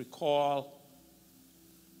 as we recall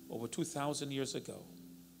over 2,000 years ago,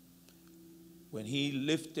 when he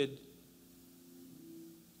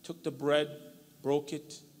took the bread, broke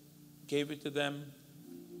it, gave it to them,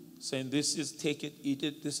 saying, take it, eat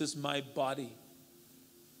it, this is my body.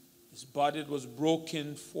 His body was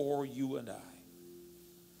broken for you and I.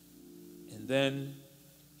 And then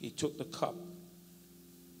he took the cup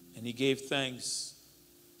and he gave thanks,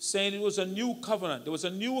 saying it was a new covenant. There was a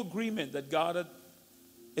new agreement that God had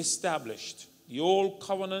established. The old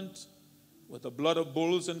covenant with the blood of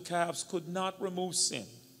bulls and calves could not remove sin,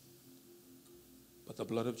 but the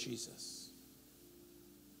blood of Jesus.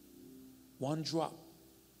 One drop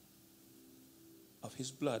of his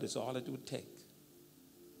blood is all it would take.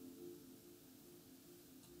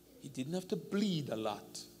 He didn't have to bleed a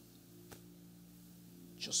lot.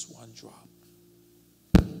 Just one drop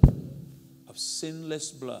of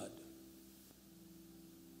sinless blood.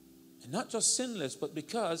 And not just sinless, but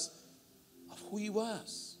because of who he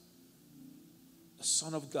was. The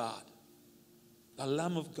Son of God, the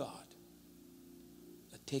Lamb of God,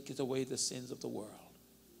 that taketh away the sins of the world.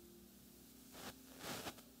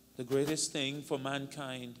 The greatest thing for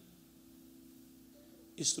mankind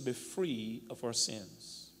is to be free of our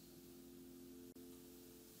sins.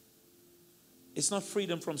 It's not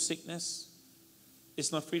freedom from sickness.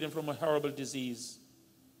 It's not freedom from a horrible disease.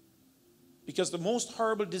 Because the most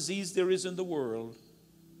horrible disease there is in the world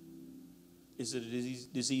is the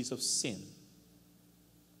disease of sin.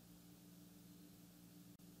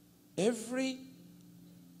 Every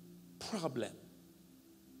problem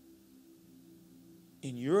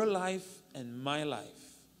in your life and my life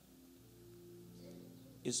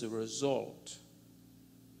is a result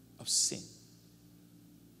of sin.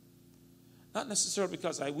 Not necessarily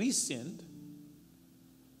because we sinned,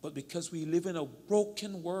 but because we live in a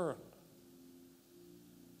broken world.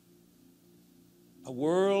 A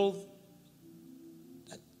world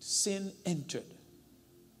that sin entered.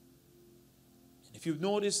 And if you've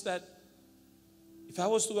noticed that, if I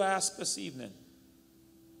was to ask this evening,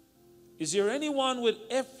 is there anyone with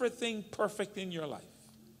everything perfect in your life?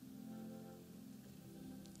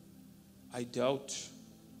 I doubt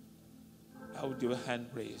I would give a hand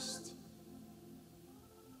raised.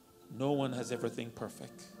 No one has everything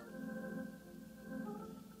perfect.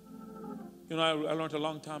 You know, I learned a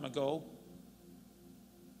long time ago,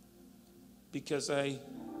 because I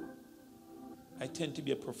tend to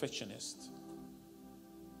be a perfectionist.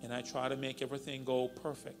 And I try to make everything go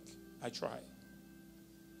perfect. I try.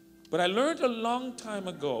 But I learned a long time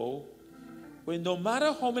ago, when no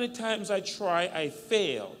matter how many times I try, I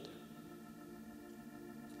failed.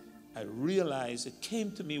 I realized, it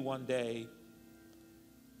came to me one day,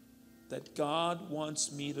 that God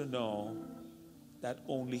wants me to know that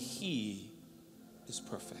only He is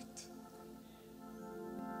perfect.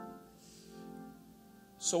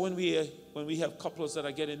 So when we have couples that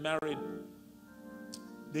are getting married,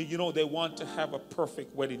 they want to have a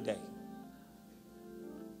perfect wedding day.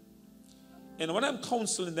 And when I'm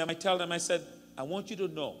counseling them, I tell them, I said, I want you to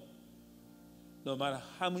know, no matter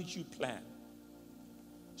how much you plan,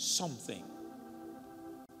 something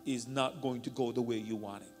is not going to go the way you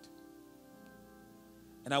want it.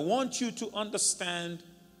 And I want you to understand,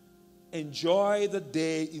 enjoy the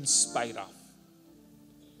day in spite of.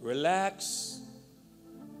 Relax.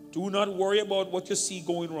 Do not worry about what you see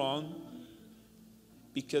going wrong,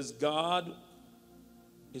 because God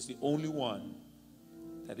is the only one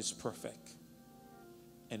that is perfect.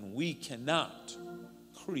 And we cannot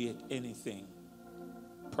create anything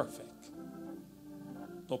perfect.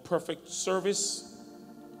 No perfect service,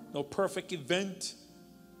 no perfect event.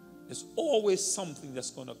 There's always something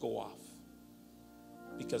that's going to go off,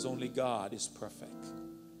 because only God is perfect.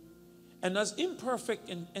 And as imperfect,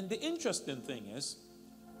 and the interesting thing is,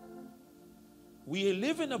 we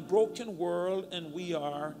live in a broken world and we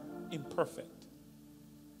are imperfect.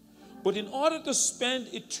 But in order to spend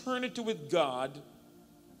eternity with God,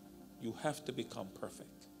 you have to become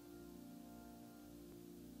perfect.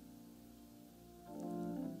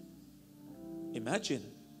 Imagine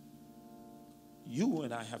you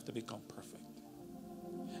and I have to become perfect.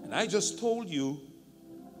 And I just told you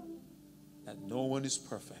that no one is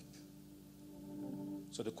perfect.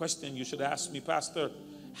 So the question you should ask me, Pastor,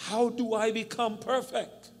 how do I become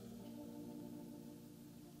perfect?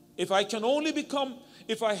 If I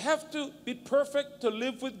have to be perfect to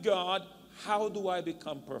live with God, how do I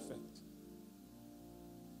become perfect?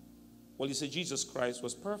 Well, you say Jesus Christ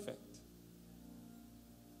was perfect.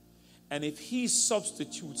 And if he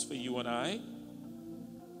substitutes for you and I,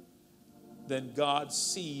 then God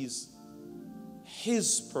sees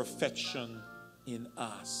his perfection in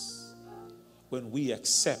us when we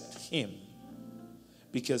accept him,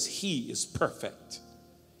 because he is perfect.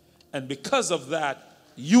 And because of that,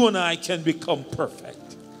 you and I can become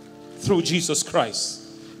perfect through Jesus Christ.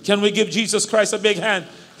 Can we give Jesus Christ a big hand?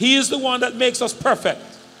 He is the one that makes us perfect.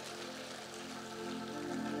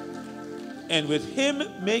 And with him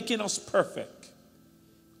making us perfect,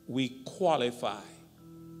 we qualify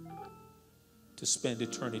to spend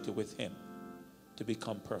eternity with him, to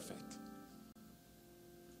become perfect.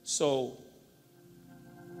 So,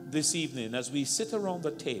 this evening, as we sit around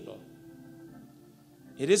the table,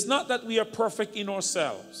 it is not that we are perfect in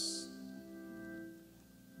ourselves,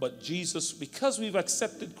 but Jesus, because we've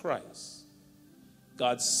accepted Christ,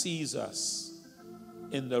 God sees us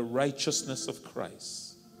in the righteousness of Christ,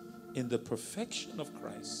 in the perfection of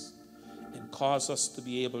Christ, and cause us to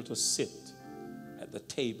be able to sit at the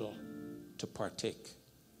table to partake.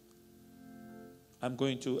 I'm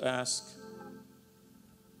going to ask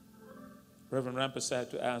Reverend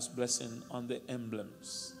Rampersad to ask blessing on the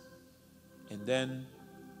emblems, and then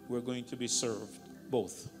we're going to be served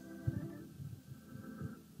both.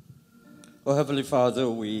 Oh, Heavenly Father,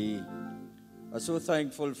 we are so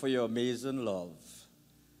thankful for your amazing love.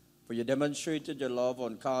 For you demonstrated your love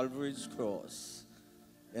on Calvary's cross,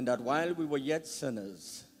 and that while we were yet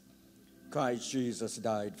sinners, Christ Jesus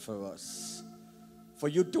died for us. For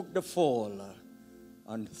you took the fall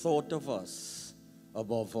and thought of us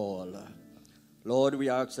above all. Lord, we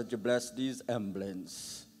ask that you bless these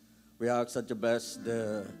emblems. We ask that you bless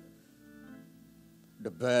the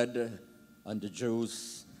bread and the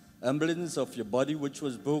juice, emblems of your body which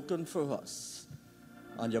was broken for us,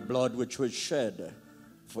 and your blood which was shed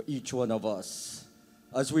for each one of us.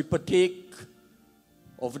 As we partake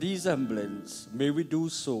of these emblems, may we do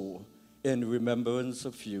so in remembrance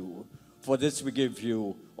of you. For this we give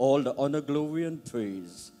you all the honor, glory, and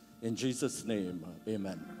praise. In Jesus' name,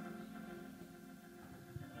 amen.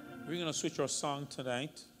 We're going to switch our song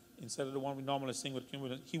tonight. Instead of the one we normally sing with Kim,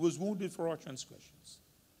 he was wounded for our transgressions.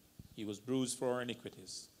 He was bruised for our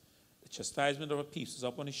iniquities. The chastisement of our peace is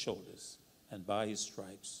up on his shoulders, and by his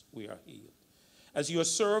stripes we are healed. As you are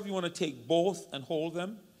served, you want to take both and hold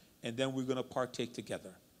them, and then we're going to partake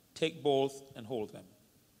together. Take both and hold them.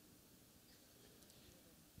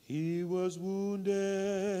 He was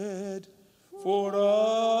wounded for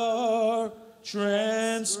our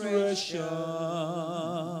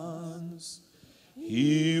transgressions.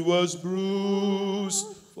 He was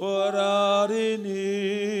bruised for our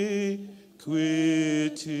iniquities.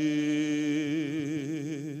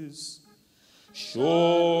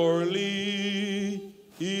 Surely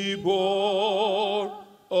he bore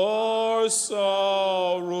our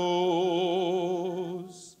sorrows,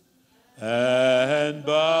 and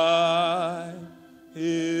by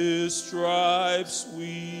his stripes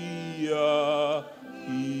we are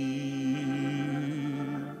healed.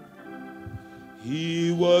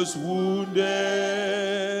 He was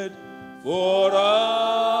wounded for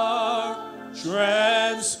our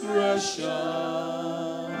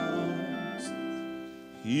transgressions.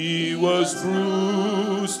 He was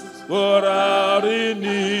bruised for our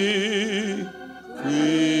iniquities.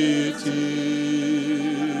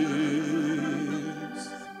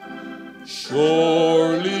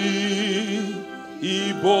 Surely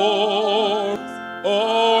he bore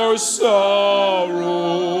our sorrows,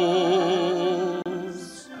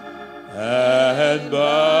 and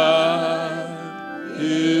by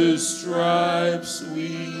his stripes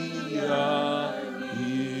we are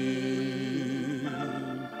healed.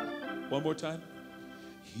 One more time.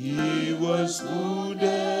 He was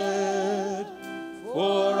wounded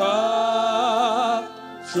for our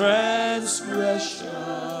transgression.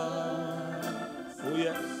 Oh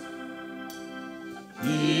yes.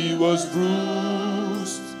 He was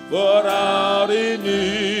bruised for our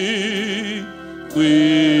iniquities.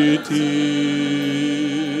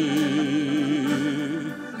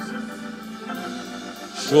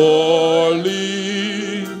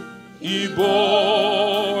 Surely he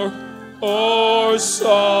bore our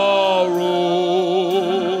sorrows,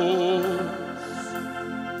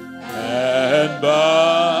 and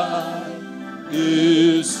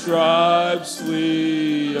stripes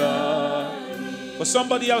we are. For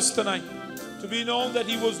somebody else tonight, to be known that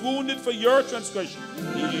he was wounded for your transgression.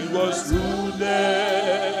 He was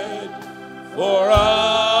wounded for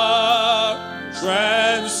our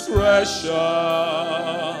transgression.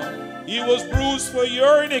 He was bruised for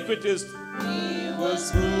your iniquities. He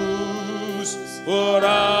was bruised for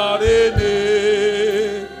our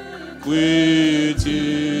iniquities.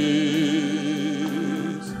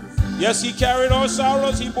 Yes, he carried our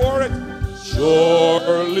sorrows, he bore it.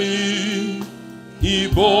 Surely he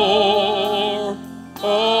bore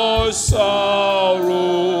our sorrows,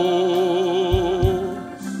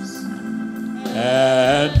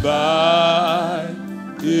 and by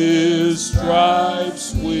his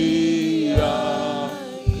stripes we are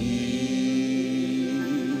healed.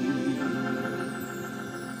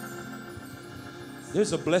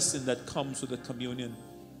 There's a blessing that comes with the communion.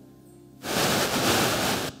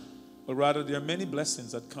 Or rather, there are many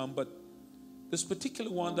blessings that come, but this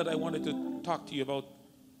particular one that I wanted to talk to you about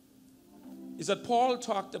is that Paul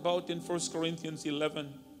talked about in 1 Corinthians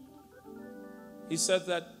 11. He said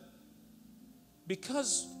that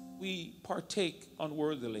because we partake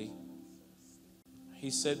unworthily, he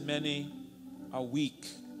said many are weak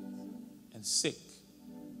and sick,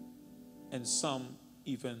 and some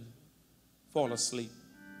even fall asleep,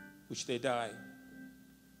 which they die.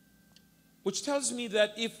 Which tells me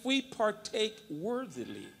that if we partake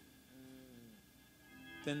worthily,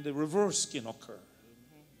 then the reverse can occur.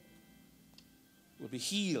 We'll be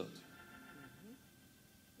healed.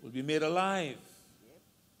 We'll be made alive.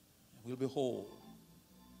 And we'll be whole.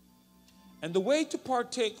 And the way to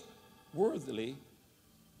partake worthily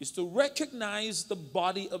is to recognize the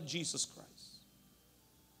body of Jesus Christ.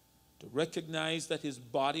 To recognize that his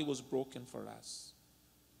body was broken for us.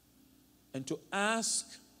 And to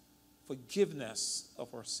ask forgiveness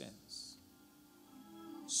of our sins.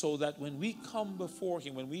 So that when we come before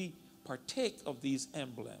him, when we partake of these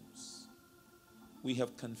emblems, we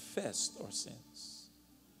have confessed our sins.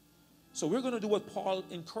 So we're going to do what Paul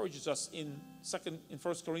encourages us in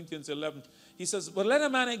 1 Corinthians 11. He says, but let a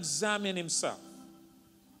man examine himself,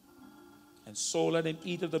 and so let him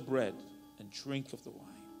eat of the bread and drink of the wine.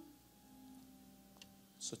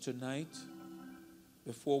 So tonight,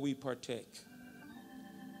 before we partake,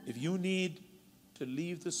 if you need to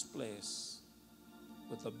leave this place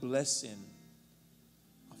with a blessing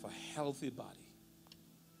of a healthy body,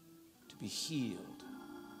 to be healed,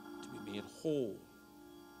 to be made whole,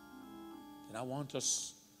 then I want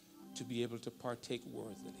us to be able to partake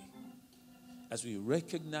worthily as we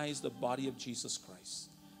recognize the body of Jesus Christ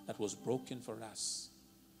that was broken for us.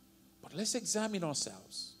 But let's examine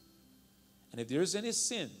ourselves. And if there is any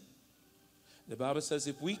sin, the Bible says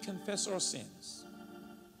if we confess our sins,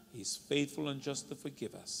 he's faithful and just to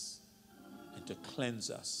forgive us and to cleanse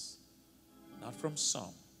us, not from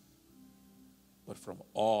some, but from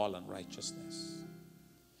all unrighteousness.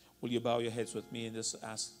 Will you bow your heads with me and just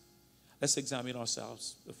ask? Let's examine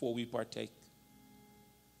ourselves before we partake.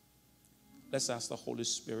 Let's ask the Holy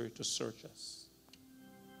Spirit to search us.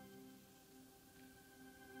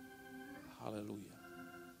 Hallelujah.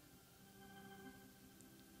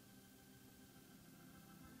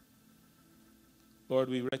 Lord,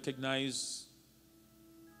 we recognize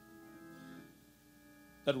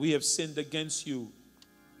that we have sinned against you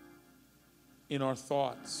in our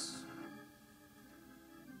thoughts.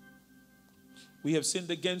 We have sinned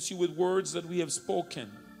against you with words that we have spoken.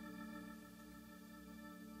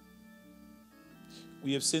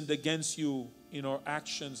 We have sinned against you in our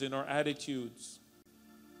actions, in our attitudes.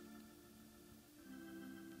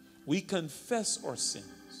 We confess our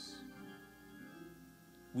sins.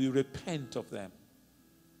 We repent of them.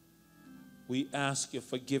 We ask your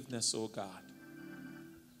forgiveness, O God.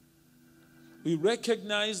 We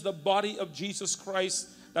recognize the body of Jesus Christ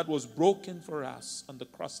that was broken for us on the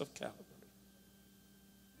cross of Calvary.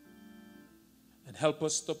 And help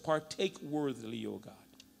us to partake worthily, O God,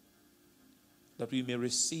 that we may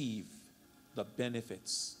receive the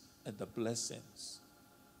benefits and the blessings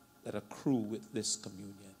that accrue with this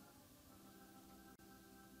communion.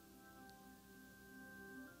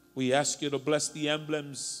 We ask you to bless the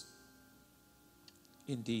emblems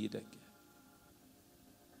indeed again.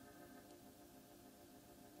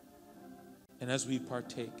 And as we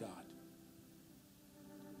partake, God,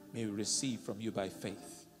 may we receive from you by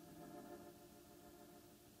faith.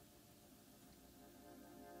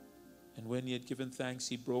 And when he had given thanks,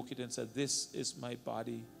 he broke it and said, this is my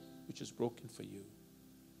body, which is broken for you.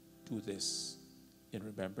 Do this in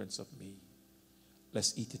remembrance of me.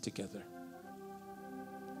 Let's eat it together.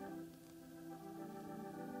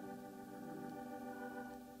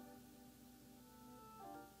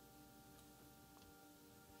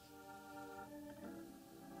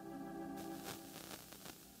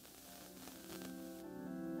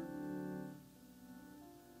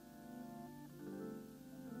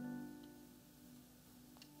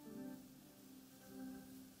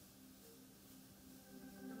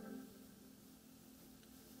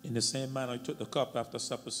 In the same manner, he took the cup after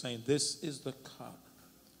supper, saying, "This is the cup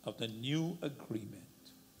of the new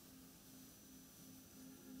agreement.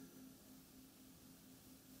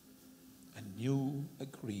 A new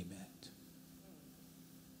agreement.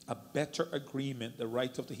 A better agreement," the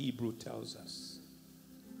writer of the Hebrew tells us.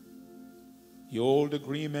 The old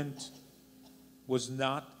agreement was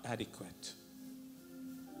not adequate.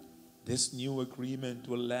 This new agreement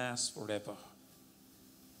will last forever.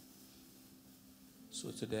 So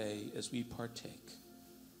today, as we partake,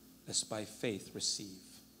 let's by faith receive.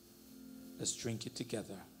 Let's drink it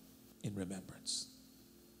together in remembrance.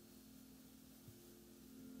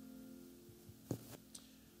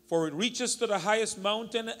 For it reaches to the highest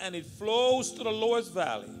mountain and it flows to the lowest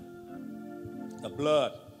valley. The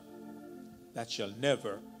blood that shall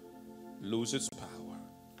never lose its power.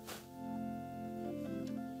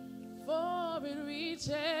 For it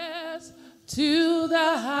reaches to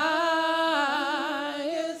the highest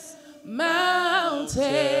mountain,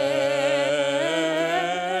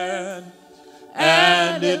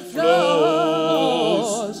 and it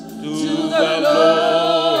flows to the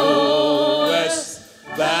lowest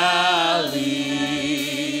valley.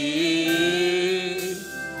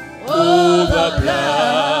 Oh, the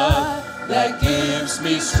blood that gives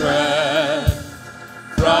me strength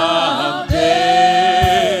from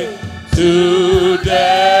day to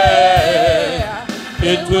day,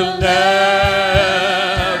 it will never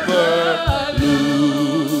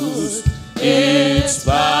lose its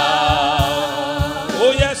power.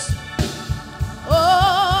 Oh yes.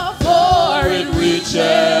 Oh, for it Reaches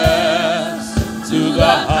to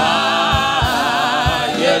the highest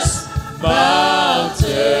mountain,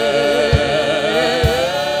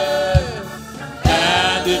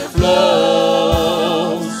 and it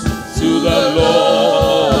flows to the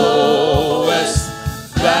lowest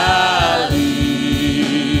valley.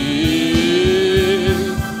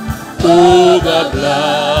 Oh, the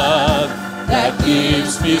blood that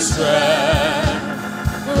gives me strength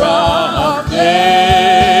from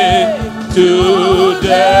day to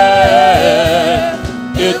day,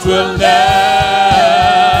 it will never,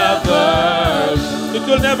 it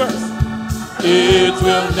will never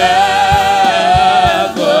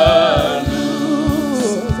lose,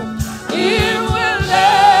 it will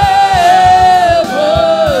never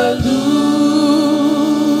lose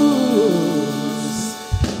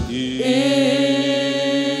its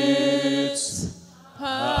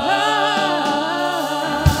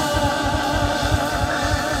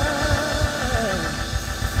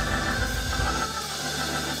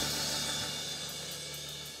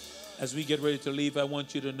As we get ready to leave, I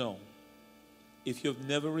want you to know, if you've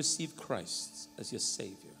never received Christ as your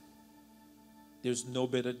Savior, there's no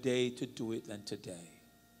better day to do it than today.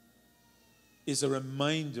 It's a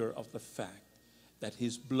reminder of the fact that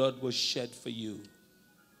His blood was shed for you.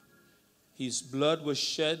 His blood was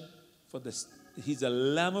shed for this. He's a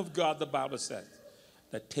Lamb of God, the Bible says,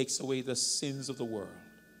 that takes away the sins of the world.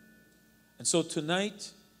 And so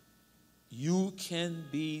tonight, you can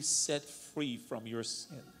be set free from your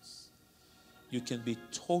sins. You can be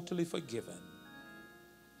totally forgiven.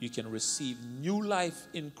 You can receive new life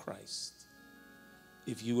in Christ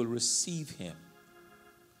if you will receive Him.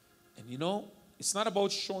 And you know, it's not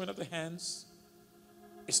about showing up the hands.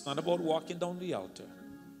 It's not about walking down the altar.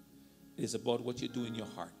 It is about what you do in your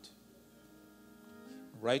heart.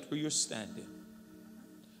 Right where you're standing.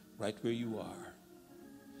 Right where you are.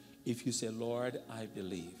 If you say, "Lord, I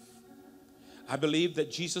believe. I believe that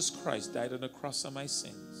Jesus Christ died on the cross of my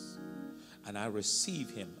sins. And I receive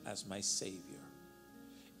Him as my Savior."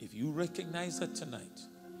 If you recognize that tonight,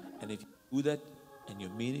 and if you do that and you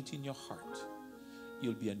mean it in your heart,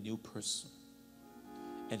 you'll be a new person.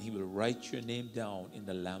 And He will write your name down in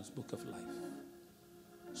the Lamb's Book of Life.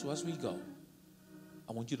 So as we go,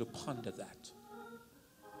 I want you to ponder that.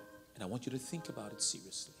 And I want you to think about it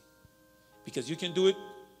seriously. Because you can do it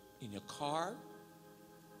in your car.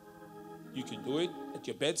 You can do it at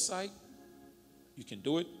your bedside. You can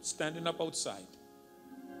do it standing up outside.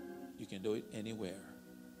 You can do it anywhere.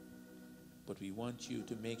 But we want you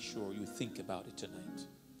to make sure you think about it tonight.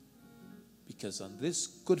 Because on this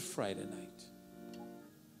Good Friday night,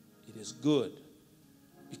 it is good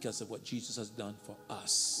because of what Jesus has done for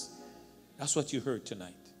us. That's what you heard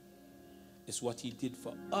tonight. It's what He did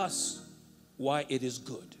for us, why it is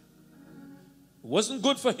good. It wasn't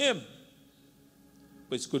good for Him,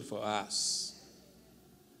 but it's good for us.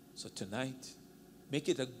 So tonight, make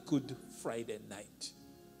it a Good Friday night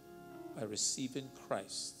by receiving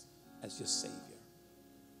Christ as your Savior.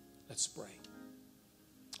 Let's pray.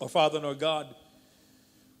 Our Father and our God,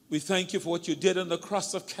 we thank You for what You did on the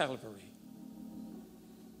cross of Calvary.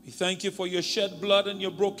 We We thank you for your shed blood and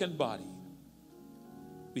your broken body.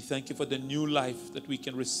 We thank you for the new life that we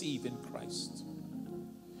can receive in Christ.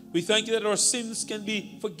 We thank you that our sins can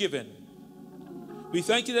be forgiven. We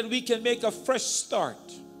thank you that we can make a fresh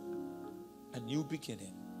start, a new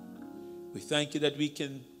beginning. We thank you that we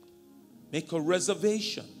can make a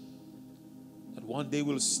reservation that one day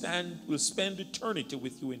we'll spend eternity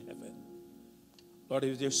with you in heaven. Lord,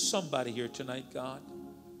 if there's somebody here tonight, God,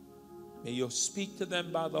 may you speak to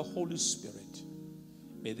them by the Holy Spirit.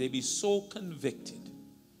 May they be so convicted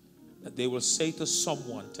that they will say to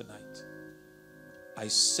someone tonight, I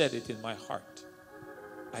said it in my heart.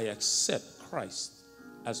 I accept Christ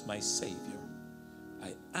as my Savior.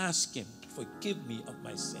 I ask him to forgive me of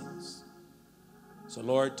my sins. So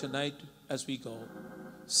Lord, tonight as we go,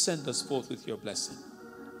 send us forth with your blessing.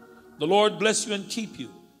 The Lord bless you and keep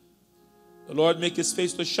you. The Lord make his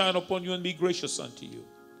face to shine upon you and be gracious unto you.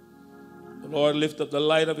 The Lord lift up the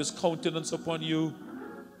light of his countenance upon you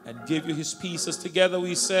and give you his peace. As together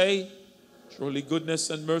we say, surely goodness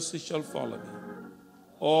and mercy shall follow me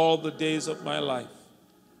all the days of my life,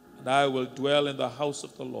 and I will dwell in the house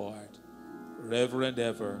of the Lord forever and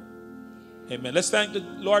ever. Amen. Let's thank the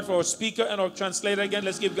Lord for our speaker and our translator again.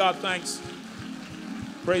 Let's give God thanks.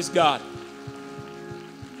 Praise God.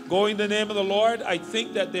 Go in the name of the Lord. I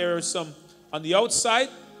think that there are some on the outside.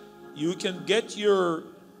 You can get your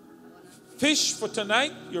fish for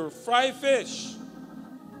tonight, your fried fish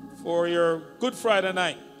for your Good Friday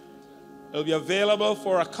night. It'll be available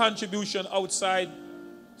for a contribution outside.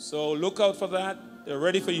 So look out for that. They're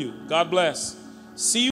ready for you. God bless. See you.